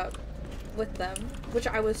walk up with them, which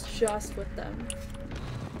I was just with them,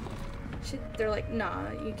 they're like,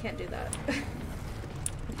 nah, you can't do that.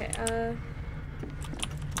 Okay,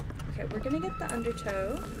 okay, we're gonna get the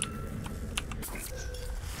Undertow.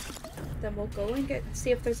 Then we'll go and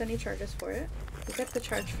see if there's any charges for it. We'll get the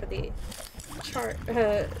charge for the charge.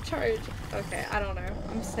 Okay, I don't know.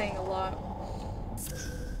 I'm saying a lot.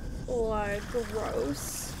 Like,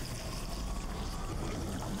 gross.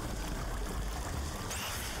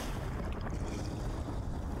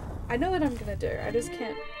 I know what I'm gonna do. I just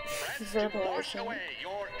can't verbalize it.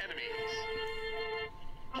 Your enemies.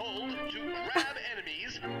 Hold to grab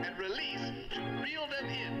enemies and release to reel them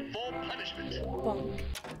in for punishment. Bonk.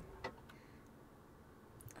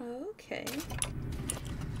 Okay.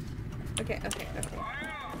 Okay.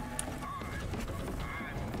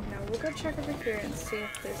 Now we'll go check over here and see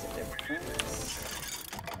if there's a difference.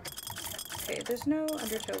 Okay, there's no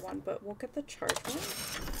Undertow one, but we'll get the charge one,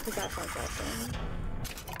 because that sounds awesome.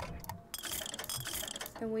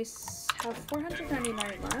 And we have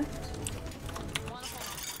 499 left.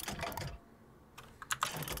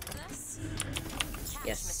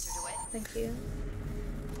 Yes, thank you.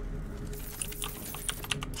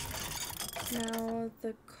 Now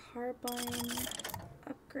the carbine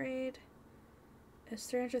upgrade is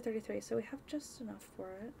 333, so we have just enough for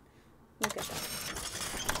it. We'll get that.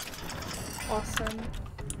 Awesome.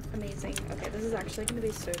 Amazing. Okay, this is actually going to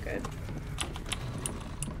be so good.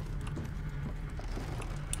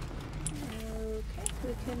 Okay,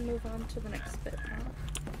 we can move on to the next bit now.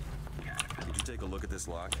 Did you take a look at this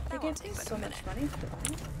lock? They gave me so much money for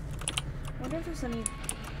that. I wonder if there's any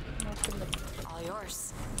left in the all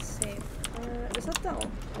yours. Save. Is that the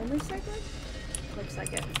only segment? Looks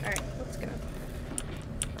like it. Alright, let's go.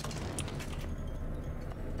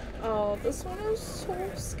 Oh, this one is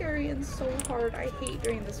so scary and so hard. I hate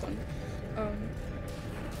doing this one.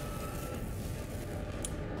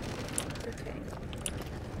 Okay.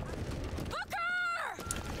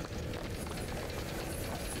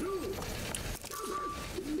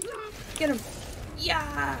 Get him!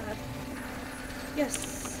 Yeah!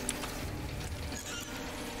 Yes!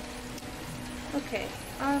 Okay,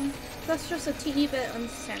 that's just a teeny bit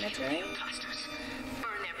unsanitary.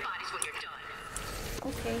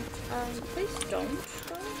 Okay, please don't,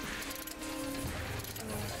 though.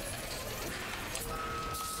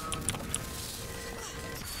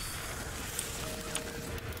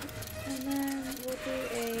 And then we'll do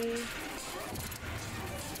a...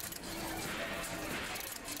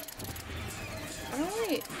 I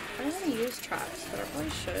I don't really use traps, but I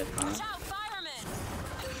probably should, huh? Watch out, firemen!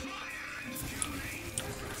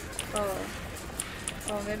 Oh.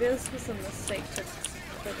 Oh, maybe this was a mistake to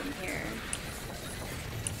put them here.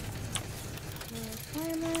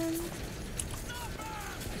 Fireman.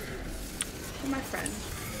 Oh, my friend.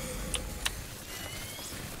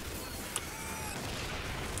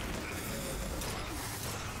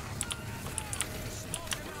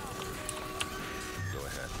 Go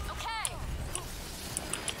ahead. Okay!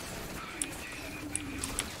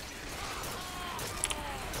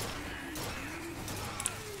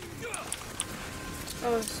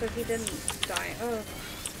 Oh, so he didn't die. Oh.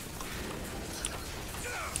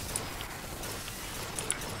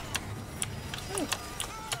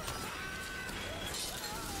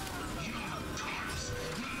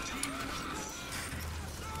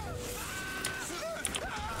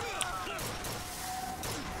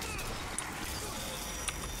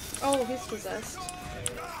 Oh, he's possessed.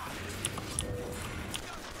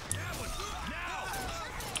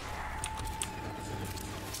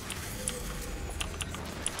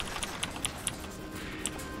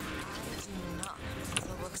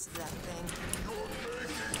 The looks of that thing.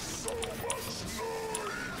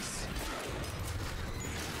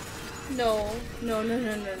 No. No, no,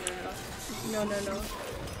 no, no, no, no. No, no, no.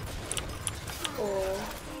 Oh.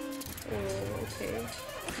 Oh, okay.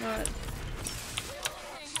 Not.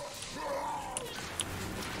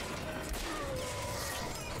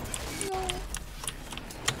 No.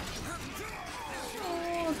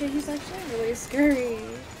 Oh, okay, he's actually really scary.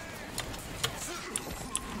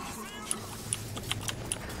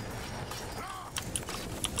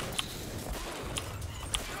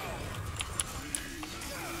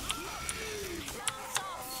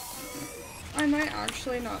 I might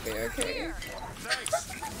actually not be okay.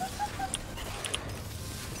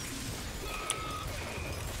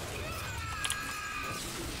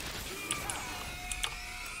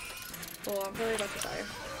 Oh, I'm probably about to die.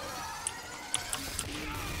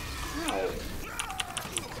 Ow.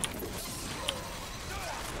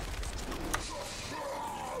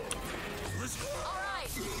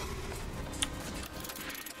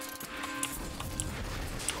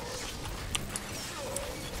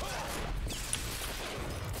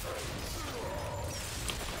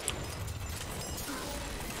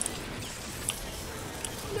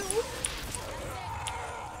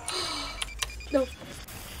 No.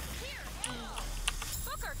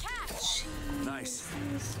 Booker, catch! Nice.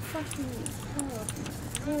 This fucking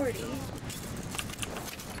lordy.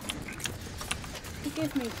 He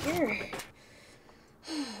gave me gear.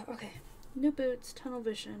 Okay. New boots, tunnel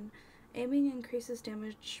vision. Aiming increases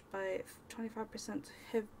damage by 25%.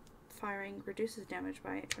 Hip firing reduces damage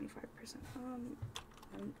by 25%.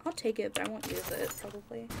 I'll take it, but I won't use it,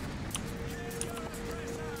 probably.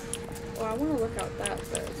 Well, I want to look out that,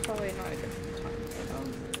 but it's probably not a good time, you know?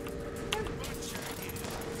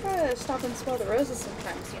 Gotta stop and smell the roses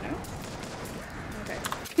sometimes, you know? Okay.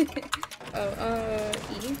 Oh,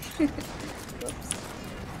 E? Whoops.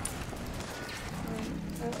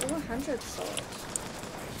 100 salt.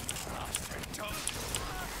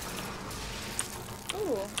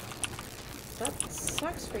 Ooh. That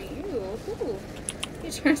sucks for you. Ooh.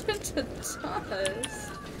 You turned into dust.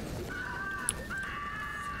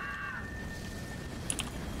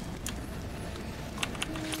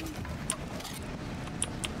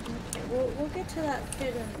 We'll get to that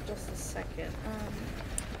pit in just a second.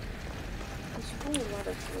 There's a whole lot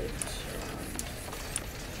of loot.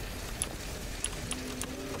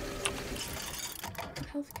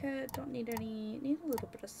 Health kit, don't need any. Need a little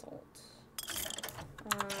bit of salt.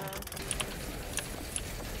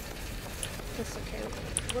 That's okay.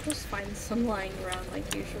 We'll just find some lying around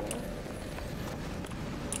like usual.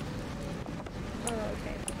 Oh,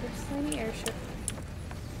 okay. There's a tiny airship.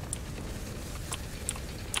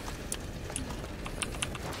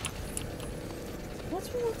 What's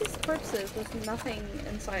wrong with these corpses with nothing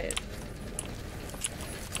inside?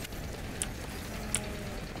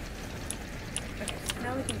 Okay,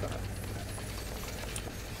 now we can go up.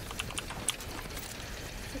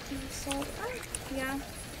 Taking salt. Oh, yeah.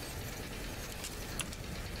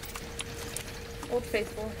 Old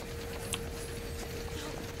Faithful.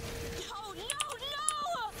 No, no,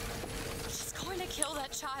 no! She's going to kill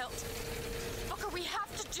that child. Booker, we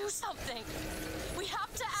have to do something. We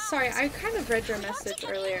have to act. Sorry, I kind of read your message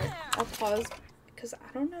earlier. I'll pause because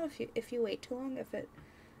I don't know if you wait too long if it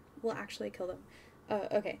will actually kill them.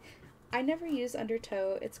 Okay. I never use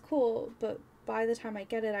Undertow. It's cool, but by the time I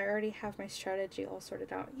get it, I already have my strategy all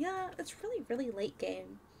sorted out. Yeah, it's really, really late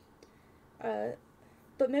game.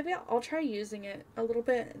 But maybe I'll try using it a little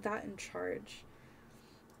bit, that in charge.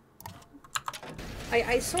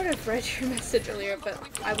 I sort of read your message earlier, but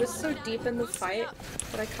I was so deep in the fight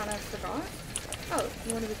that I kind of forgot. Oh,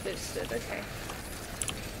 you want to be boosted, okay.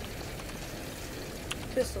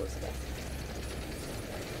 Boost Elizabeth.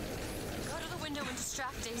 Go to the window and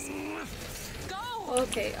distract Daisy. Go!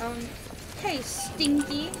 Okay, hey,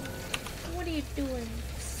 Stinky. What are you doing,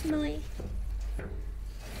 Smelly?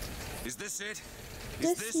 Is this it?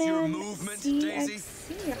 This Is this your man, movement, CXC, Daisy?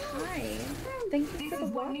 hi. Thank you for the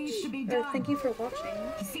watch. Or thank you for watching.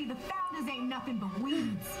 You see, the founders ain't nothing but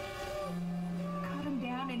weeds. Cut them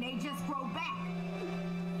down and they just grow back.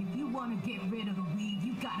 If you want to get rid of the weed,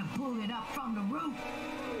 you gotta pull it up from the root.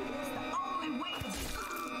 It's the only way to...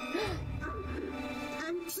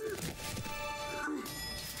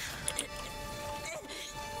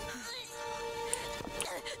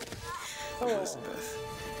 Oh. Elizabeth.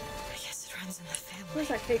 I guess it runs in the family. Where's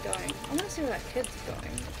that kid going? I want to see where that kid's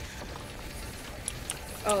going.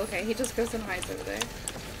 Oh, okay, he just goes and hides over there.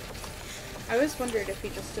 I always wondered if he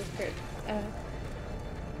just disappeared.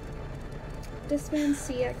 This man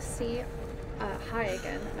CXC, hi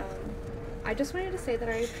again. I just wanted to say that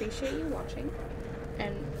I appreciate you watching,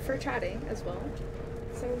 and for chatting as well.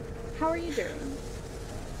 So, how are you doing?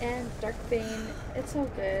 And Darkbane, it's all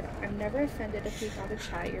good. I'm never offended if you gotta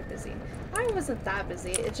chat, you're busy. I wasn't that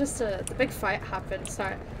busy, it's just the big fight happened,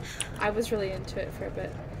 so I was really into it for a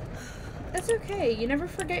bit. It's okay, you never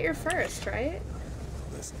forget your first, right?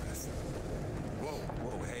 Elizabeth.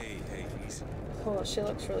 Whoa, hey, easy. Oh, she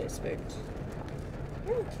looks really spooked.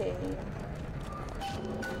 You're okay.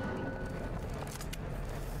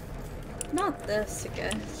 Not this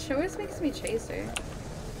again. She always makes me chase her.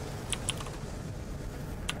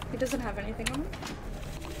 He doesn't have anything on him?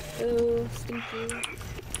 Oh, Stinky.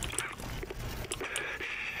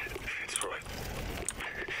 Fitzroy,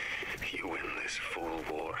 you win this fool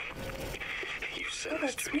war. You send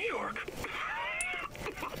us to New York.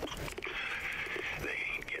 They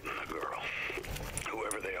ain't getting the girl.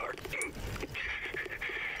 Whoever they are.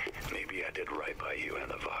 Maybe I did right by you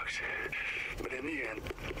and the Vox. But in the end,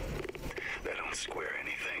 that don't square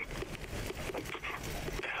anything.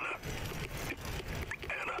 Anna,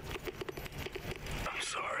 I'm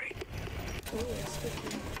sorry.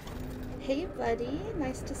 Hey, buddy.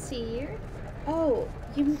 Nice to see you. Oh,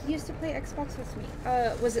 you used to play Xbox with me.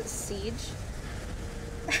 Was it Siege?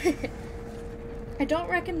 I don't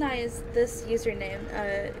recognize this username.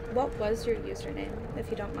 What was your username, if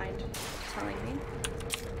you don't mind telling me?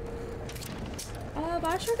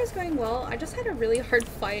 Bioshock is going well. I just had a really hard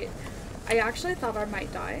fight. I actually thought I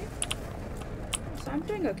might die. So I'm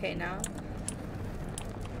doing okay now.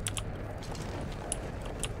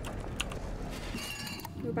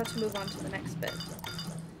 We're about to move on to the next bit.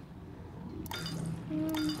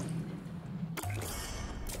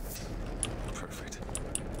 Perfect.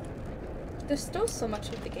 There's still so much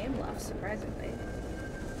of the game left, surprisingly.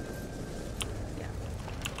 Yeah.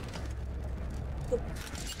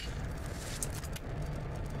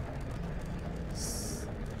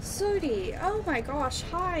 Sudi! Oh my gosh,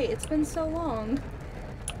 hi! It's been so long.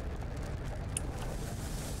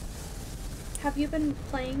 Have you been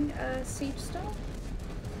playing Siege still?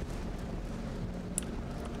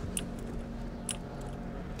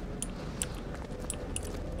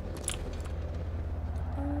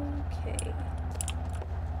 Okay.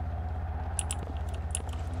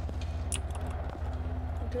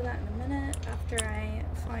 I'll do that in a minute after I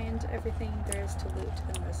find everything there is to loot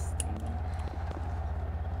in this thing.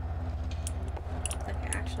 Okay,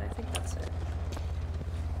 actually, I think that's it.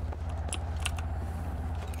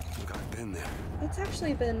 Look, I've been there. It's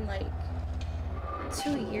actually been like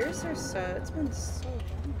 2 years or so. It's been so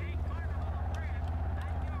long.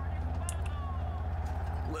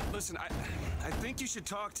 Listen, I think you should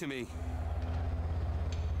talk to me.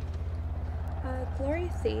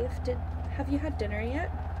 Glory Thief, have you had dinner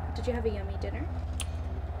yet? Did you have a yummy dinner?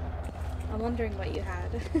 I'm wondering what you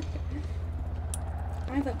had.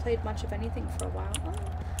 I haven't played much of anything for a while.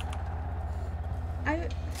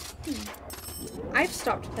 I've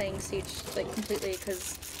stopped playing Siege like completely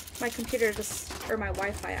because my computer or my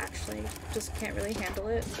Wi-Fi actually just can't really handle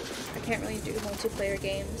it. I can't really do multiplayer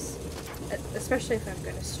games, especially if I'm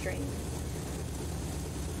going to stream.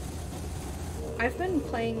 I've been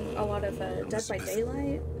playing a lot of Dead by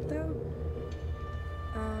Daylight though.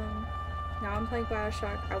 Now I'm playing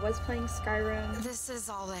Bioshock. I was playing Skyrim. This is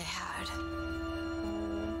all they had.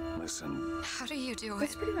 Listen. How do you do it?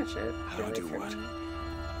 That's pretty much it. How do I do what?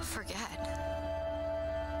 Forget.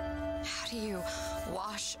 How do you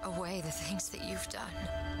wash away the things that you've done?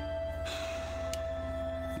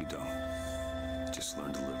 You don't. Just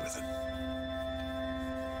learn to live with it.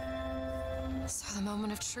 So the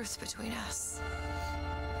moment of truth between us.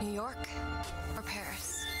 New York or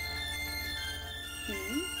Paris? No.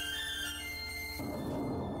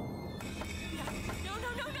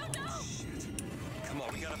 Shit. Come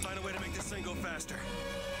on, we gotta find a way to make this thing go faster.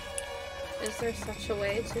 Is there such a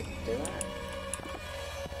way to do that?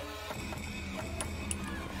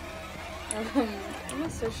 I'm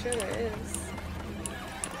not so sure there is.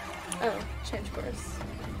 Oh, change course.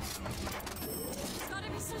 There's gotta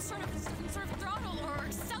be some sort of throttle or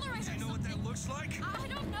accelerator. Do you know what that looks like? I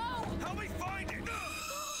don't know. Help me find it!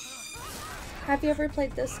 Have you ever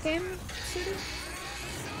played this game, Sudie?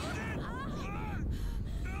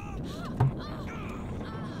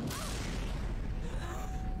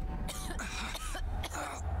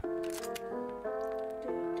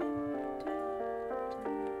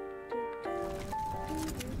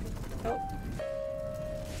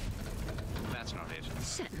 That's not it.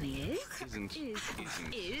 Certainly is. Isn't.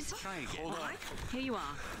 Is. Try again. Hold on. Here you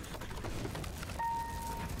are.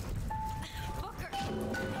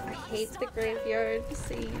 I hate the graveyard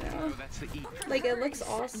scene, you know? That's the E. Like, it looks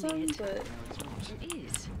awesome, but It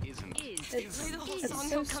is. Isn't. it's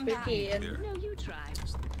so spooky, and No, you try.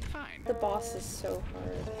 Fine. the boss is so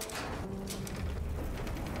hard.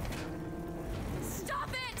 Stop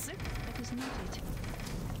it! That is not it.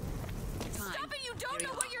 Fine. Stop it! You don't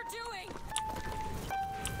know what you're doing!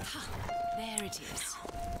 There it is.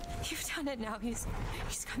 You've done it now. He's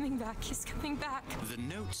coming back. He's coming back. The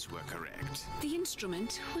notes were correct. The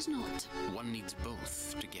instrument was not. One needs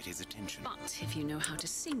both to get his attention. But if you know how to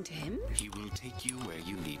sing to him, He will take you where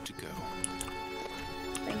you need to go.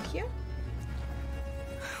 Thank you.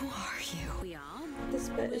 Who are you? we are. This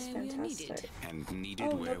bit is where we are fantastic. needed. And needed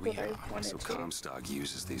Oh, where look we what I are. wanted So to. Comstock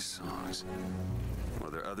uses these songs. Are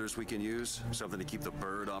there others we can use? Something to keep the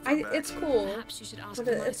bird off our back? It's cool, Perhaps you should ask but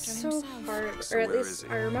the it's maestro so himself. hard, So or at where least is he?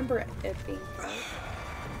 I remember it being hard.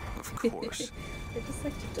 Of course. They just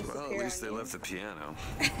like to disappear. Well, at least on they you. left the piano.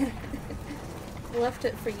 Left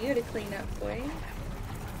it for you to clean up, boy.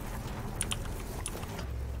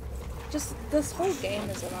 Just, this whole game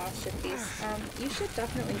is a masterpiece. You should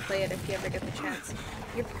definitely play it if you ever get the chance.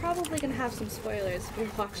 You're probably gonna have some spoilers if you're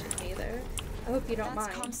watching me there. I hope you don't That's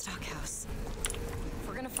mind. Comstock House. If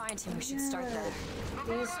we're gonna find him, we should start there.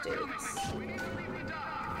 These dudes.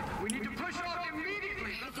 We need to push off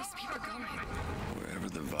immediately. Where are these people going? Wherever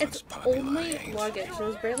the Vox It's Populi only hangs. luggage.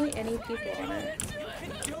 There's barely any people on it. You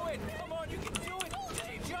can do it! Come on, you can do it!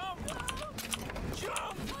 Jump!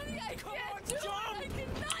 Jump! Come on, jump! I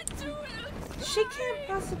cannot do it! She can't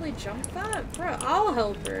possibly jump that? Bro, I'll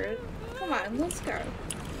help her. Come on, let's go.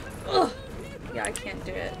 Ugh. Yeah, I can't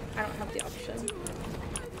do it. I don't have the option. You need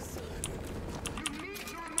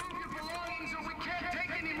to remove your belongings or we can't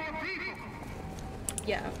take any more people.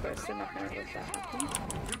 Yeah, of course, they're not gonna let that happen.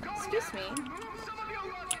 Excuse me. Remove some of your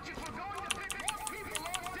luggage if we're going to take more people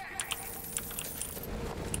on deck.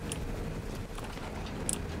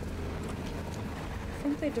 I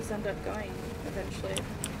think they just end up going eventually.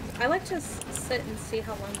 I like to sit and see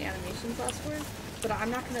how long the animations last for, but I'm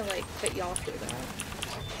not gonna like put y'all through that.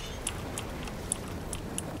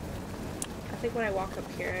 I think when I walk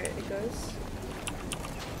up here, it goes.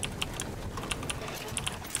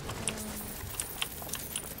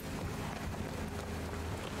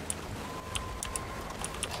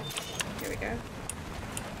 Here we go.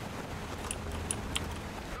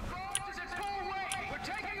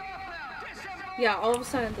 Yeah, all of a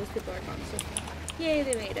sudden those people are gone. So, yay,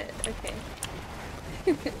 they made it. Okay.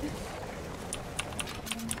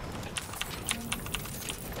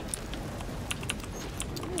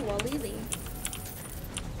 Ooh, Walili.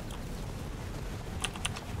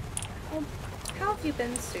 Well, how have you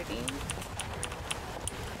been, Sudie?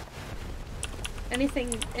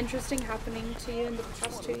 Anything interesting happening to you in the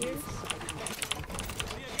past 2 years?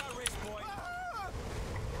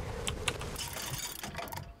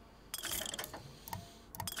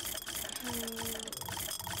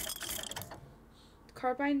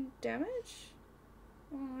 Carbine damage?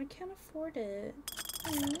 Oh, I can't afford it.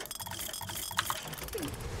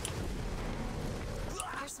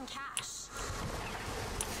 Here's some cash.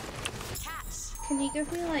 Cash. Can you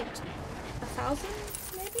give me like 1,000,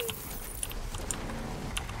 maybe?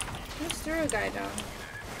 Let's throw a guy down.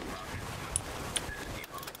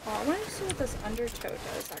 Oh, I want to see what this undertow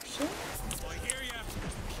does, actually. I hear ya.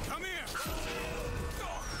 Come here.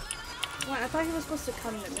 What? I thought he was supposed to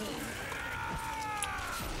come to me.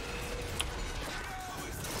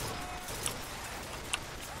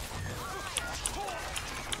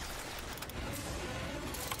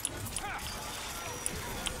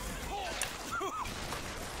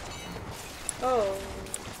 Oh.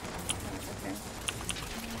 Okay.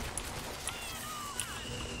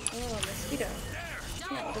 mosquito.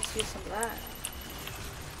 Yeah, I'll just use some of that.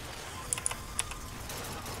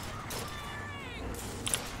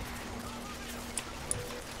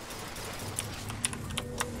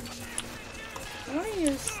 I want to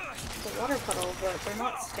use the water puddle, but they're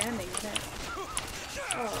not standing in it.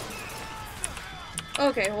 Oh.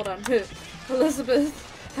 Okay, hold on.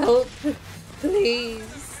 Elizabeth, help,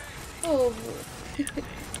 please. Oh.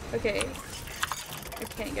 Okay. I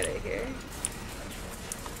can't get it here.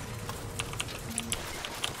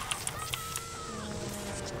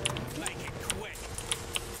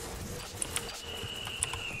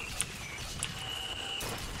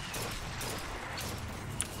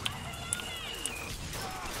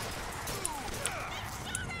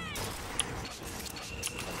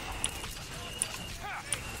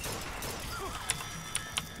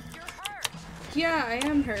 Yeah, I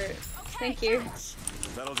am hurt. Thank you.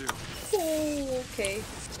 That'll do. Oh, okay.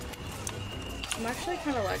 I'm actually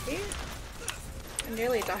kind of lucky. I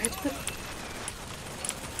nearly died.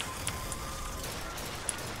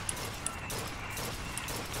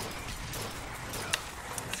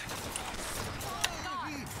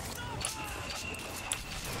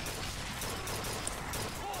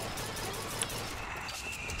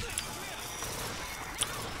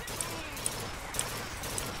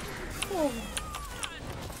 Oh.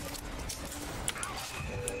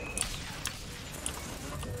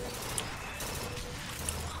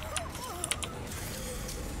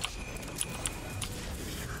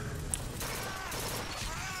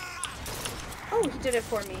 Oh, he did it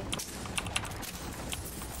for me.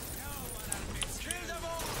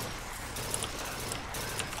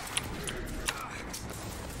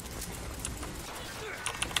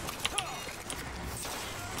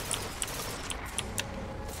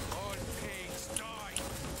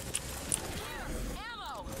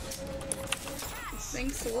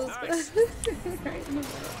 Thanks, Elizabeth. Right in the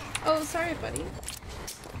middle. Oh, sorry, buddy.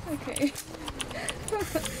 Okay.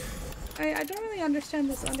 I don't really understand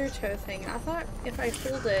this undertow thing. I thought if I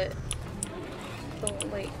hold it, they'll,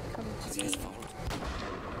 like, come to me.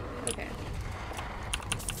 Okay.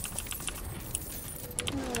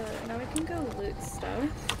 Now we can go loot stuff.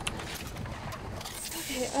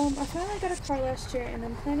 Okay, I finally got a car last year, and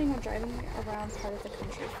I'm planning on driving around part of the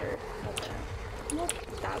country for a bit. Well,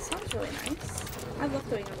 that sounds really nice. I love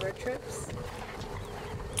going on road trips.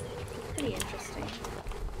 Pretty interesting.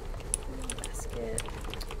 Basket.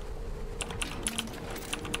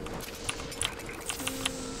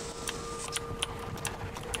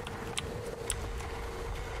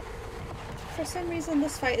 For some reason,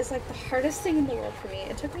 this fight is like the hardest thing in the world for me.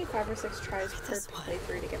 It took me 5 or 6 tries per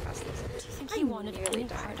playthrough to get past this. Do you think he wanted any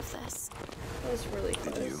part of this? That was really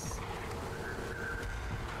close.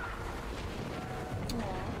 Aww.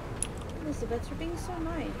 Elizabeth, you're being so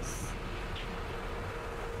nice.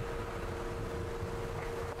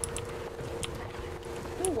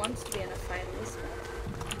 Who wants to be in a fight, Elizabeth?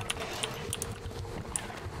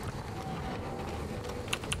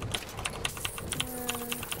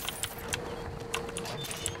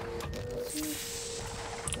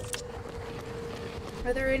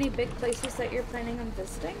 Are there any big places that you're planning on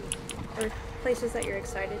visiting? Or places that you're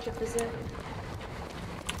excited to visit?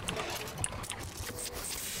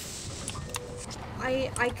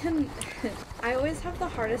 I can... I always have the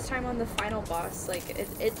hardest time on the final boss. Like,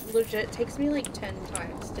 it legit takes me like 10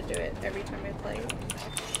 times to do it every time I play.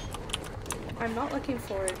 I'm not looking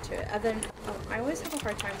forward to it. And then, I always have a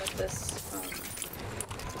hard time with this,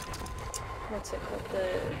 what's it called?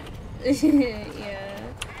 The... yeah.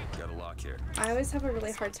 Got a lock here. I always have a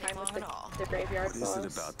really hard time with the graveyard boss. What is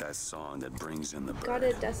it about that song that brings in the bird?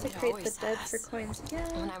 Gotta desecrate the dead for coins. Yeah.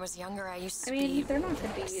 When I was younger, I used to be they're not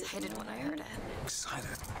gonna be excited when I heard it.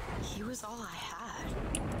 Excited? He was all I had.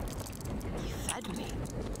 He fed me,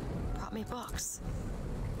 brought me books.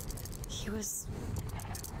 He was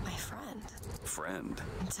my friend. Friend?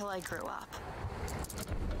 Until I grew up.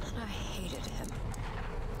 And I hated him.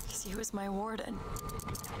 Because he was my warden.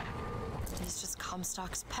 He's just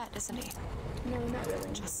Comstock's pet, isn't he? No, not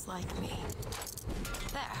really. Just like me.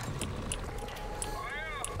 There.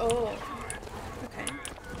 Oh. Okay.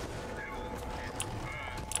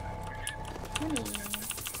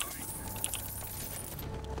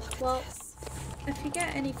 Well, if you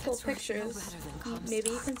get any cool pictures, maybe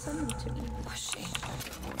you can send them to me.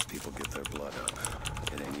 Once people get their blood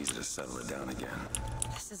up, it ain't easy to settle it down again.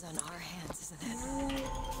 This is on our hands, isn't it?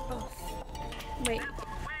 Oh. Wait.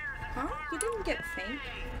 Huh? You didn't get faint?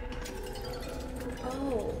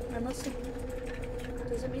 Oh, I must have...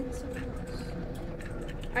 Does it mean something else?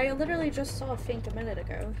 I literally just saw a faint a minute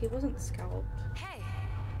ago. He wasn't scalped. Hey!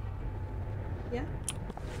 Yeah?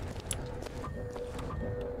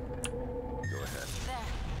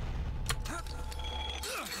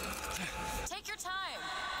 Take your time.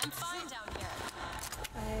 I'm fine down here.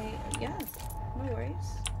 Yeah, no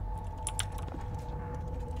worries.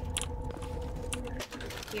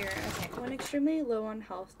 Here, okay. When extremely low on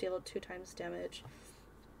health, deal 2 times damage.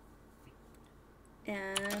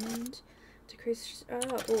 And decrease.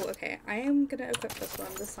 Oh, okay. I am gonna equip this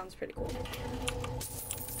one. This sounds pretty cool.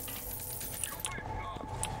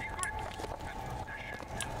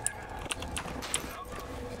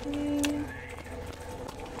 Okay.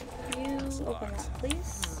 You open that,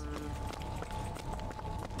 please.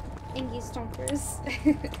 Ingy stompers.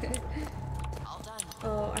 All done.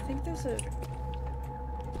 Oh, I think there's a.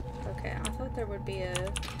 Okay, I thought there would be a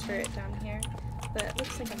turret down here, but it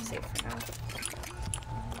looks like I'm safe for now.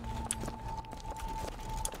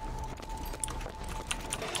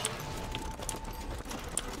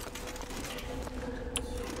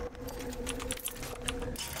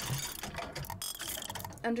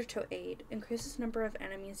 Undertow aid. Increases number of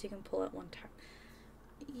enemies you can pull at one time.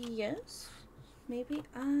 Yes? Maybe?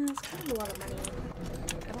 It's kind of a lot of money.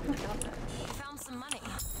 I don't have that much. Found some money.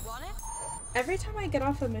 Want it? Every time I get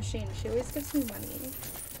off a machine, she always gives me money.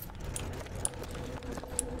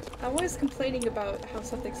 I'm always complaining about how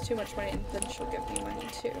something's too much money, and then she'll give me money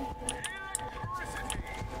too.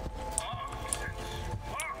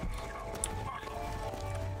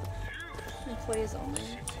 Employees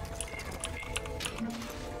only.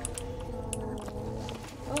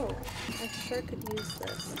 Oh, I sure could use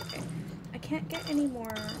this. Okay. I can't get any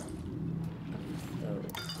more of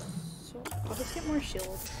those. So I'll just get more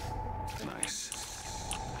shields. Nice.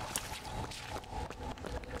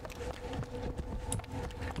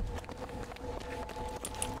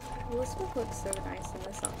 Elizabeth looks so nice in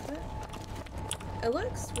this outfit. It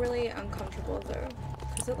looks really uncomfortable though,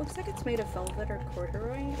 because it looks like it's made of velvet or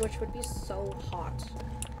corduroy, which would be so hot.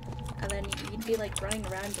 And then you'd be like running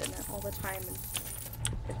around in it all the time, and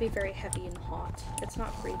it'd be very heavy and hot. It's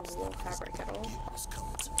not breathable fabric at all.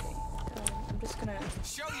 Okay, I'm just gonna...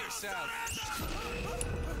 Show yourself!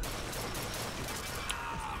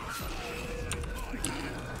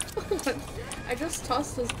 I just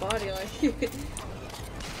tossed his body like...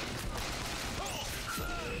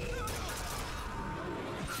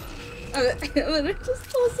 and then I just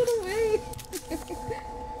toss it away.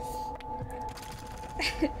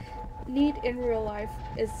 Need in real life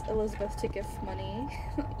is Elizabeth to gift money.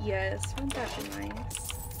 Yes, wouldn't that be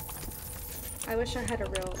nice? I wish I had a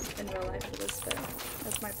in real life Elizabeth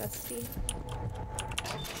as my bestie.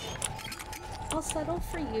 I'll settle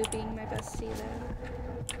for you being my bestie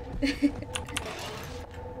then.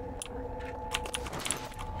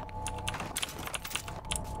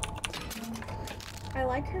 I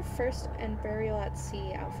like her first and Burial at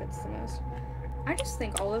Sea outfits the most. I just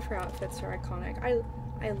think all of her outfits are iconic.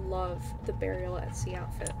 I love the Burial at Sea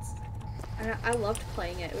outfits. And I loved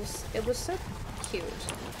playing it. It was so cute.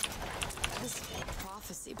 This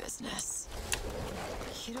prophecy business.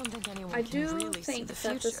 You don't think anyone I can do really see think the that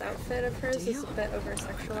future, this outfit of hers do is you? a bit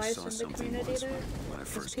over-sexualized in the community though.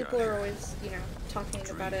 Because people are always, you know, talking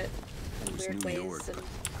about it in weird ways and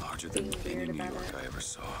larger being than weird any New about York it. I ever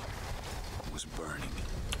saw. It was burning.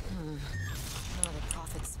 None of the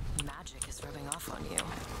prophet's magic is rubbing off on you.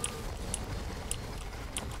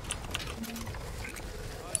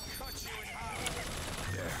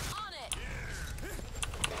 There. On it!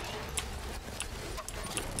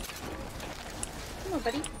 Come on,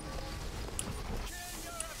 buddy.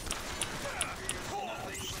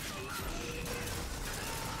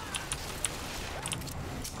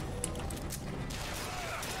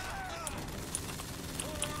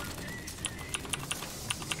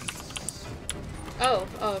 Oh,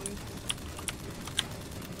 oh.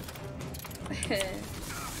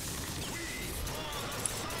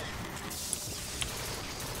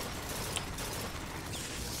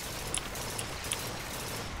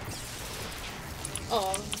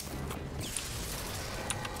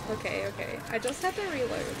 Okay. I just had to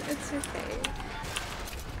reload. It's okay.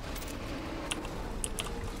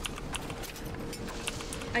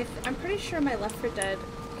 I'm pretty sure my Left 4 Dead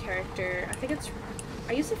character,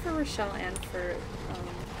 I use it for Rochelle and for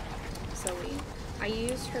Zoe. I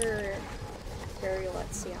use her Burial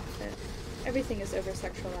at Sea outfit. Everything is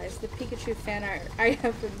over-sexualized. The Pikachu fan art I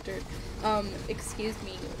have entered. Excuse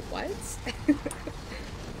me, what? I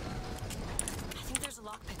think there's a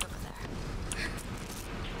lockpick over there.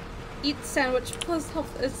 Eat sandwich plus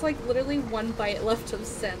health. It's like literally one bite left of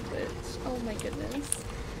sandwich. Oh my goodness.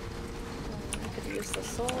 I could use the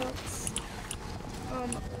salts.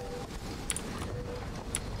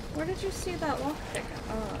 Where did you see that lockpick?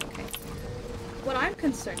 Oh, okay. What I'm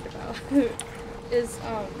concerned about is,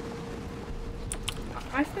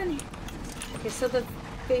 I've been... Okay, so the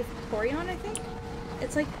Vaporeon, I think.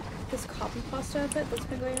 It's like this copy pasta bit that's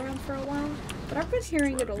been going around for a while, but I've been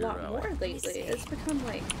hearing it a lot more lately. It's become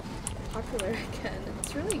like popular again.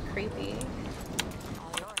 It's really creepy.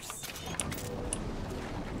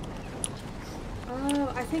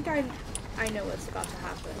 Oh, I think I know what's about to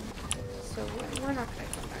happen. So we're not gonna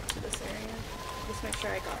come back to this area. Just make sure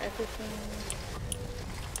I got everything.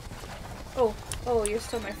 Oh, you're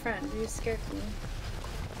still my friend. You scared me.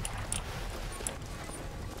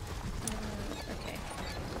 Okay.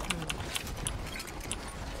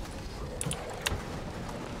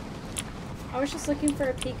 I was just looking for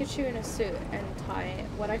a Pikachu in a suit and tie.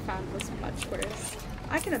 What I found was much worse.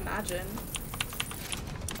 I can imagine.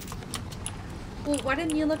 Well, why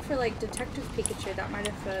didn't you look for like Detective Pikachu? That might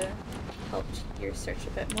have helped your search a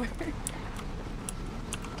bit more.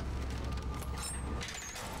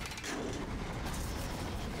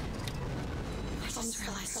 I just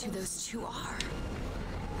realized who those two are.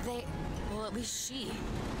 They, well, at least she,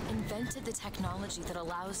 invented the technology that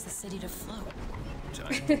allows the city to float.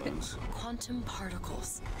 Giant balloons. Quantum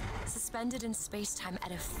particles, suspended in space-time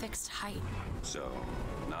at a fixed height. So,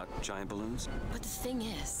 not giant balloons? But the thing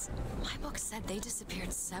is, my book said they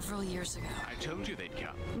disappeared several years ago. I told you they'd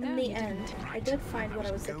come. In the end, I did find what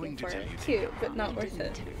I was looking for. Cute, but not worth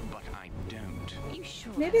it. But I don't. You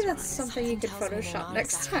sure? Maybe that's something you could Photoshop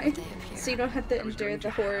next time, so you don't have to endure the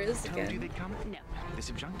horrors Told you again. they'd come? No. The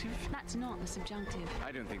subjunctive? That's not the subjunctive.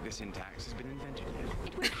 I don't think the syntax has been invented yet.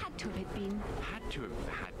 It would have had to have been. Had to have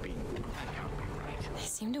had been. That can't be right. They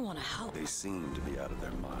seem to want to help. They seem to be out of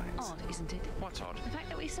their minds. Odd, isn't it? What's odd? The fact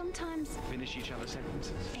that we sometimes... Finish each other's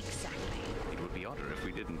sentences. Exactly. It would be odder if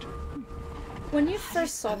we didn't. When you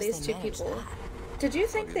first saw these two people, did you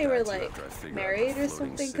think they were like married or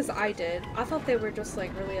something? Because I did. I thought they were just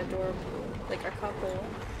like really adorable, like a couple.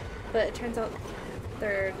 But it turns out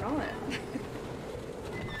they're not.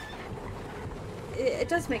 It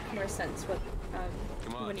does make more sense when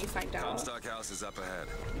you find out. Comstock House is up ahead.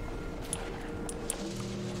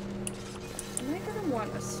 Am I gonna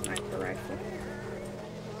want a sniper rifle?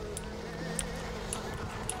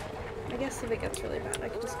 I guess if it gets really bad, I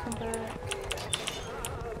could just come back.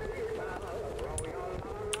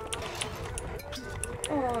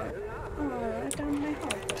 Oh, I downed my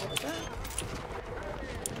health a little bit.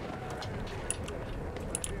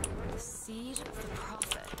 The seed of the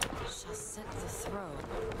prophet shall sit the throne.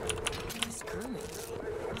 He was grooming me,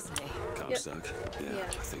 wasn't he? Comstock? Yeah, I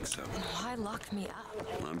think so. Then why lock me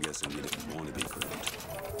up? Well, I'm guessing he didn't want to be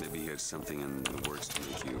groomed. Maybe he had something in the works to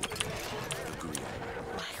make you agree.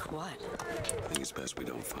 Like what? I think it's best we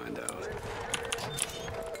don't find out.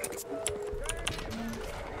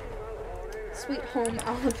 Sweet Home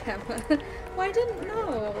Alabama. Well, I didn't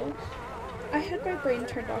know. I had my brain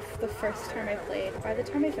turned off the first time I played. By the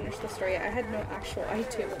time I finished the story, I had no actual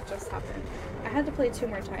idea what just happened. I had to play 2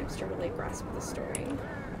 more times to really grasp the story.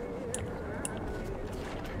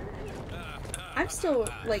 I'm still,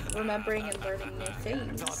 like, remembering and learning new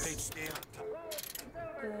things.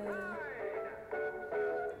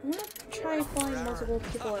 I'm gonna try flying multiple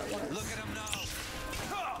people at once.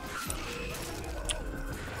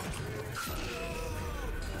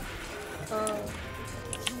 Oh.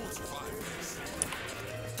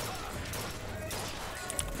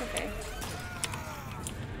 Okay.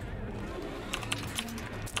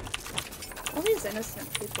 All these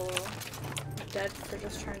innocent people are dead for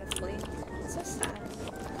just trying to flee. It's so sad.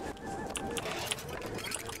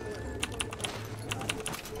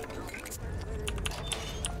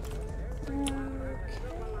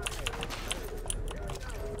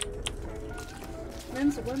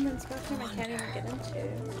 Men's and women's bathroom I can't even get into.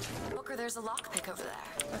 Booker, there's a lockpick over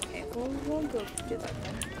there. Okay, we'll go do that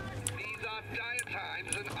then. These are dire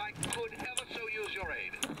times, and I could ever so use your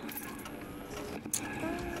aid.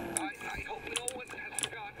 I hope no one has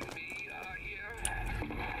forgotten me here.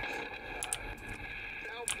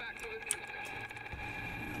 Now back to the music.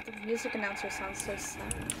 The music announcer sounds so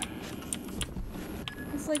sad.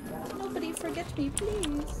 It's like, nobody forget me,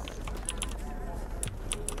 please.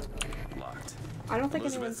 Locked. I don't think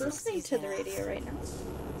anyone's listening to the radio right now.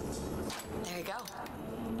 There you go.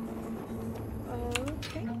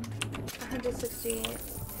 Okay. 168.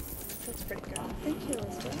 That's pretty good. Thank you,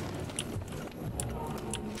 Elizabeth.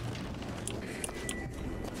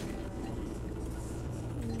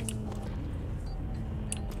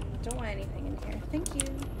 Don't want anything in here. Thank you.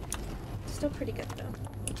 Still pretty good though.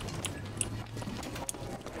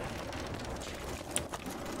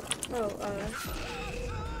 Oh,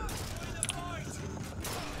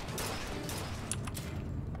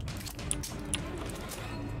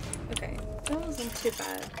 okay, that wasn't too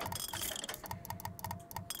bad.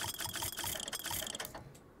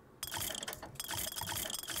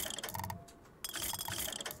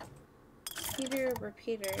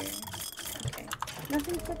 Peter. Okay.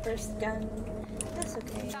 Nothing for first gun. That's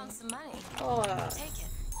okay. Found some money. Oh, Take it.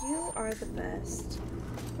 you are the best.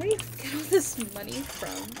 Where do you get all this money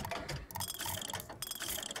from?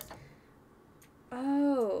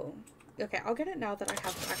 Oh. Okay, I'll get it now that I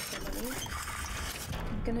have actual money.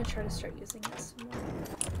 I'm gonna try to start using it some more.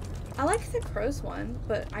 I like the crows one,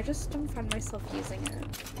 but I just don't find myself using it.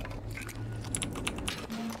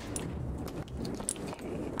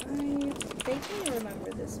 Okay, I vaguely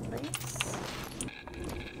remember this place.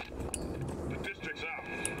 The district's out.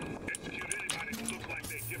 Execute anybody who looks like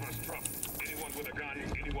they give us trouble. Anyone with a gun,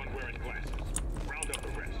 anyone wearing glasses. Round up the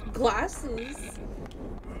rest. Glasses?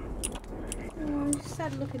 Oh,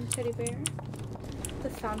 sad looking teddy bear. The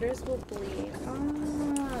founders will bleed.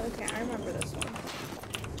 Ah, okay, I remember this one.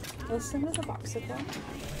 Listen to the voxophone.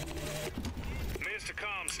 Mr.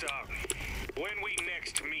 Comstock, when we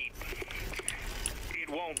next meet, it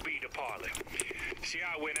won't be to parley. See,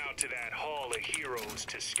 I went out to that Hall of Heroes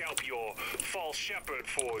to scalp your false shepherd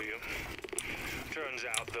for you. Turns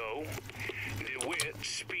out, though, DeWitt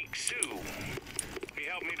speaks Sioux. He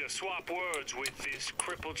helped me to swap words with this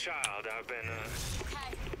crippled child I've been,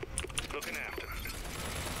 looking after.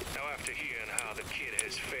 Now, after hearing how the kid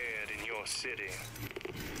has fared in your city,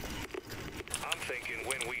 I'm thinking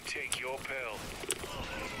when we take your pelt,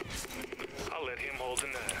 I'll let him hold the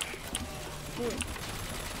knife.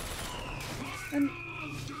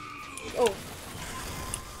 Oh.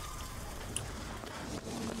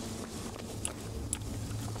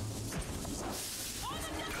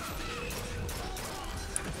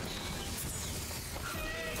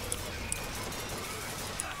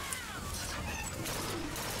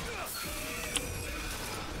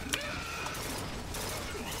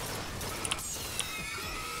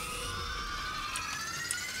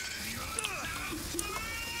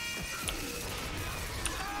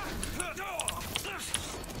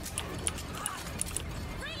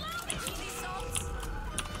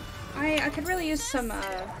 I could really use some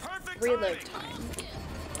reload time.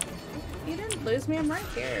 You didn't lose me, I'm right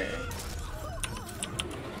here.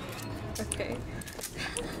 Okay.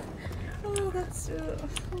 Oh, that's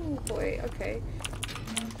oh boy, okay.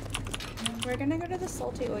 We're gonna go to the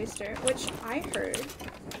Salty Oyster, which I heard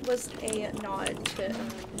was a nod to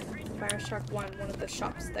Bioshock 1, one of the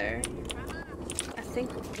shops there. I think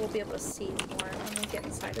we'll be able to see more when we get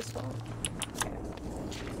inside as well. Okay.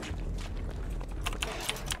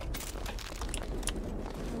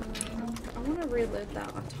 I want to reload that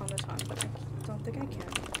automaton, but I don't think I can.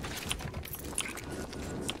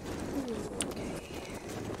 Ooh, okay.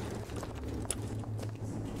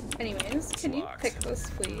 Anyways, can you pick this,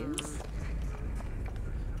 please?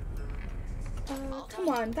 Come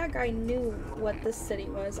on, that guy knew what this city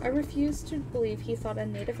was. I refuse to believe he thought a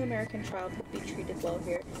Native American child would be treated well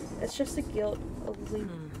here. It's just a guilt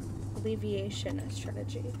alleviation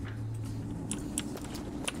strategy.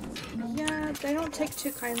 Yeah, they don't take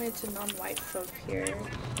too kindly to non-white folk here.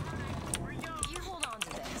 You hold on to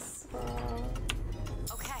this.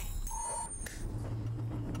 Okay.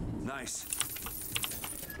 Nice.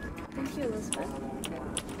 Thank you, Elizabeth.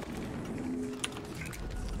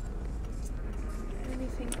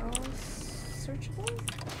 Anything else searchable?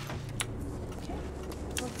 Okay,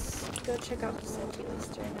 let's go check out the Salty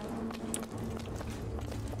Oyster now.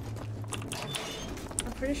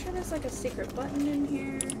 I'm pretty sure there's like a secret button in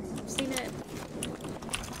here. I've seen it.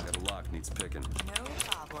 That lock needs picking. No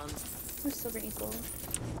problem. Where's Silver Eagle?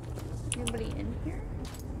 Anybody in here?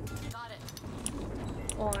 Got it.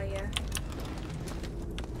 Oh yeah.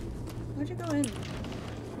 Where'd you go in?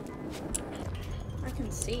 I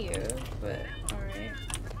can see you, but alright.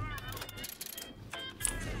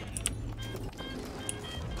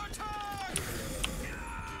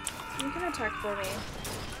 You can attack for me.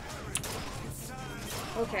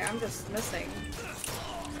 Okay, I'm just missing.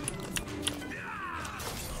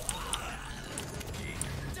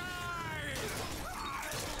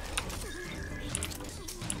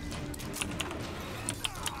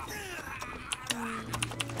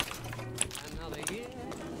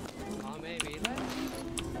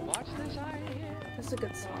 That's a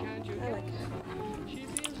good song. I like it.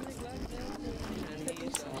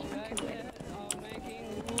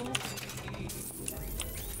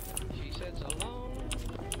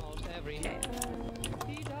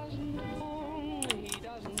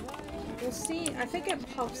 We'll see. I think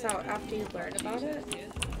it pops out after you learn about it.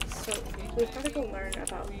 So we've got to go learn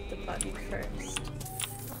about the button first.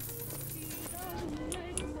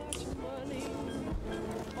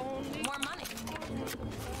 More money.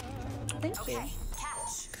 Thank you.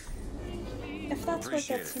 Catch. If that's what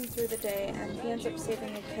gets him through the day and he ends up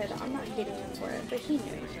saving a kid, I'm not hating him for it, but he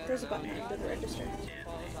knew. There's a button under the register.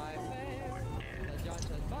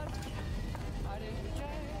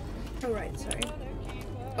 Oh right, sorry.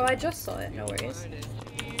 Oh, I just saw it, no worries.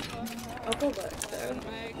 I'll go look though,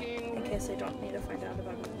 in case I don't need to find out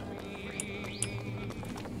about it.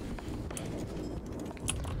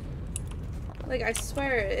 Like, I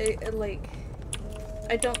swear, it like,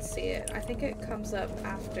 I don't see it. I think it comes up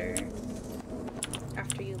after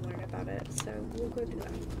you learn about it, so we'll go do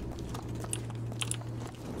that.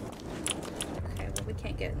 Okay, well we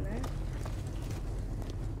can't get in there.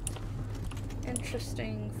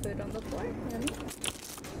 Interesting food on the floor, yummy.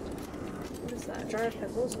 What is that? Jar of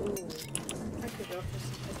pickles? Ooh, I could go for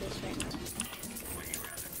some pickles right now.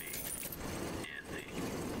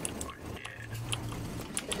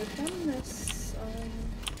 Could have done this,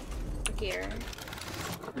 gear.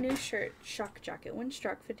 New shirt, shock jacket. When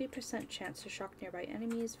struck, 50% chance to shock nearby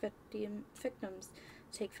enemies. Victims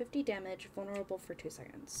take 50 damage, vulnerable for 2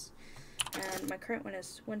 seconds. And my current one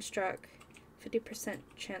is, when struck, 50%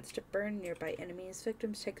 chance to burn nearby enemies.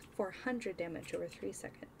 Victims take 400 damage over 3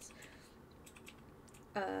 seconds.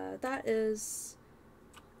 That is...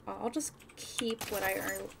 I'll just keep what I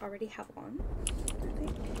already have on, I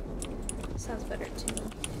think. Sounds better to me.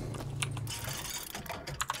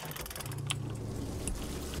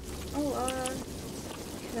 Oh,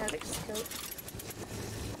 kinetic scope.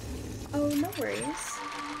 Oh, no worries.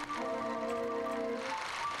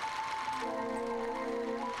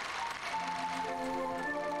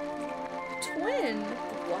 Twin?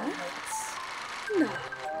 What? No.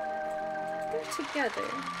 They're together.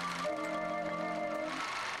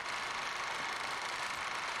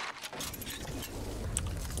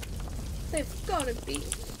 They've gotta be.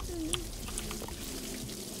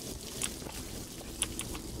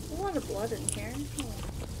 A lot of blood in here. Oh.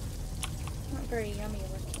 Not very yummy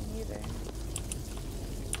looking either.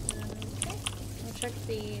 Okay, I'll check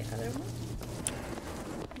the other one.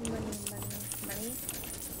 Money, money, money.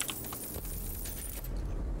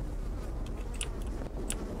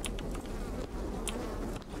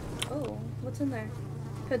 Oh, what's in there?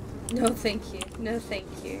 No, thank you. No, thank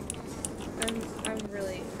you. I'm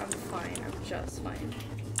fine. I'm just fine.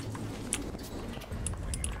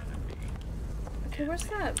 Okay, where's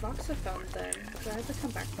that voxophone then? Do I have to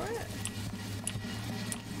come back for it?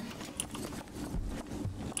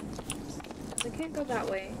 Because I can't go that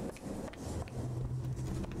way.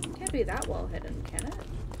 Can't be that well hidden, can it?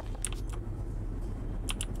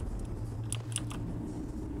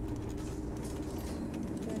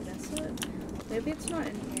 Did I miss it? Maybe it's not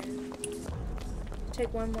in here.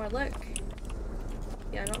 Take one more look.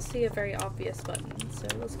 Yeah, I don't see a very obvious button, so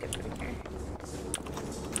let's get through here.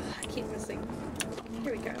 I keep missing.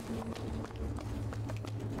 Here we go.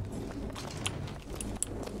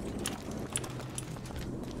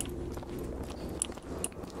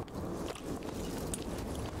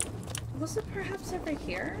 Was it perhaps over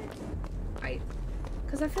here?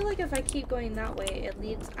 Because I feel like if I keep going that way, it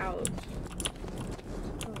leads out.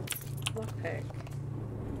 Oh, lockpick.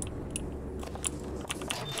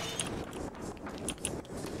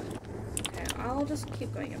 Okay, I'll just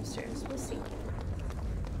keep going upstairs. We'll see.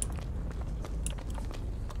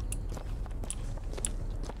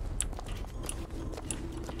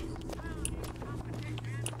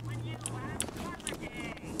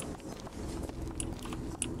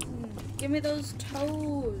 Give me those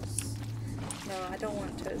toes! No, I don't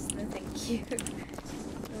want toes. No, thank you.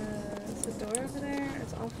 Is the door over there?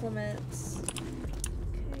 It's off limits.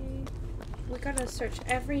 Okay. We gotta search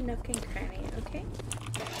every nook and cranny, okay?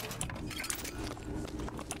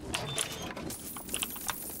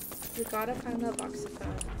 We gotta find the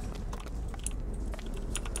voxophone.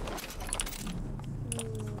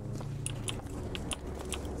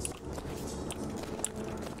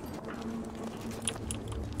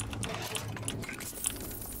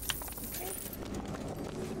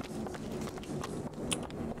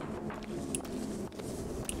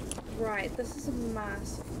 Right, this is a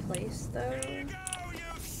massive place, though. Here you go,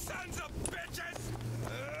 you sons of bitches!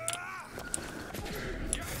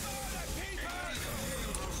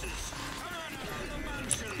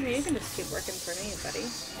 I mean, you can just keep working for me, buddy.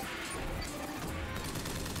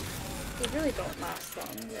 They really don't last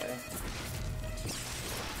long, though.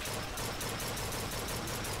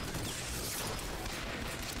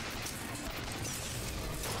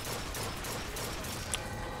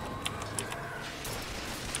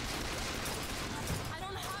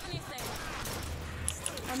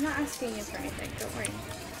 I'm not asking you for anything, don't worry.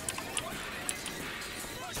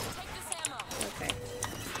 Okay.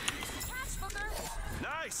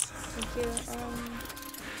 Nice! Thank you.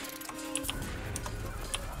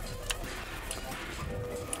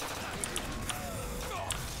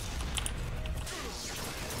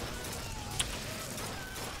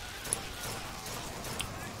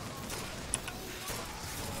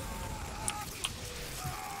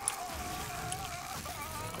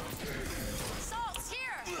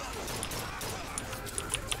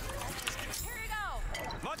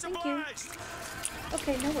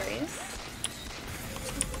 Okay, no worries.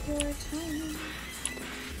 Take your time.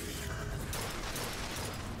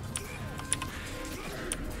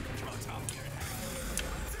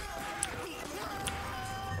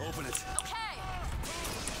 Open it. Okay.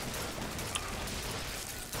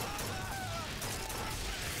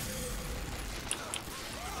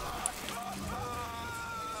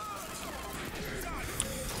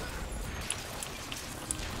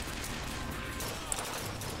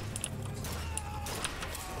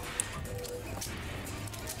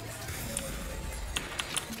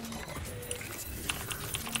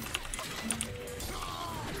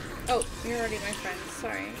 Oh, you're already my friend.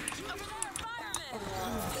 Sorry.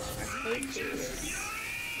 Oh, I hate these.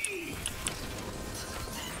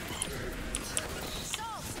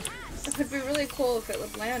 It would be really cool if it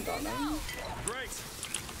would land on them. Great.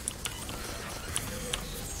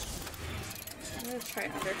 I'm gonna try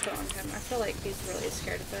undertow on him. I feel like he's really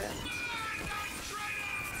scared of it.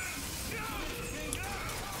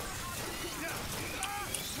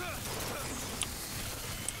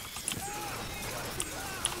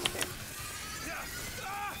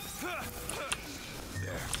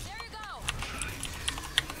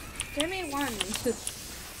 Give me one.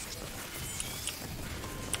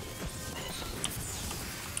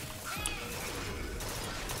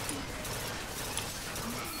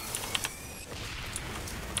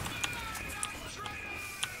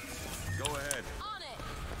 Go ahead. On it.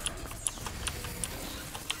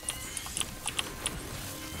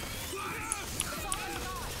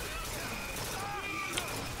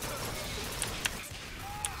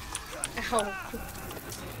 Ow.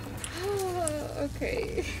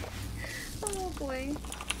 Okay. Oh boy.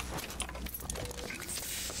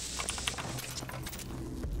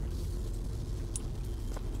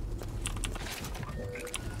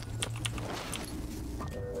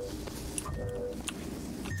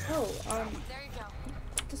 Oh, there you go.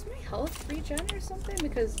 Does my health regen or something?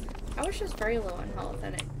 Because I was just very low on health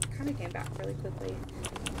and it kind of came back really quickly.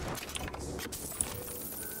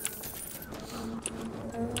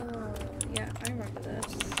 Oh, yeah, I remember this.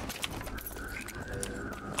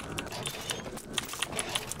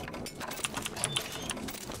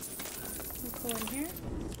 Go in here.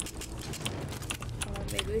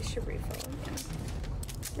 Maybe we should refill again.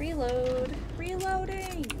 Reload!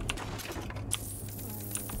 Reloading!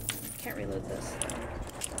 Can't reload this.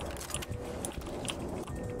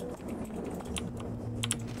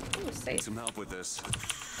 Ooh, safe. Need some help with this.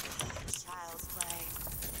 Child's play.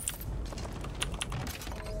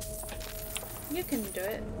 You can do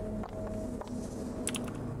it.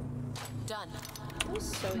 Done. That was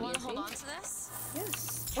so You want to easy. hold on to this?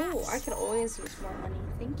 Yes. Oh, I could always use more money.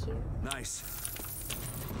 Thank you. Nice.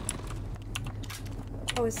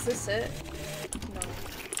 Oh, is this it? No.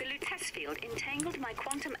 The Lutece field entangled my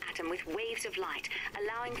quantum atom with waves of light,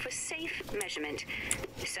 allowing for safe measurement.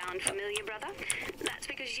 Sound familiar, brother? That's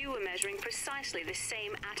because you were measuring precisely the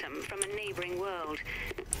same atom from a neighboring world.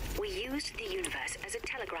 We used the universe as a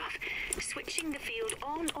telegraph. Switching the field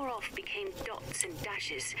on or off became dots and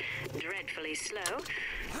dashes. Dreadfully slow.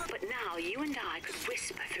 But now you and I could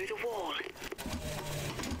whisper through the wall.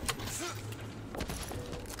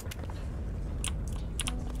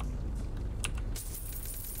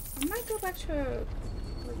 I might go back to a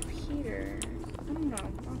repeater. I don't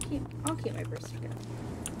know. I'll keep my burst again.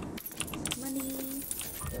 Money.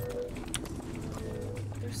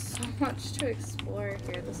 There's so much to explore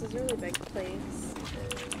here. This is a really big place.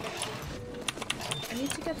 I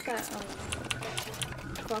need to get that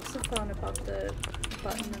voxophone above the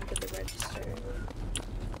button under the register.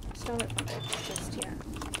 Still haven't found it just yet.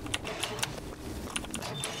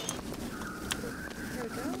 There we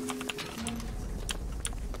go.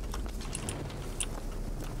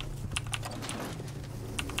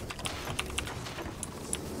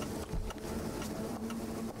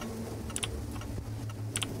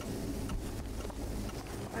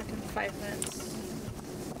 Back in 5 minutes.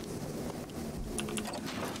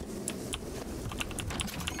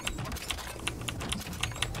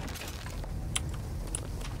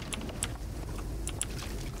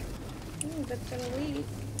 Ooh, that's gonna leak.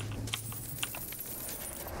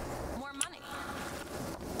 More money.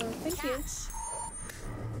 Oh, thank you.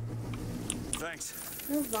 Thanks.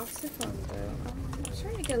 No voxophone though. I'm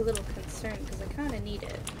starting to get a little concerned because I kind of need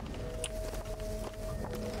it.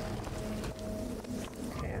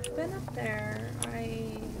 Okay, I've been up there.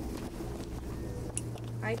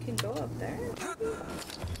 I can go up there. Maybe?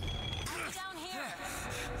 Down here.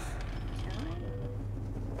 Can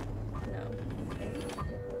I? No. Okay.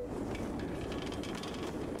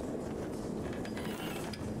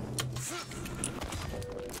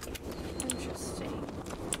 Interesting.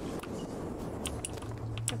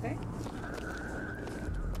 Okay.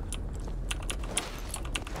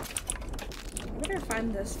 I better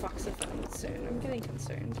find this foxophone soon. I'm getting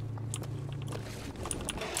concerned.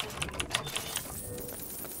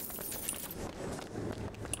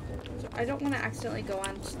 So I don't want to accidentally go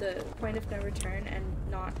on to the point of no return and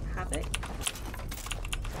not have it.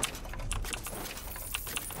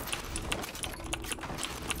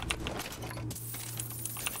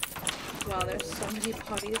 Wow, there's so many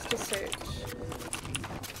bodies to search.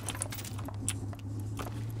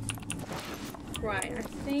 Right, I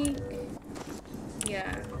think,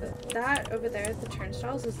 yeah, that over there, the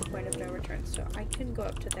turnstiles, is the point of no return, so I can go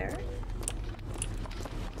up to there.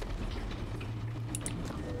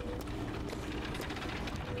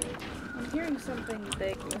 I'm hearing something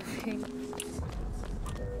big moving.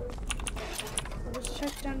 I'll just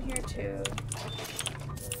check down here too.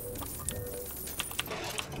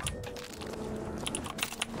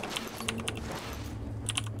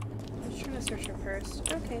 I'm just trying to search her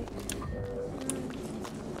first. Okay.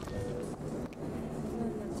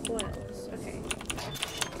 Coils. Okay.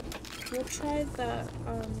 We'll try the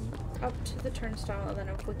up to the turnstile, and then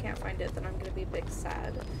if we can't find it, then I'm gonna be big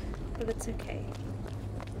sad. But it's okay.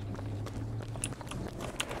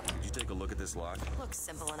 Did you take a look at this lock? Looks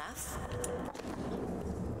simple enough.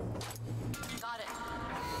 Got it.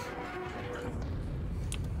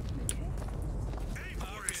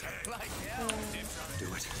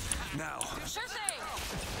 Do it. Now. Sure thing.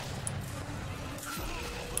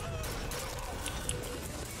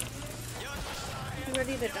 You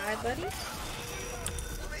ready to die, buddy?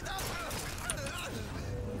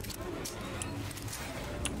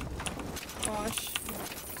 Gosh.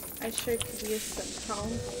 I sure could use some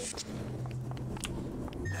help.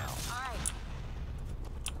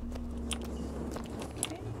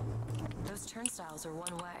 Okay. Those turnstiles are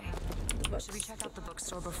one way. Should we check out the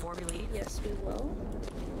bookstore before we leave? Yes, we will.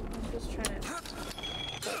 I'm just trying to...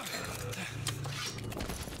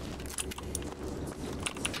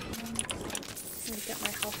 Let me get my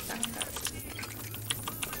health back up.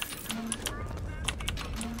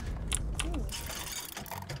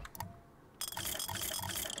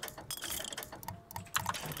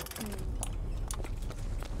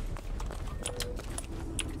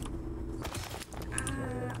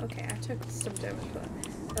 Okay, I took some damage, but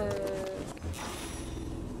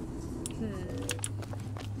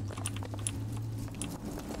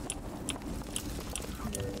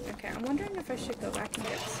okay, I'm wondering if I should go back and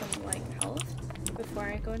get some, like, health before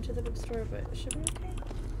I go into the bookstore, but it should be okay.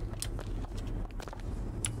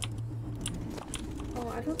 Oh,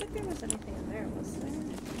 I don't think there was anything in there, was there?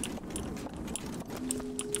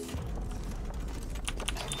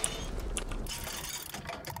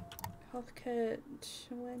 Health kit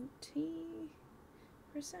 20%.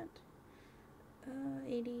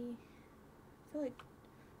 80. I feel like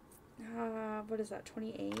what is that,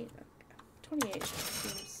 28? Okay. 28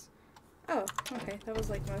 seems. Oh, okay, that was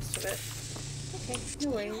like most of it. Okay,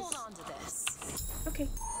 no worries. Hold on to this. Okay,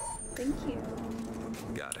 thank you.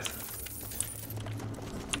 Got it.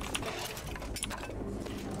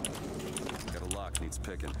 Got a lock, needs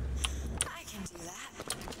picking. I can do that.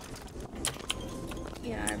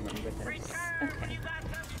 Yeah, I remember this. Okay.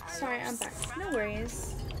 Sorry, I'm back. No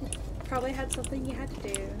worries. Probably had something you had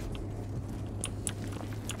to do.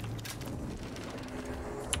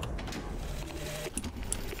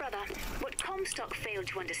 Brother, what Comstock failed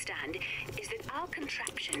to understand is that our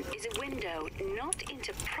contraption is a window not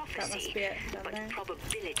into prophecy, but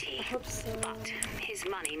probability. I hope so. But his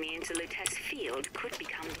money means the Lutece field could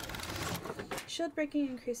become... Shield breaking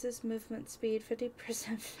increases movement speed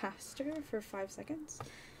 50% faster for 5 seconds.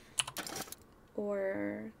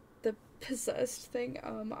 Or the possessed thing.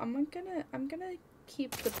 I'm gonna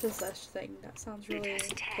keep the possessed thing. That sounds really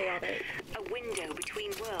chaotic. A window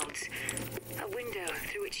between worlds. A window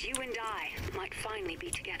through which you and I might finally be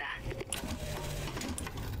together.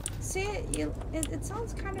 See, it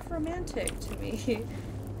sounds kind of romantic to me.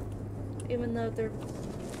 Even though they're...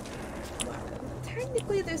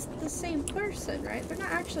 Technically, they're the same person, right? They're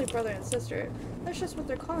not actually brother and sister. That's just what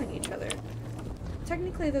they're calling each other.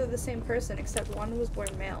 Technically, they're the same person, except one was born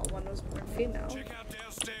male, one was born female. Check out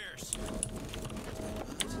downstairs.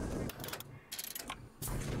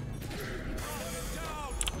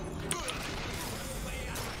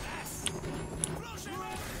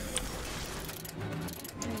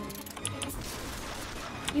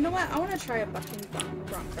 You know what? I want to try a bucking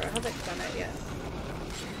bronco. I haven't done it yet.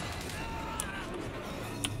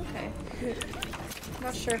 Okay.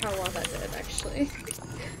 Not sure how well that did, actually.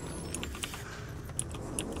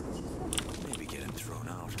 Maybe get him thrown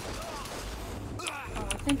out. Oh,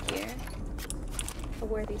 thank you. A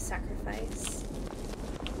worthy sacrifice.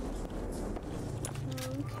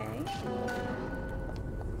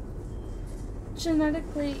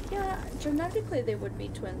 Genetically, yeah, genetically they would be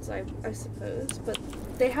twins, I suppose, but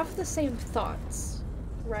they have the same thoughts,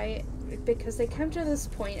 right? Because they came to this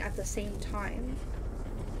point at the same time.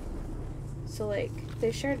 So, like,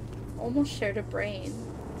 they almost shared a brain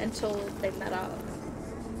until they met up.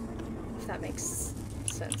 If that makes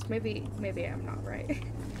sense. Maybe I'm not right.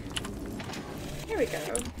 Here we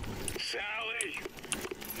go. Sally!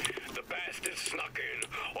 The bastard snuck in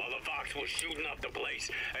while the Vox was shooting up the place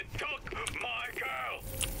and took my girl!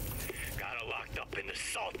 Got her locked up in the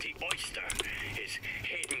salty oyster, his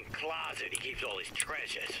hidden closet he keeps all his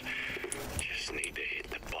treasures. Just need to hit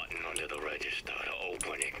the button under the register to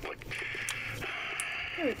open it, but...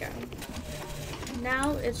 Here we go.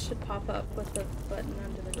 Now it should pop up with the button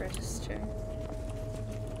under the register.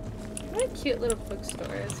 What a cute little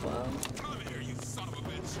bookstore as well. Come here, you son of a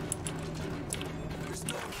bitch.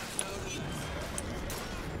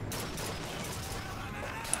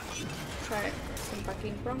 Try some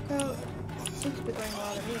bucking bronco. Seems to be going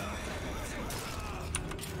well to me.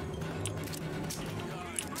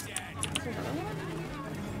 Is there another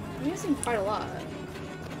one? I'm using quite a lot.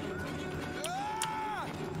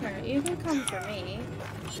 Alright, you can come for me.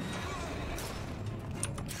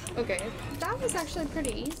 Okay, that was actually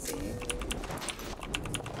pretty easy.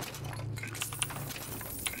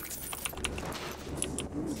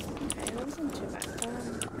 Okay, that wasn't too bad.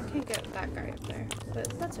 I can't get that guy up there,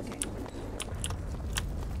 but that's okay.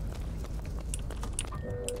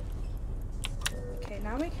 Okay,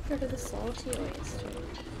 now we can go to the salty oyster.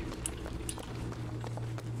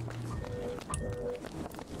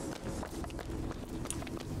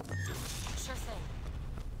 Sure thing.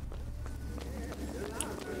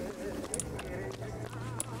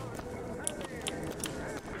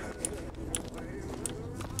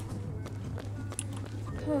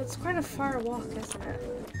 Oh, it's quite a far walk, isn't it?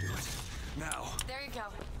 Now. There you go.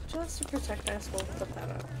 Just to protect us, we'll put that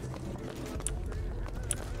up.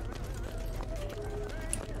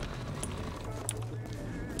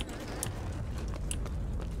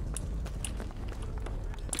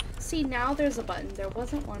 See, now there's a button. There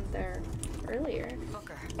wasn't one there earlier.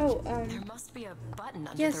 Booker. Oh, There must be a button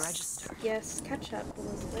under yes, the register. yes, catch up,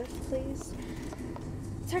 Elizabeth, please.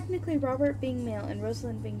 Technically, Robert being male and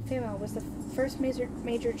Rosalind being female was the first major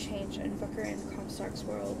change in Booker and Comstock's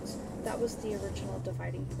worlds. That was the original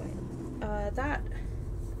dividing point. That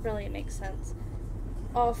really makes sense.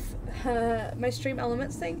 Off my stream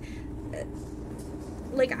elements thing,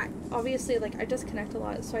 like, obviously, like, I disconnect a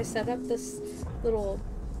lot, so I set up this little,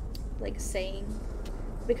 like, saying,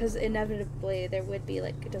 because inevitably there would be,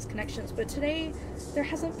 like, disconnections, but today there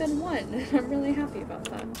hasn't been one. I'm really happy about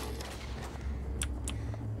that.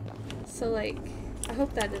 So, like, I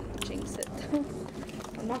hope that didn't jinx it, though.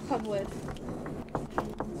 I'll knock on wood.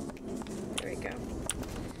 There we go.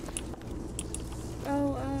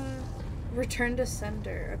 Oh, return to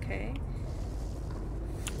sender, okay.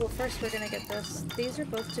 Well, first we're gonna get this. These are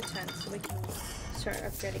both to 10, so we can start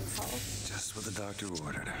upgrading health. Just what the doctor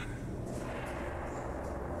ordered.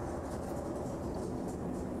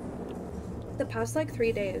 The past, like,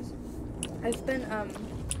 3 days, I've been,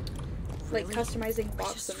 like, Really? customizing We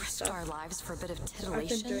bots just and risked stuff. our lives for a bit of I've been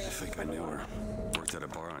titillation. doing I think I knew her. Worked at a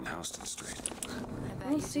bar on Houston Street.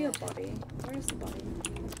 I don't see a body. Where's the body?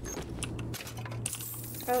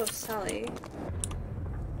 Oh, Sally.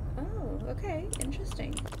 Oh, okay,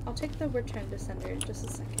 interesting. I'll take the return to sender in just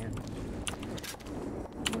a second.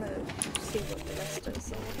 I'm gonna see what the rest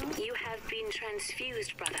is all about. You have been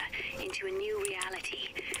transfused, brother, into a new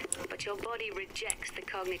reality. But your body rejects the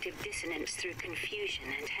cognitive dissonance through confusion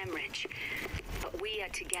and hemorrhage. But we are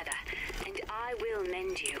together, and I will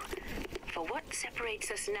mend you. For what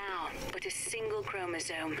separates us now but a single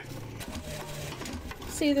chromosome?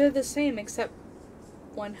 See, they're the same, except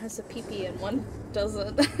one has a peepee and one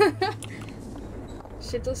doesn't.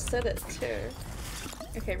 She just said it too.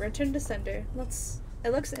 Okay, return to sender. It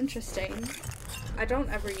looks interesting. I don't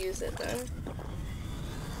ever use it though.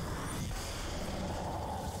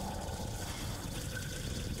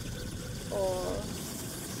 Or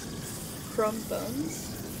chrome bones.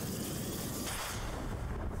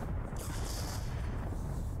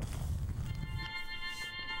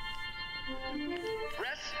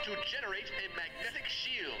 Press to generate a magnetic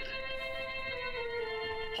shield.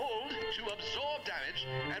 Hold to absorb damage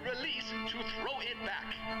and release to throw it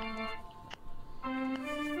back.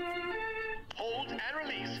 Hold and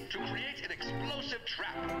release to create an explosive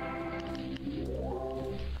trap.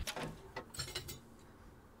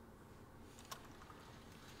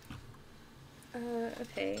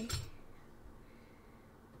 Okay.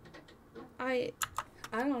 I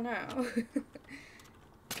don't know.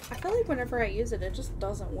 I feel like whenever I use it, it just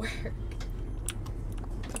doesn't work.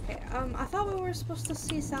 Okay, I thought we were supposed to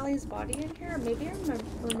see Sally's body in here. Maybe I'm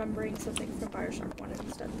remembering something from Bioshock 1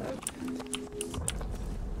 instead, though.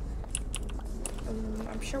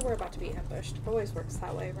 I'm sure we're about to be ambushed. It always works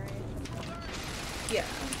that way, right? Yeah.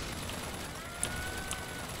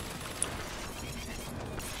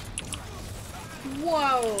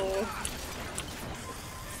 Whoa!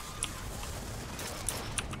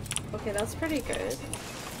 Okay, that's pretty good.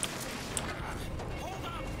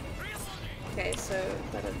 Okay, so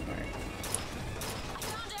that didn't work.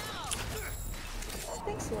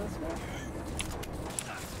 Thanks, Elizabeth.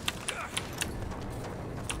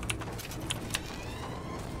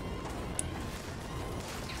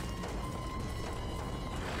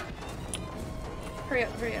 Hurry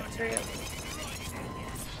up, hurry up, hurry up.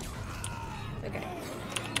 Okay.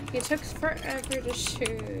 It took forever to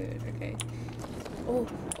shoot. Okay. Oh,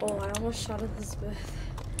 I almost shot Elizabeth.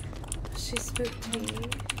 She spooked me.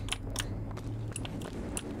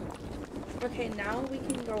 Okay, now we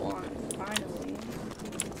can go on, finally.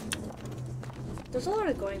 There's a lot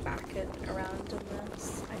of going back and around in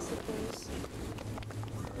this, I suppose.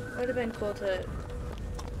 It would have been cool to...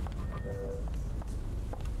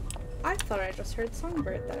 I thought I just heard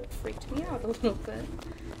Songbird. That freaked me out a little bit.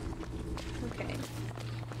 Okay.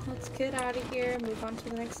 Let's get out of here and move on to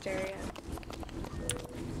the next area.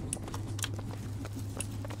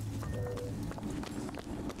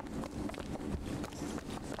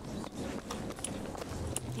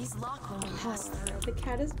 These lock when we pass through. The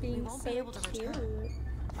cat is being so be able to cute. return.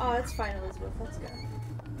 Oh, it's fine, Elizabeth. Let's go.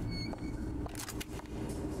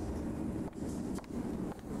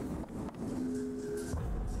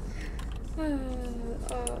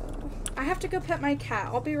 I have to go pet my cat.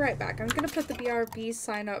 I'll be right back. I'm gonna put the BRB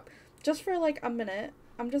sign up just for like a minute.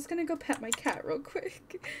 I'm just gonna go pet my cat real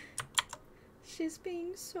quick. She's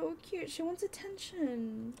being so cute. She wants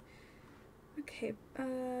attention. Okay,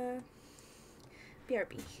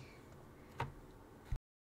 BRB.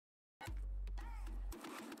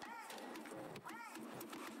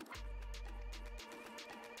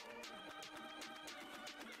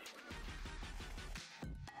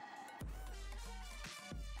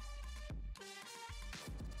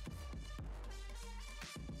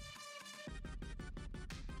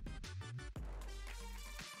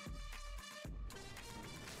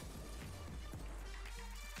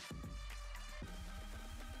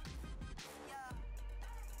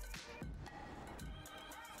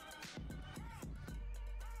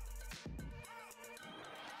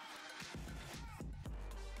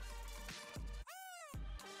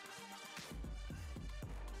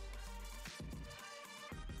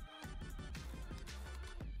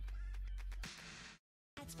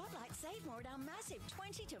 Spotlight, save more at our massive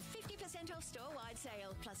 20 to 50% off store-wide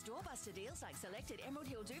sale. Plus doorbuster deals like selected Emerald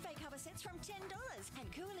Hill duvet cover sets from $10 and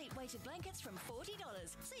Cool Elite weighted blankets from $40.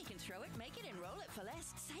 So you can throw it, make it, and roll it for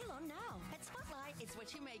less. Sale on now. At Spotlight, it's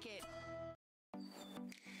what you make it.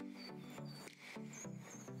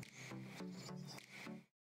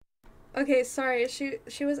 Okay, sorry.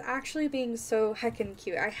 She was actually being so heckin'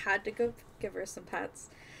 cute. I had to go give her some pets.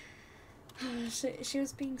 She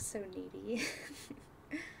was being so needy.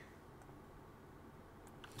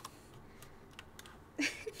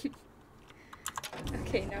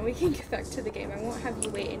 Okay, now we can get back to the game. I won't have you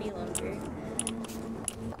wait any longer.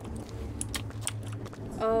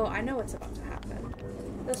 Oh, I know what's about to happen.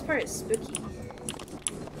 This part is spooky.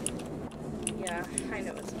 Yeah, I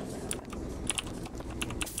know what's about to happen.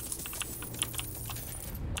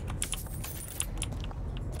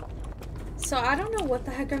 So I don't know what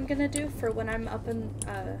the heck I'm gonna do for when I'm up in,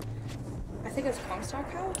 I think it's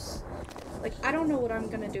Comstock House? Like, I don't know what I'm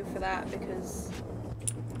gonna do for that because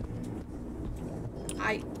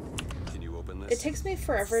Can you open this? it takes me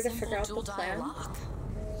forever to figure out the Dual die plan. lock.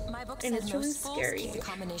 My book And said it's really most fools scary. keep the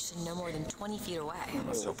combination no more than 20 feet away.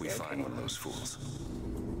 Let's hope we find one of those fools.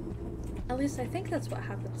 At least I think that's what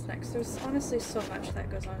happens next. There's honestly so much that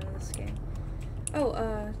goes on in this game.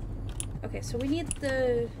 Oh, okay, so we need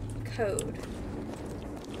the code.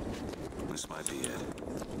 This might be it.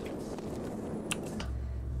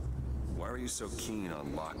 Why are you so keen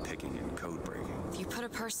on lock-picking and code-breaking? If you put a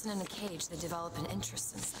person in a cage, they develop an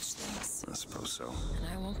interest in such things. I suppose so. And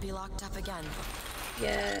I won't be locked up again.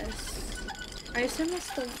 Yes. I assume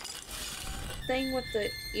that's the thing with the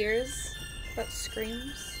ears that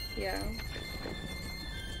screams. Yeah.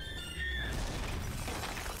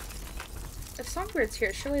 If Songbird's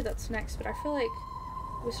here, surely that's next, but I feel like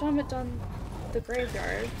we still haven't done the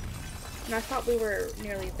graveyard. And I thought we were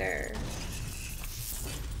nearly there.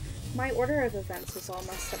 My order of events is all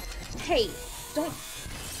messed up. Hey! Don't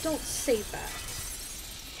say that.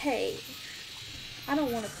 Hey, I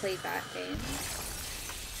don't want to play that game.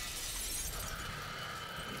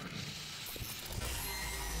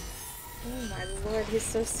 Oh my lord, he's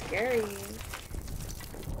so scary.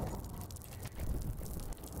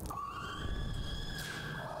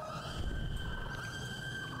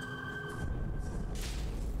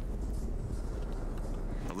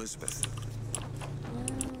 Elizabeth.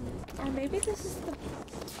 Or maybe this is the...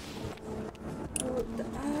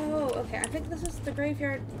 Oh, okay. I think this is the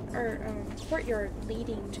graveyard, or courtyard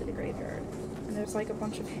leading to the graveyard. And there's like a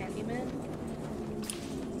bunch of handymen.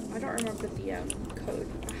 I don't remember the code.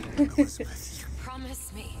 Elizabeth,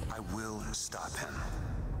 Promise me. I will stop him.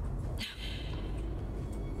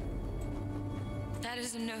 That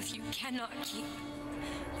is an oath you cannot keep.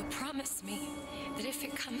 But promise me that if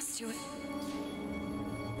it comes to it,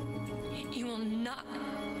 you will not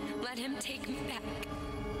let him take me back.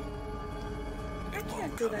 I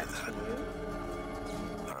can't do that to you.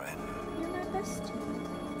 Alright. You're my bestie.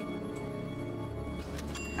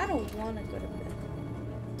 I don't want to go to bed.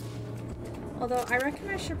 Although I reckon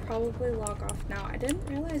I should probably log off now. I didn't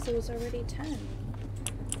realize it was already 10.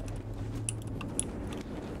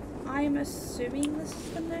 I'm assuming this is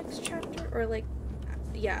the next chapter, or like,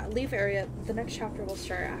 yeah, leave area. The next chapter will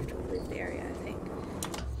start after we leave the area, I think.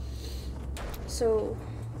 So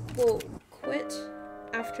we'll quit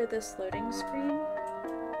after this loading screen.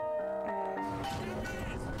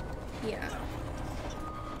 Yeah.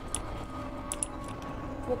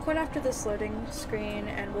 We'll quit after this loading screen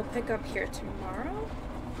and we'll pick up here tomorrow.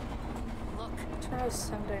 Look. Tomorrow's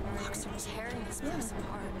Sunday night. Fox was tearing this place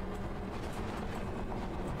apart.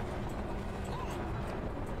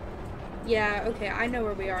 Yeah, okay, I know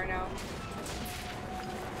where we are now.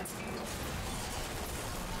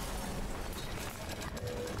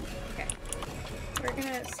 Okay. We're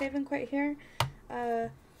gonna save and quit here.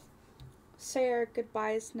 Say our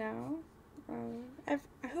goodbyes now.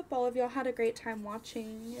 I hope all of y'all had a great time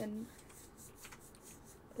watching, and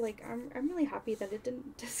like I'm really happy that it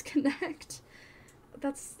didn't disconnect.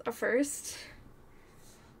 That's a first.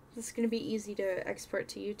 It's gonna be easy to export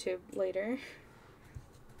to YouTube later.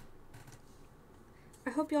 I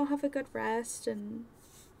hope y'all have a good rest and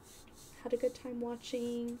had a good time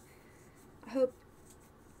watching. I hope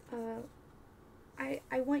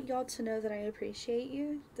I want y'all to know that I appreciate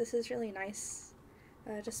you. This is really nice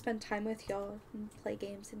to spend time with y'all and play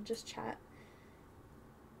games and just chat.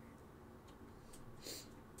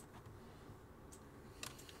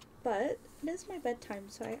 But it is my bedtime,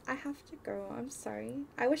 so I have to go. I'm sorry.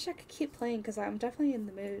 I wish I could keep playing because I'm definitely in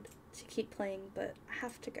the mood to keep playing, but I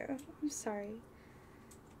have to go. I'm sorry.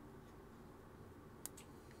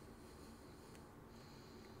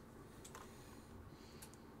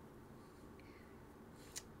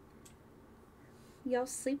 Y'all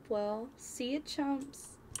sleep well. See you, chumps.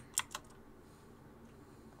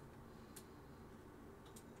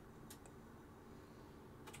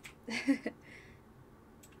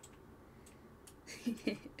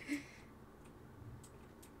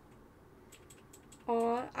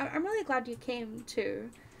 Aw, I'm really glad you came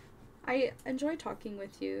too. I enjoy talking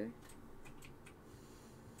with you.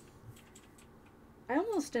 I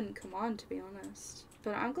almost didn't come on, to be honest,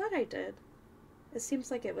 but I'm glad I did. It seems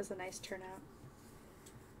like it was a nice turnout.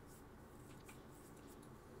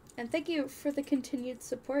 And thank you for the continued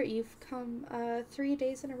support. You've come 3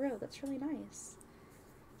 days in a row. That's really nice.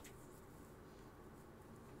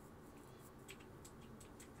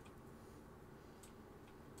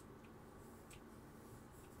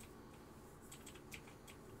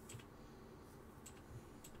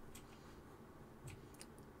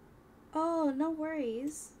 Oh, no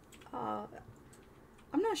worries. I'm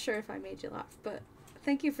not sure if I made you laugh, but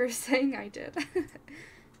thank you for saying I did.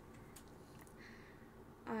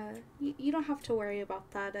 You don't have to worry about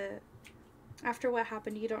that. After what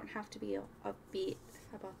happened, you don't have to be upbeat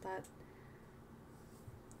about that.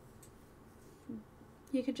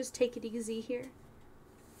 You can just take it easy here.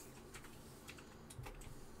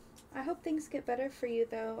 I hope things get better for you,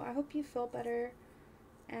 though. I hope you feel better,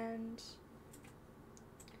 and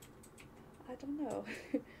I don't know.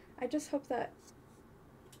 I just hope that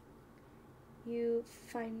you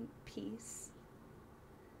find peace.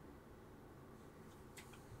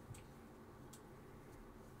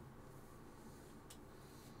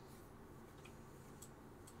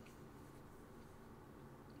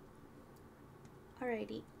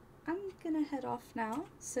 Alrighty, I'm gonna head off now,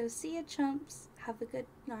 so see ya, chumps. Have a good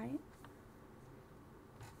night.